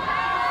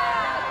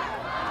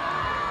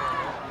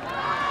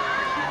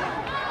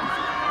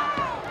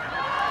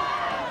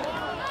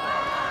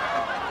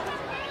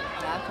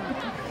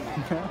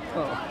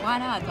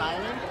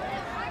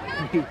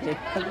 you did.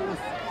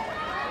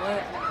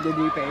 What? Did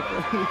you pay for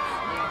these?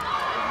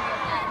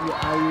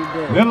 Yeah, you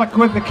did. Billick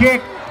with the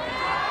kick.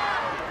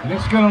 And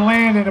it's going to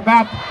land at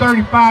about the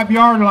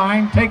 35-yard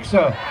line. Takes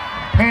a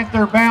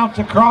Panther bounce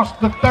across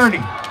the 30.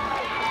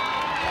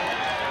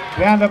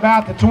 Down to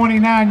about the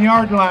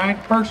 29-yard line.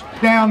 First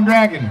down,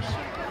 Dragons.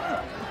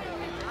 What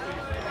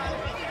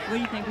do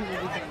you think people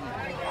will be saying?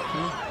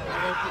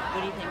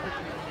 What do you think people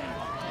will be saying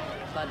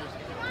about this?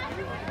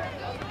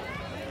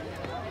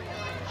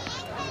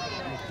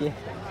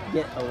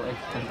 Get away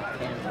from the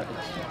camera.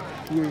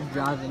 You're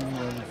driving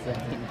me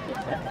insane.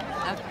 Okay.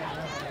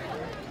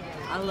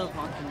 I love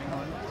honking your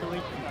horn. So what do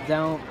you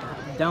think?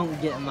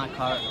 Don't get in my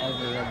car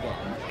ever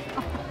again.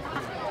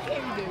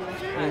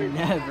 I'm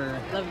never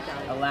Love you,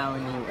 Tyler.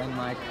 allowing you in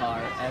my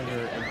car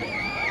ever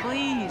again.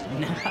 Please.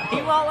 No.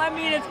 He won't let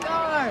me in his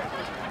car.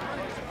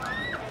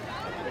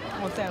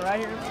 I'm gonna stand right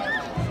here.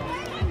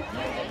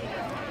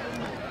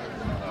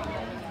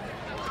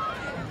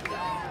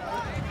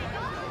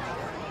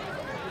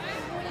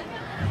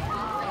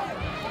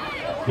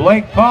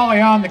 Blake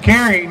Pauly on the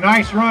carry.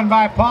 Nice run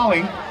by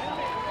Pauly.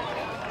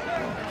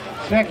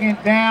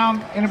 Second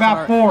down and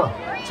about 4.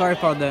 Sorry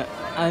for the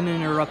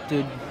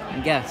uninterrupted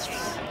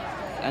guests.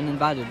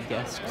 Uninvited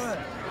guests.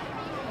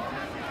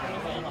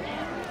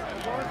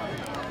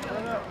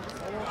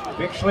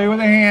 Bixley with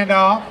a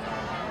handoff.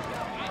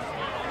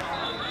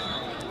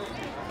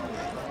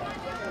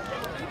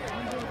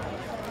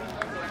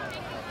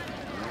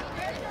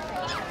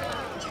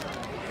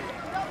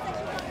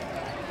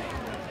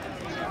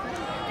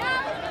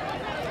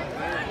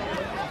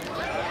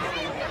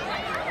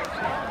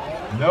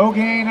 No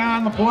gain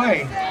on the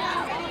play.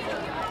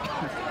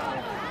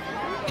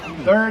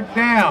 Third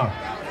down.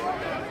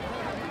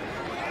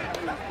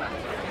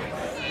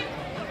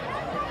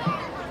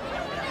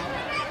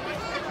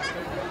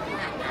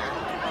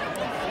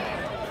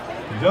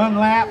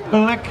 Dunlap,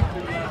 Billick.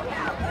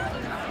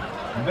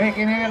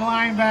 Making it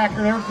linebacker.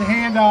 There's the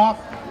handoff.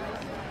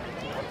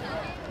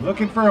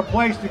 Looking for a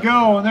place to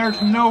go, and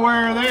there's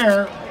nowhere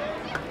there.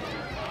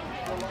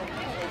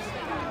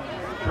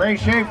 Trey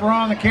Schaefer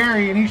on the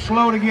carry, and he's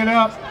slow to get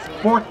up.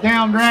 Fourth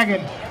down,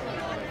 Dragons.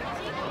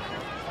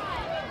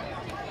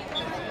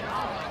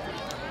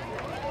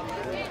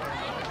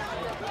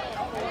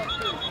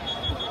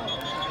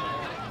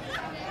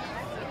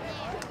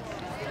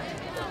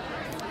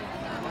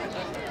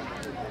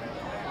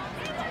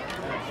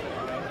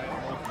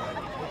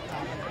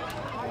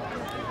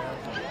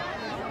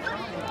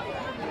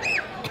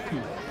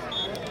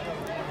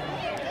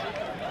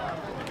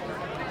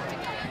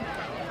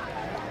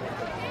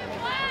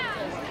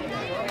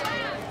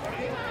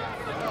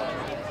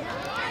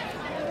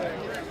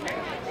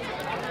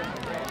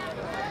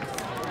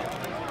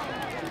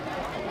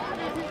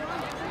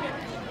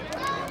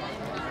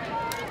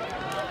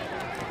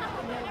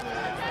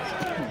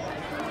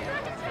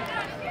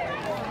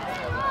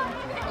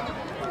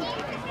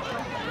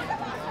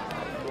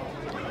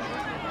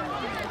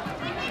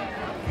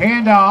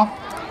 Handoff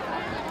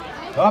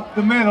up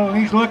the middle, and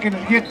he's looking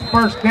to get the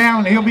first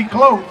down. He'll be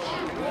close.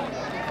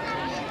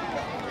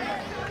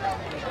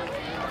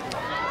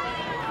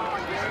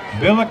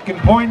 Billick and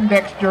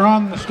Poindexter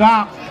on the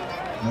stop.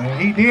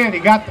 And he did. He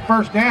got the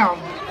first down.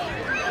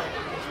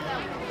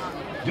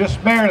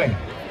 Just barely.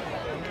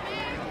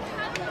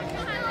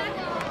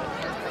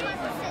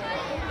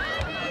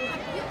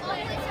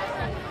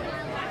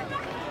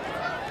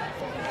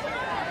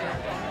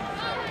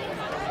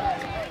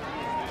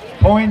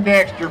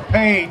 Poindexter,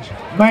 Page,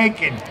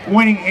 Macon,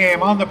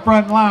 Winningham on the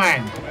front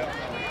line.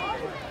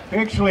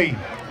 Pixley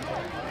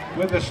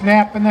with the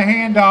snap and the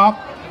handoff.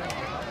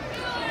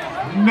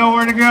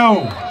 Nowhere to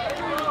go.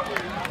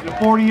 The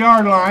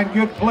 40-yard line.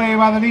 Good play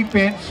by the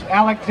defense.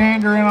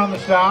 Alexander in on the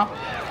stop.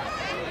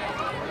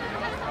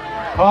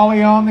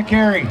 Pauly on the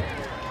carry.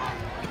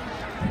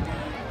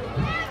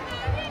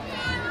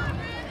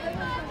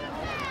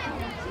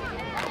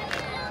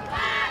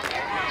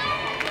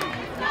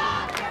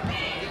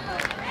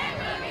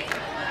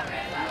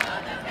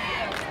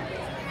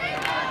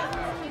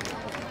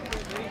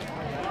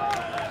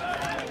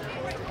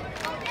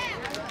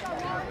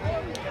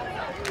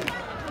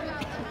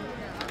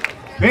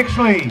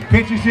 Bixley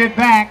pitches it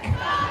back.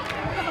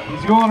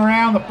 He's going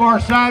around the far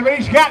side, but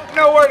he's got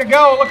nowhere to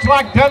go. Looks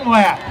like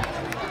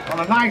Dunlap on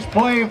a nice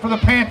play for the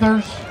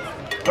Panthers.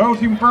 Throws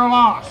him for a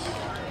loss.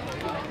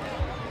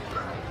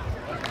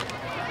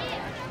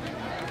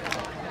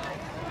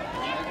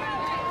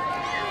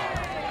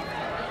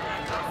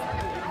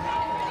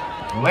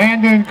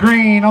 Landon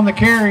Green on the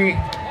carry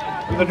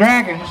for the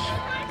Dragons.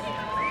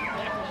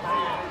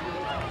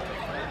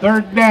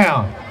 Third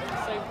down.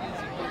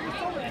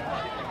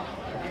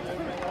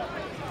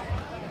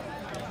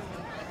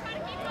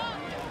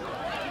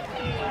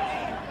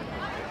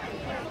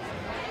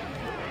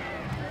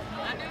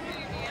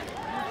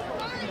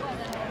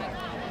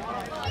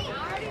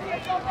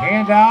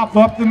 Handoff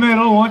up the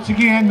middle, once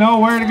again,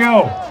 nowhere to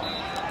go.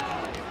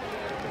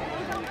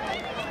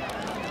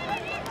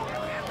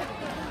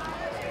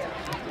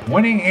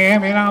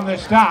 Winningham in on the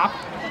stop.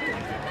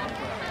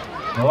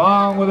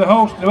 along with a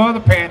host of other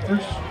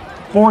Panthers.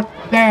 4th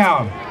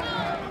down.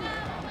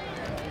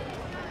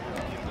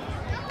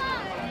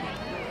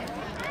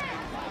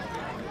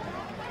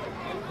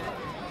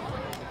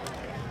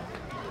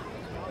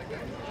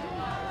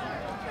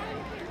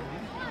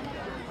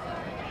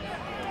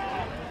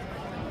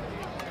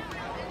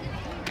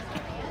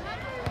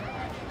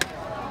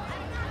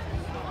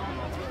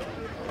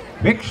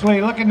 Bixley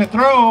looking to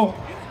throw.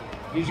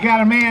 He's got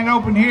a man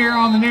open here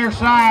on the near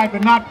side,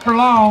 but not for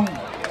long.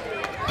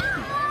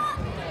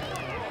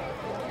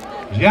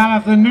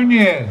 Jonathan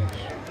Nunez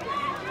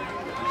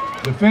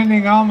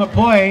defending on the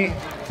play,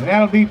 and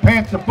that'll be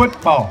Panther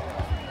football.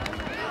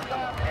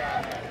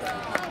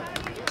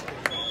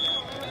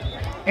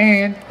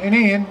 And an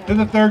end to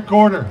the 3rd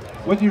quarter.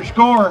 With your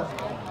score,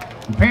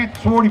 the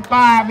Panthers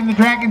 45 and the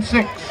Dragons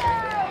 6.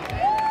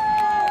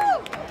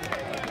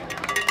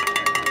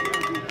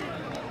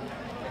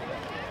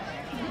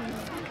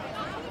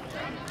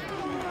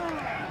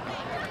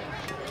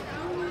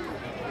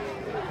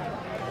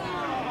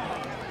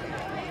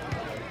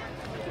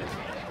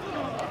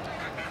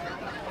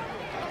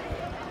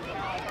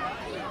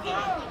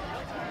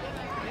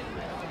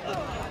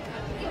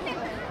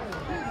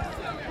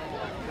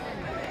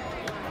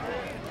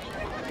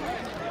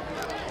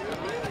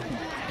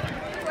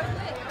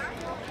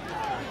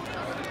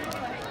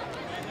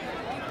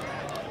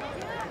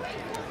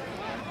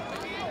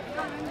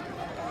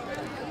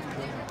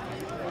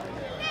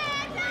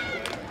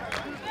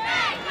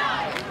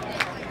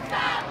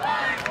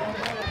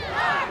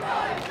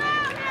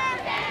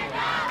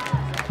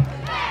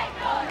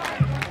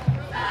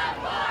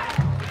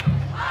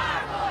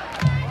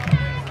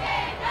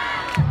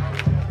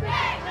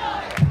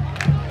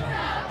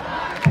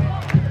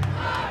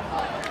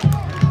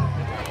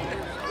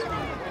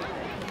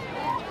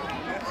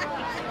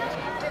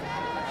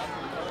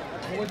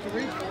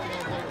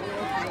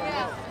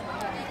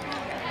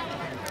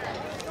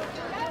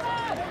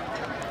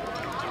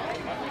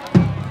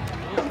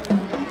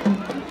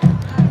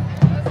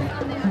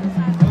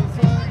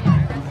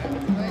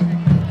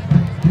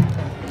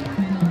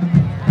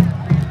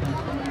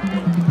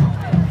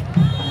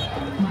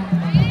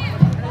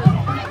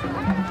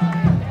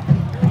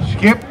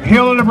 Skip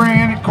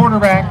Hildebrand at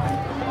quarterback.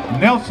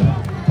 Nelson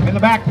in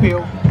the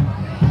backfield.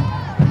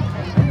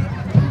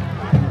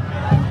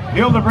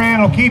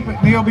 Hildebrand will keep it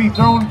and he'll be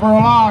thrown for a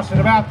loss at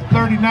about the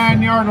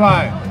 39-yard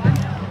line.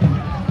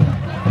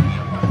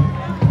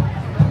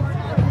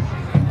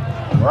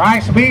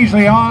 Bryce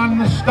Beasley on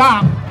the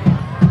stop.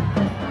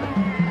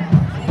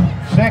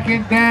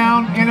 2nd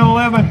down and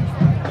 11.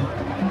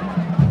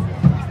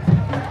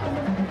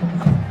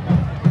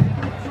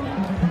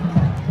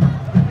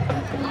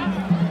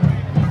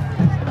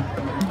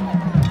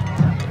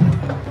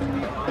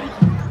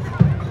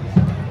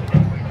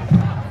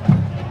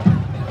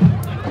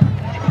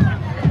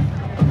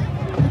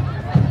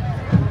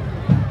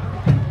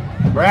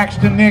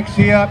 Braxton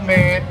Nixie up,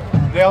 man.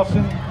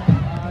 Nelson,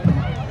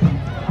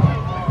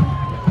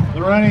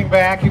 the running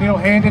back, and he'll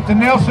hand it to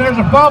Nelson. There's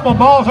a fumble.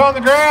 Ball's on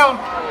the ground.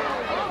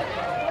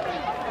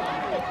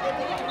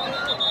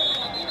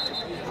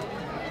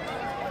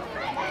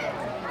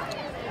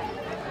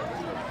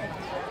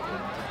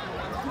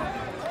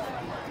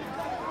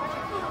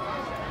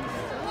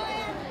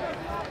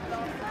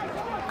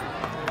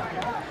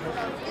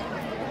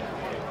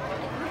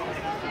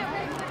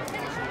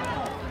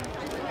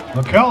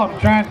 McCullum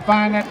trying to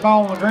find that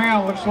ball on the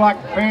ground. Looks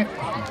like the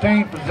Panthers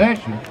retained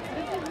possession.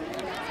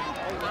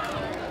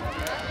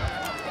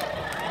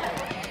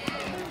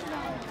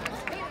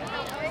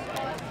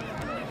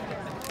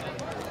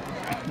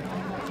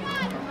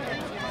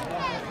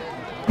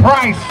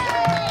 Price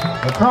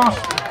across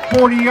the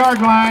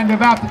 40-yard line to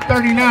about the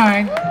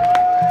 39.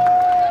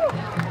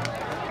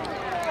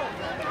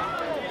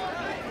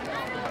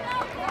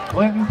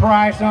 Clinton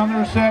Price on the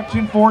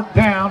reception. 4th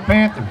down,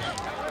 Panthers.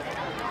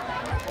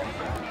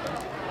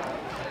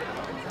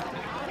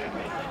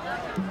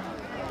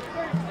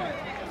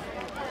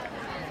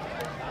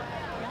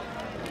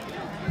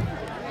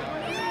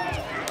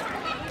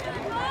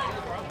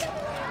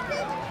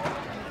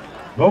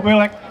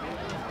 Bobilic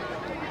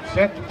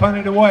set to punt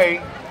it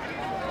away.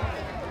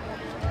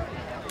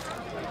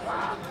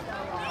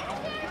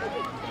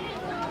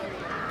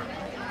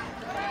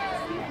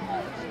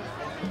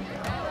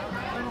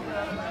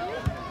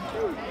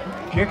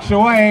 Kicks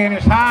away and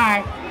it's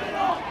high.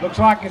 Looks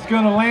like it's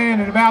going to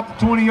land at about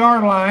the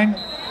 20-yard line.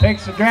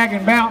 Takes the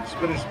dragon bounce,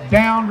 but it's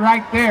down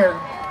right there.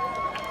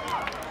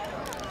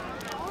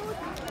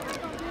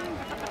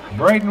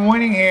 Braden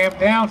Winningham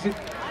downs it.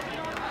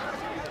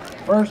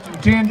 1st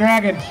and 10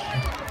 Dragons.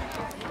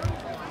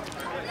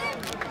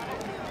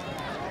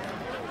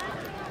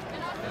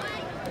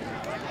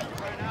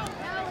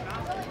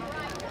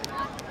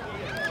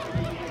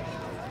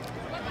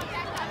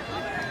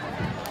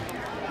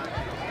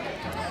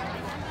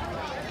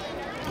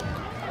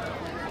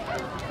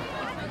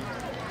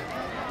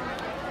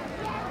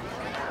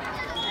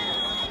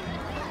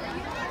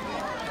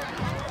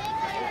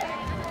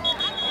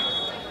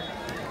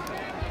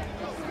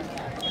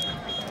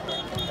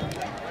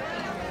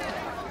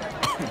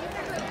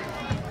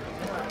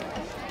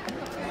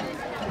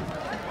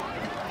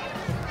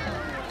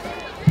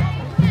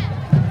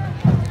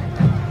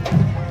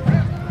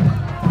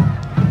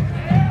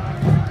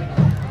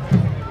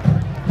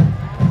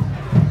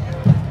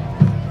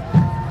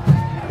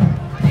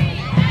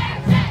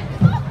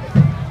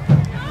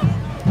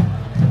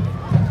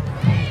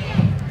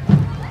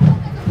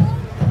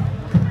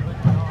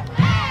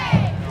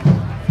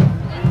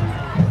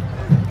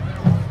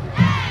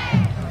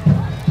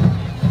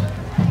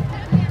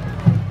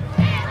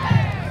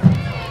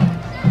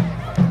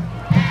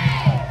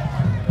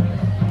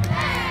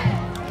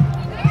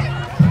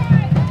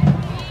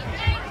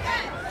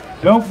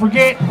 Don't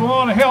forget, we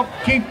want to help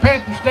keep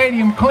Panther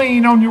Stadium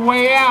clean on your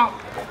way out.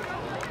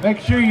 Make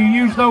sure you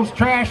use those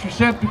trash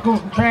receptacles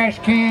and trash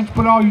cans.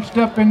 Put all your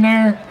stuff in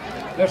there.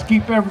 Let's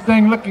keep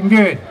everything looking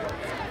good.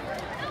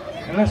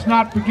 And let's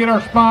not forget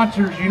our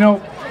sponsors, you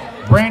know,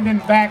 Brandon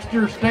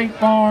Baxter, State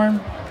Farm.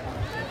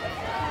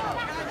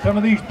 Some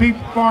of these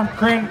people, Farm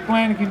Credit,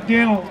 Flanagan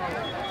Dental,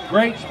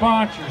 great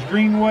sponsors.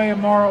 Greenway of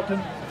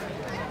Marlton.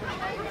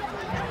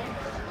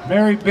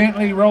 Mary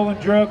Bentley,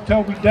 Roland Drug,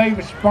 Toby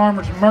Davis,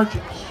 Farmers and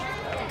Merchants.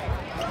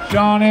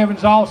 Sean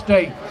Evans,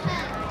 Allstate.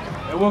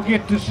 And we'll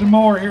get to some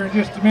more here in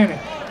just a minute.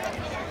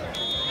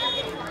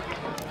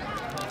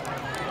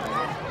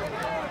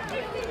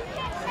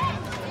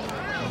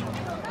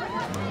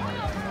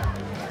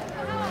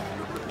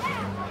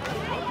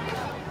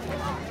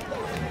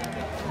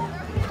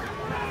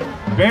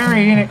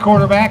 Barry in at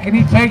quarterback, and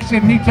he takes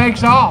it and he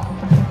takes off.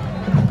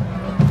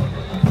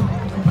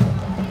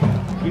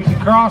 He's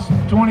across the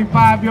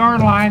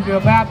 25-yard line to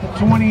about the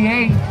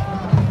 28.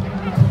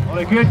 On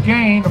a good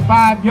gain of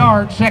 5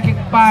 yards, 2nd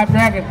and 5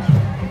 Dragons.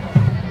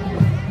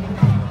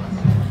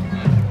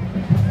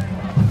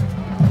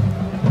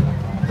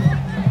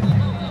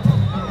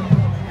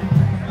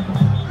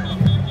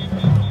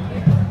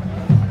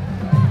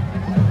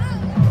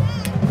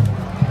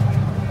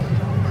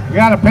 We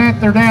got a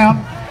Panther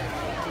down.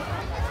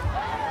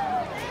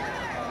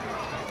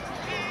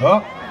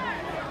 Oh,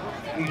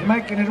 he's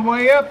making his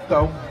way up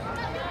though.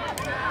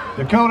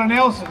 Dakota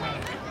Nelson.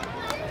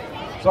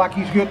 Looks like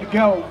he's good to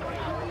go.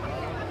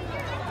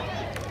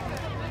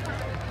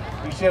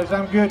 He says,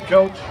 I'm good,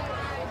 coach.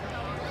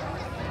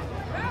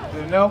 I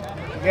said, nope,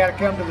 you got to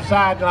come to the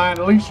sideline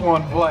at least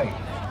one play.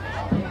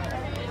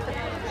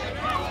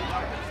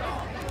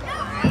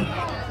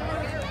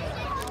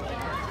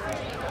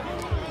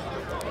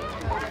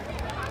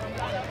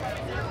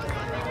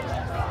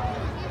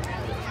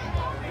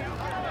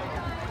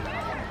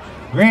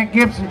 Grant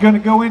Gibson's going to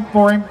go in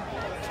for him.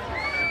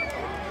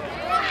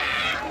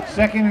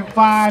 2nd and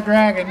 5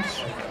 Dragons.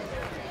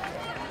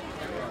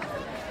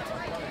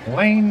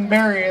 Lane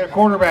Berry at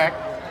quarterback.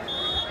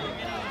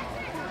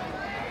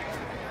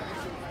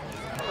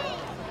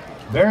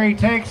 Berry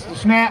takes the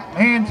snap,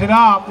 hands it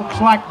off. Looks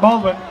like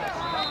Baldwin.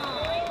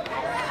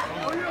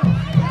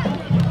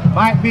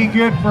 Might be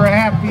good for a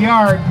half a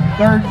yard.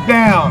 3rd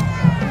down.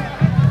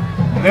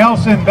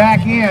 Nelson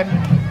back in.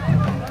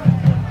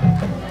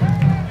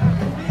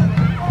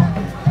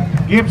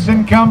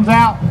 Gibson comes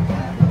out.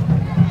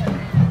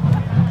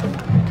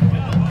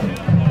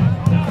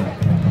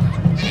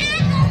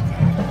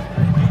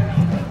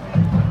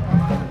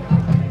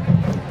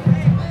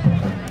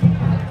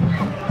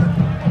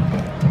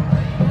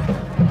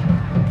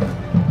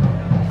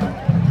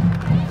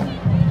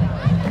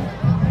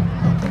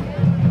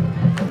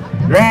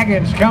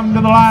 Dragons come to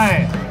the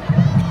line.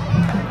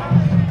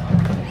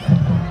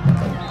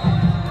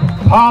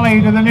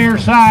 Polly to the near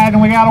side,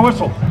 and we got a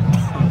whistle.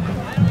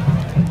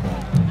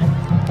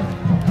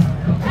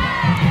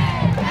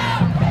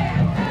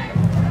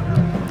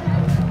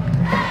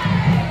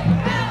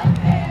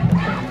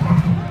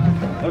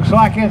 Looks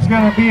like it's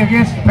going to be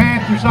against the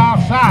Panthers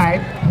offside.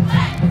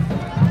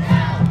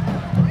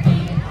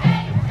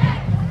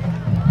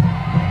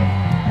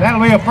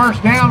 That'll be a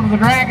 1st down for the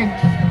Dragons.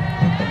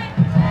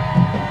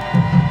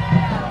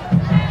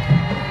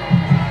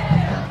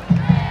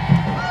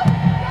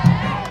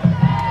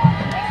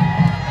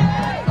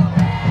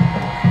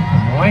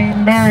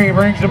 Lane Berry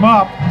brings him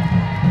up.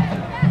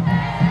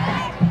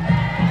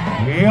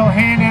 He'll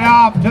hand it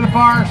off to the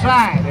far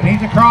side, and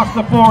he's across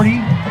the 40.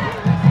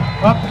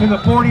 Up to the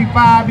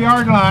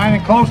 45-yard line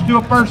and close to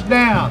a 1st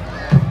down.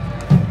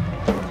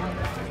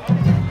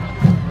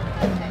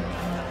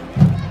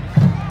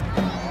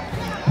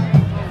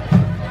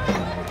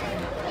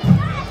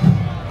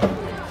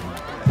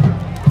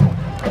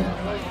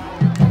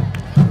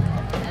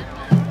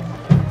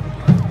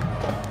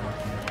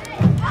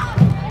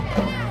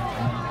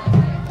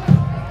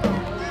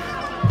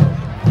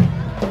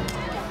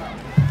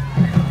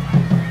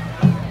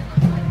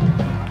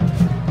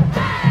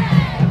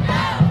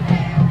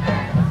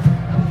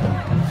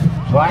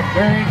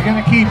 Blackberry's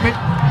going to keep it.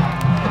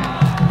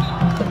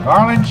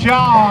 Garland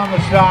Shaw on the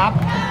stop.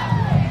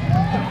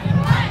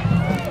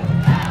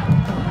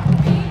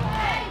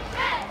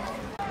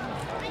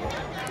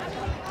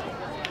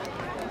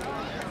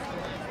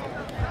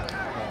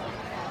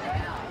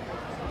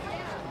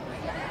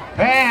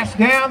 Pass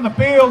down the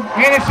field,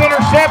 and it's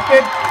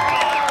intercepted.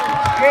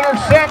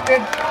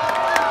 Intercepted.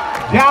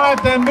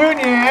 Jonathan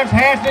Nunez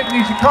has it, and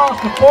he's across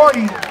the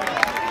 40.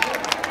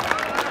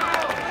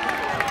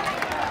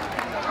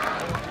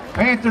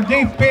 Panther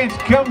defense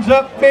comes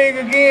up big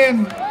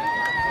again.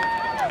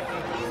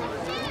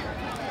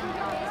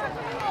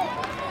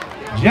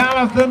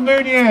 Jonathan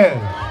Nunez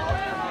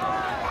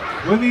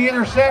with the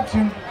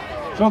interception.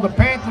 So the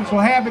Panthers will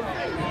have it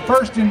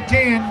 1st and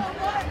 10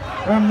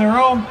 from their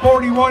own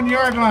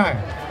 41-yard line.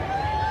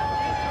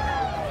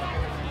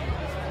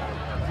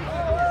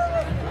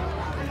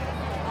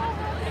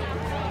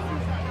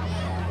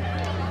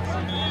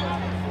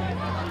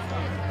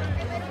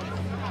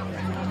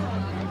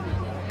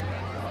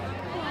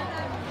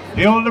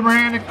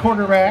 Hildebrand at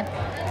quarterback.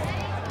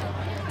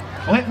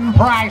 Clinton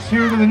Price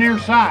here to the near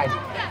side.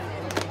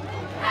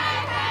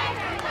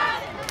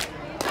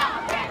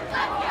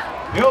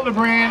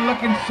 Hildebrand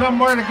looking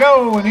somewhere to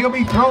go, and he'll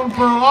be thrown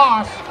for a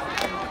loss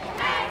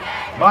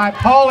by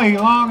Pauly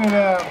along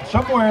at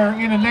somewhere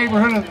in the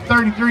neighborhood of the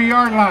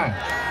 33-yard line.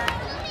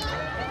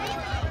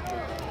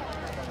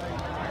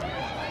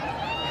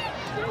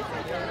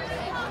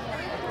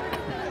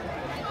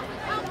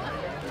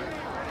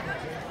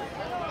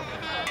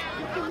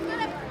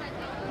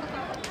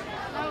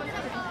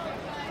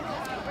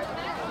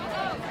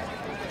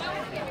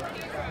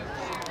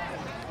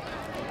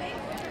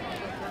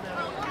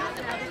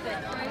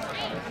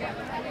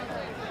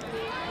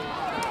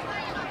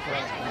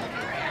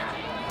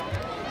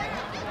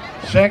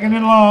 Second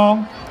and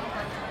long.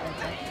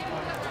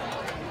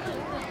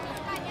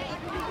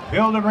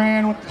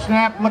 Hildebrand with the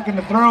snap, looking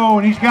to throw,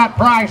 and he's got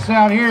Price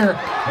out here.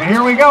 And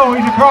here we go.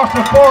 He's across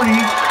the 40.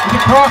 He's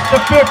across the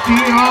 50,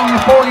 along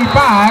the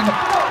 45.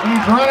 And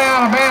he's run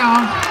out of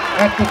bounds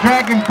at the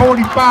Dragon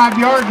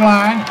 45-yard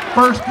line.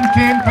 First and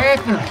 10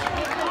 Panthers.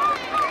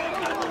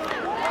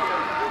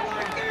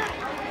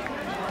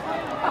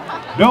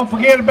 Don't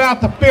forget about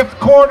the 5th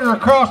quarter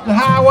across the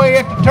highway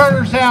at the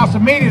Turner's house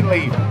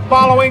immediately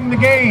following the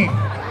game.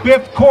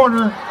 5th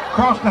quarter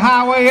across the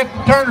highway at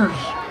the Turner's.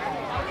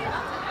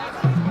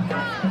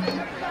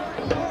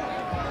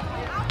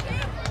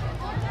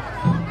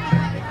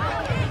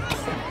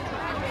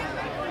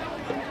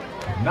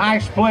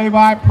 Nice play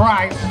by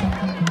Price.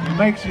 He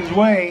makes his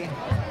way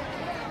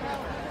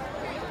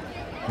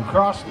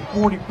across the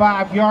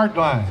 45-yard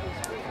line.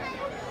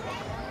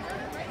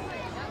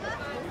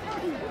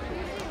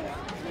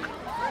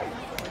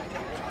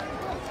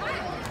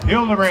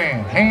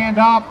 Hildebrand, hand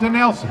off to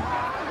Nelson.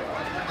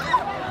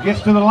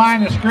 Gets to the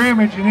line of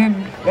scrimmage, and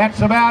then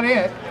that's about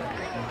it.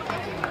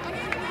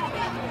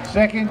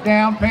 Second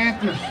down,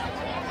 Panthers.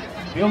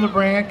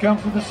 Hildebrand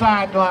comes to the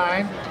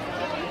sideline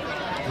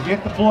to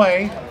get the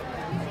play.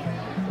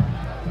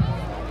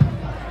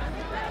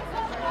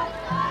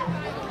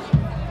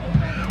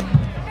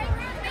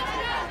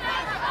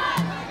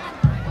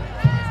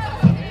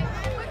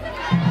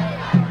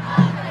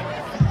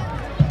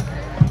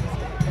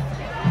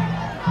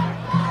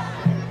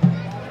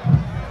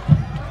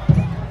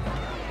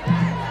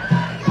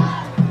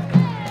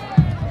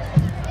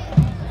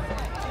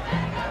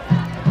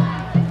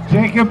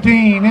 Jacob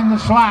Dean in the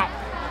slot.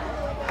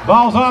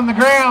 Ball's on the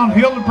ground.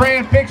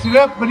 Hildebrand picks it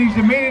up, but he's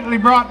immediately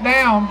brought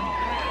down.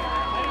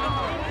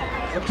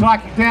 Looks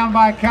like he's down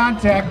by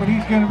contact, but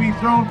he's going to be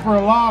thrown for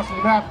a loss at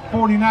about the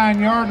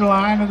 49-yard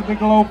line of the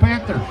Bigelow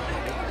Panthers.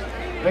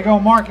 They're going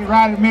to mark it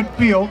right at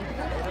midfield.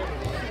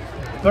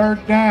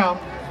 Third down.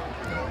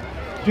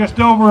 Just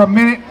over a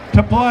minute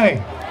to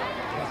play.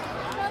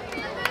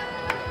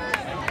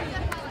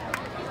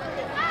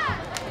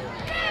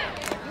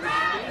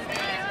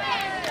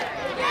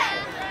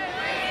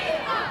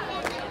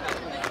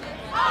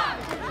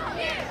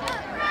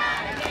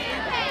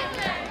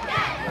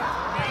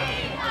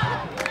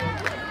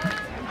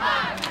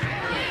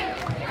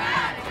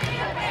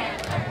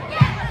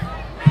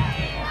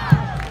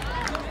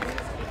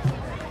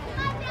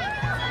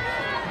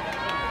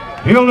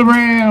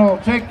 Hildebrand will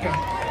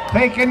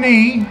take a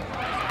knee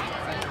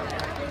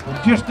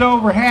with just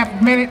over half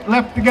a minute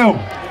left to go.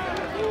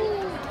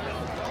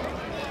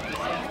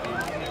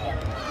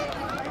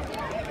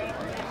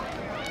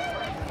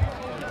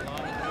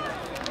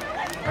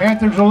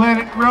 Panthers will let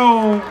it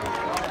roll,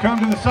 come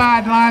to the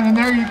sideline, and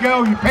there you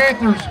go. Your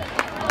Panthers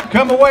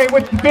come away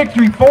with the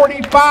victory,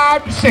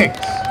 45-6.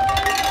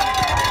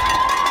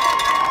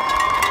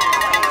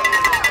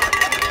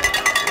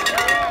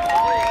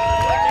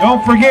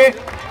 Don't forget,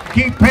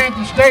 keep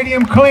Panther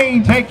Stadium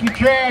clean. Take your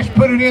trash,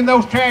 put it in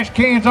those trash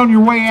cans on your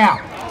way out.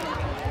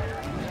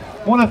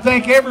 Want to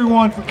thank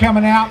everyone for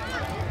coming out.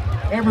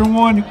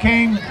 Everyone who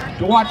came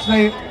to watch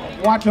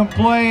them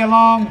play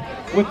along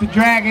with the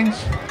Dragons.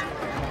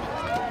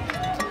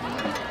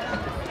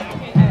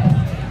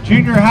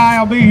 Junior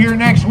high will be here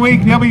next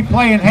week. They'll be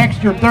playing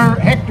Hector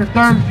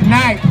Thursday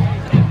night.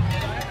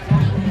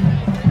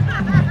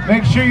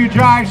 Make sure you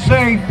drive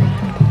safe.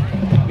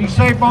 Be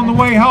safe on the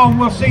way home.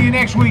 We'll see you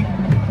next week.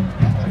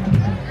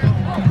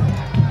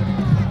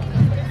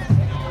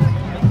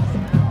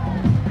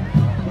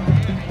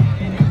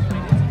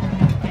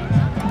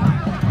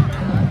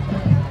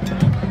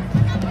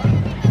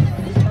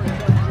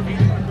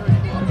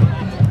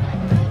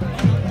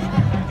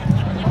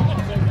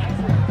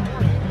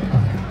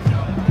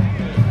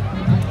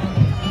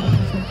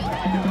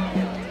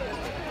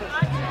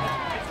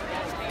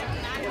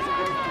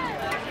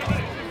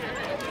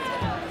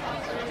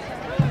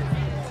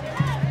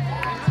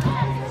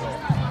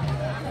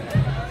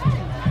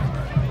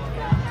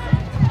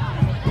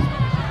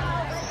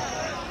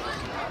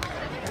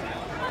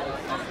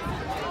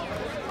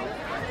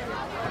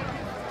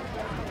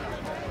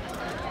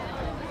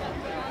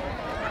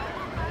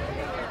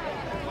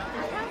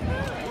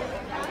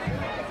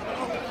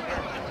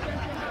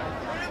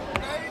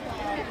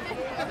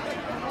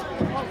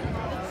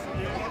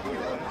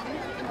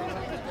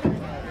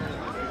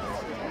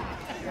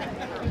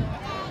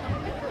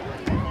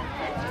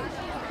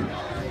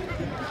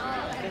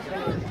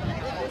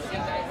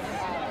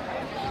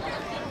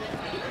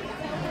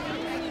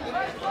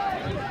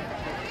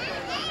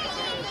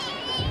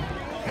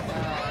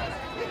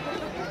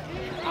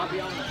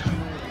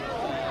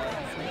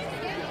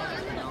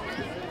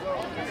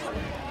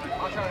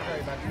 show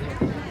you about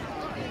the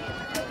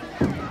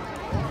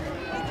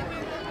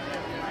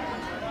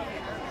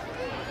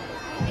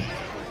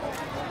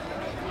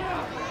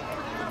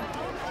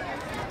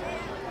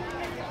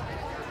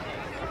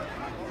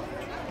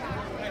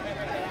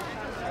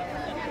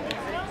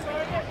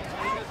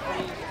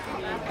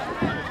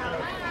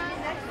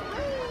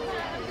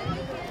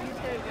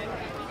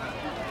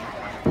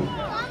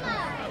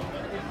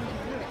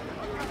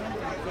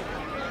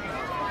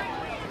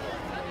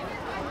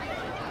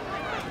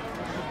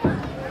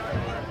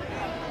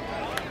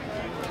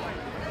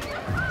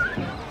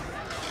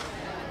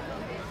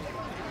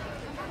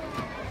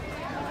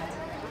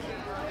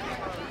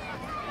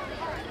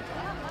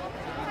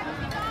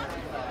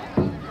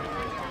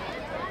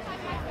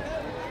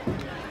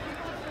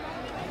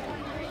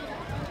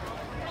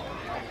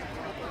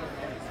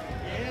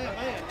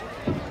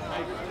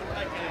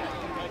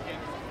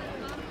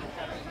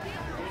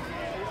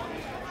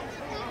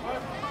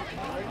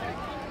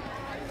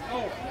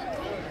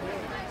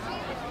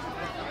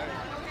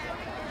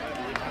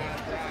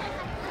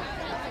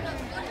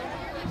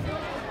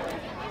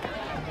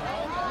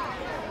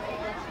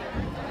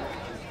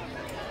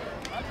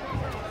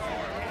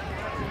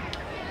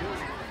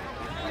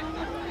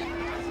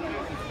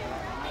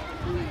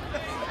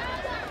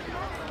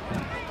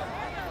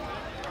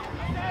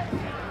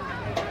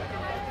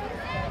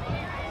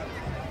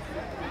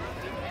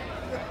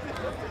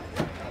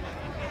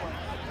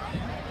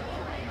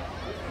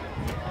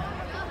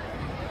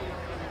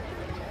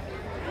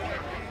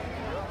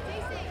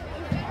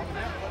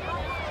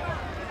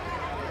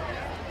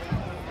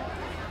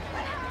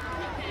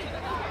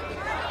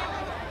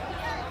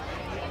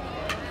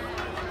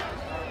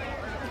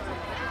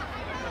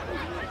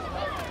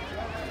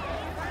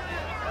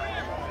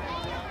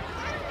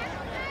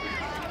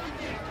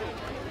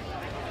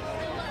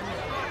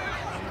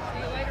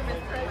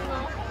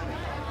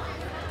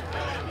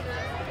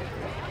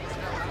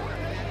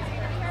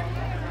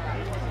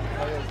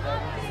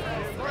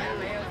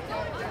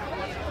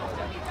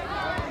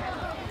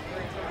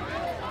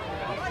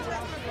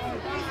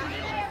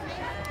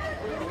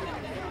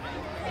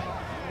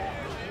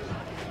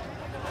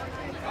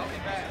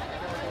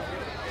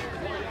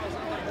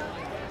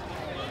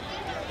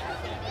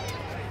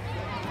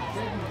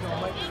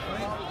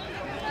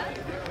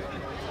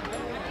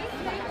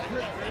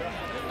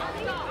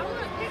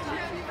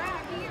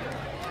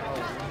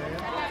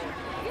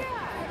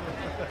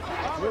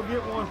We'll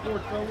get one for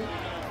it,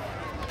 Tony.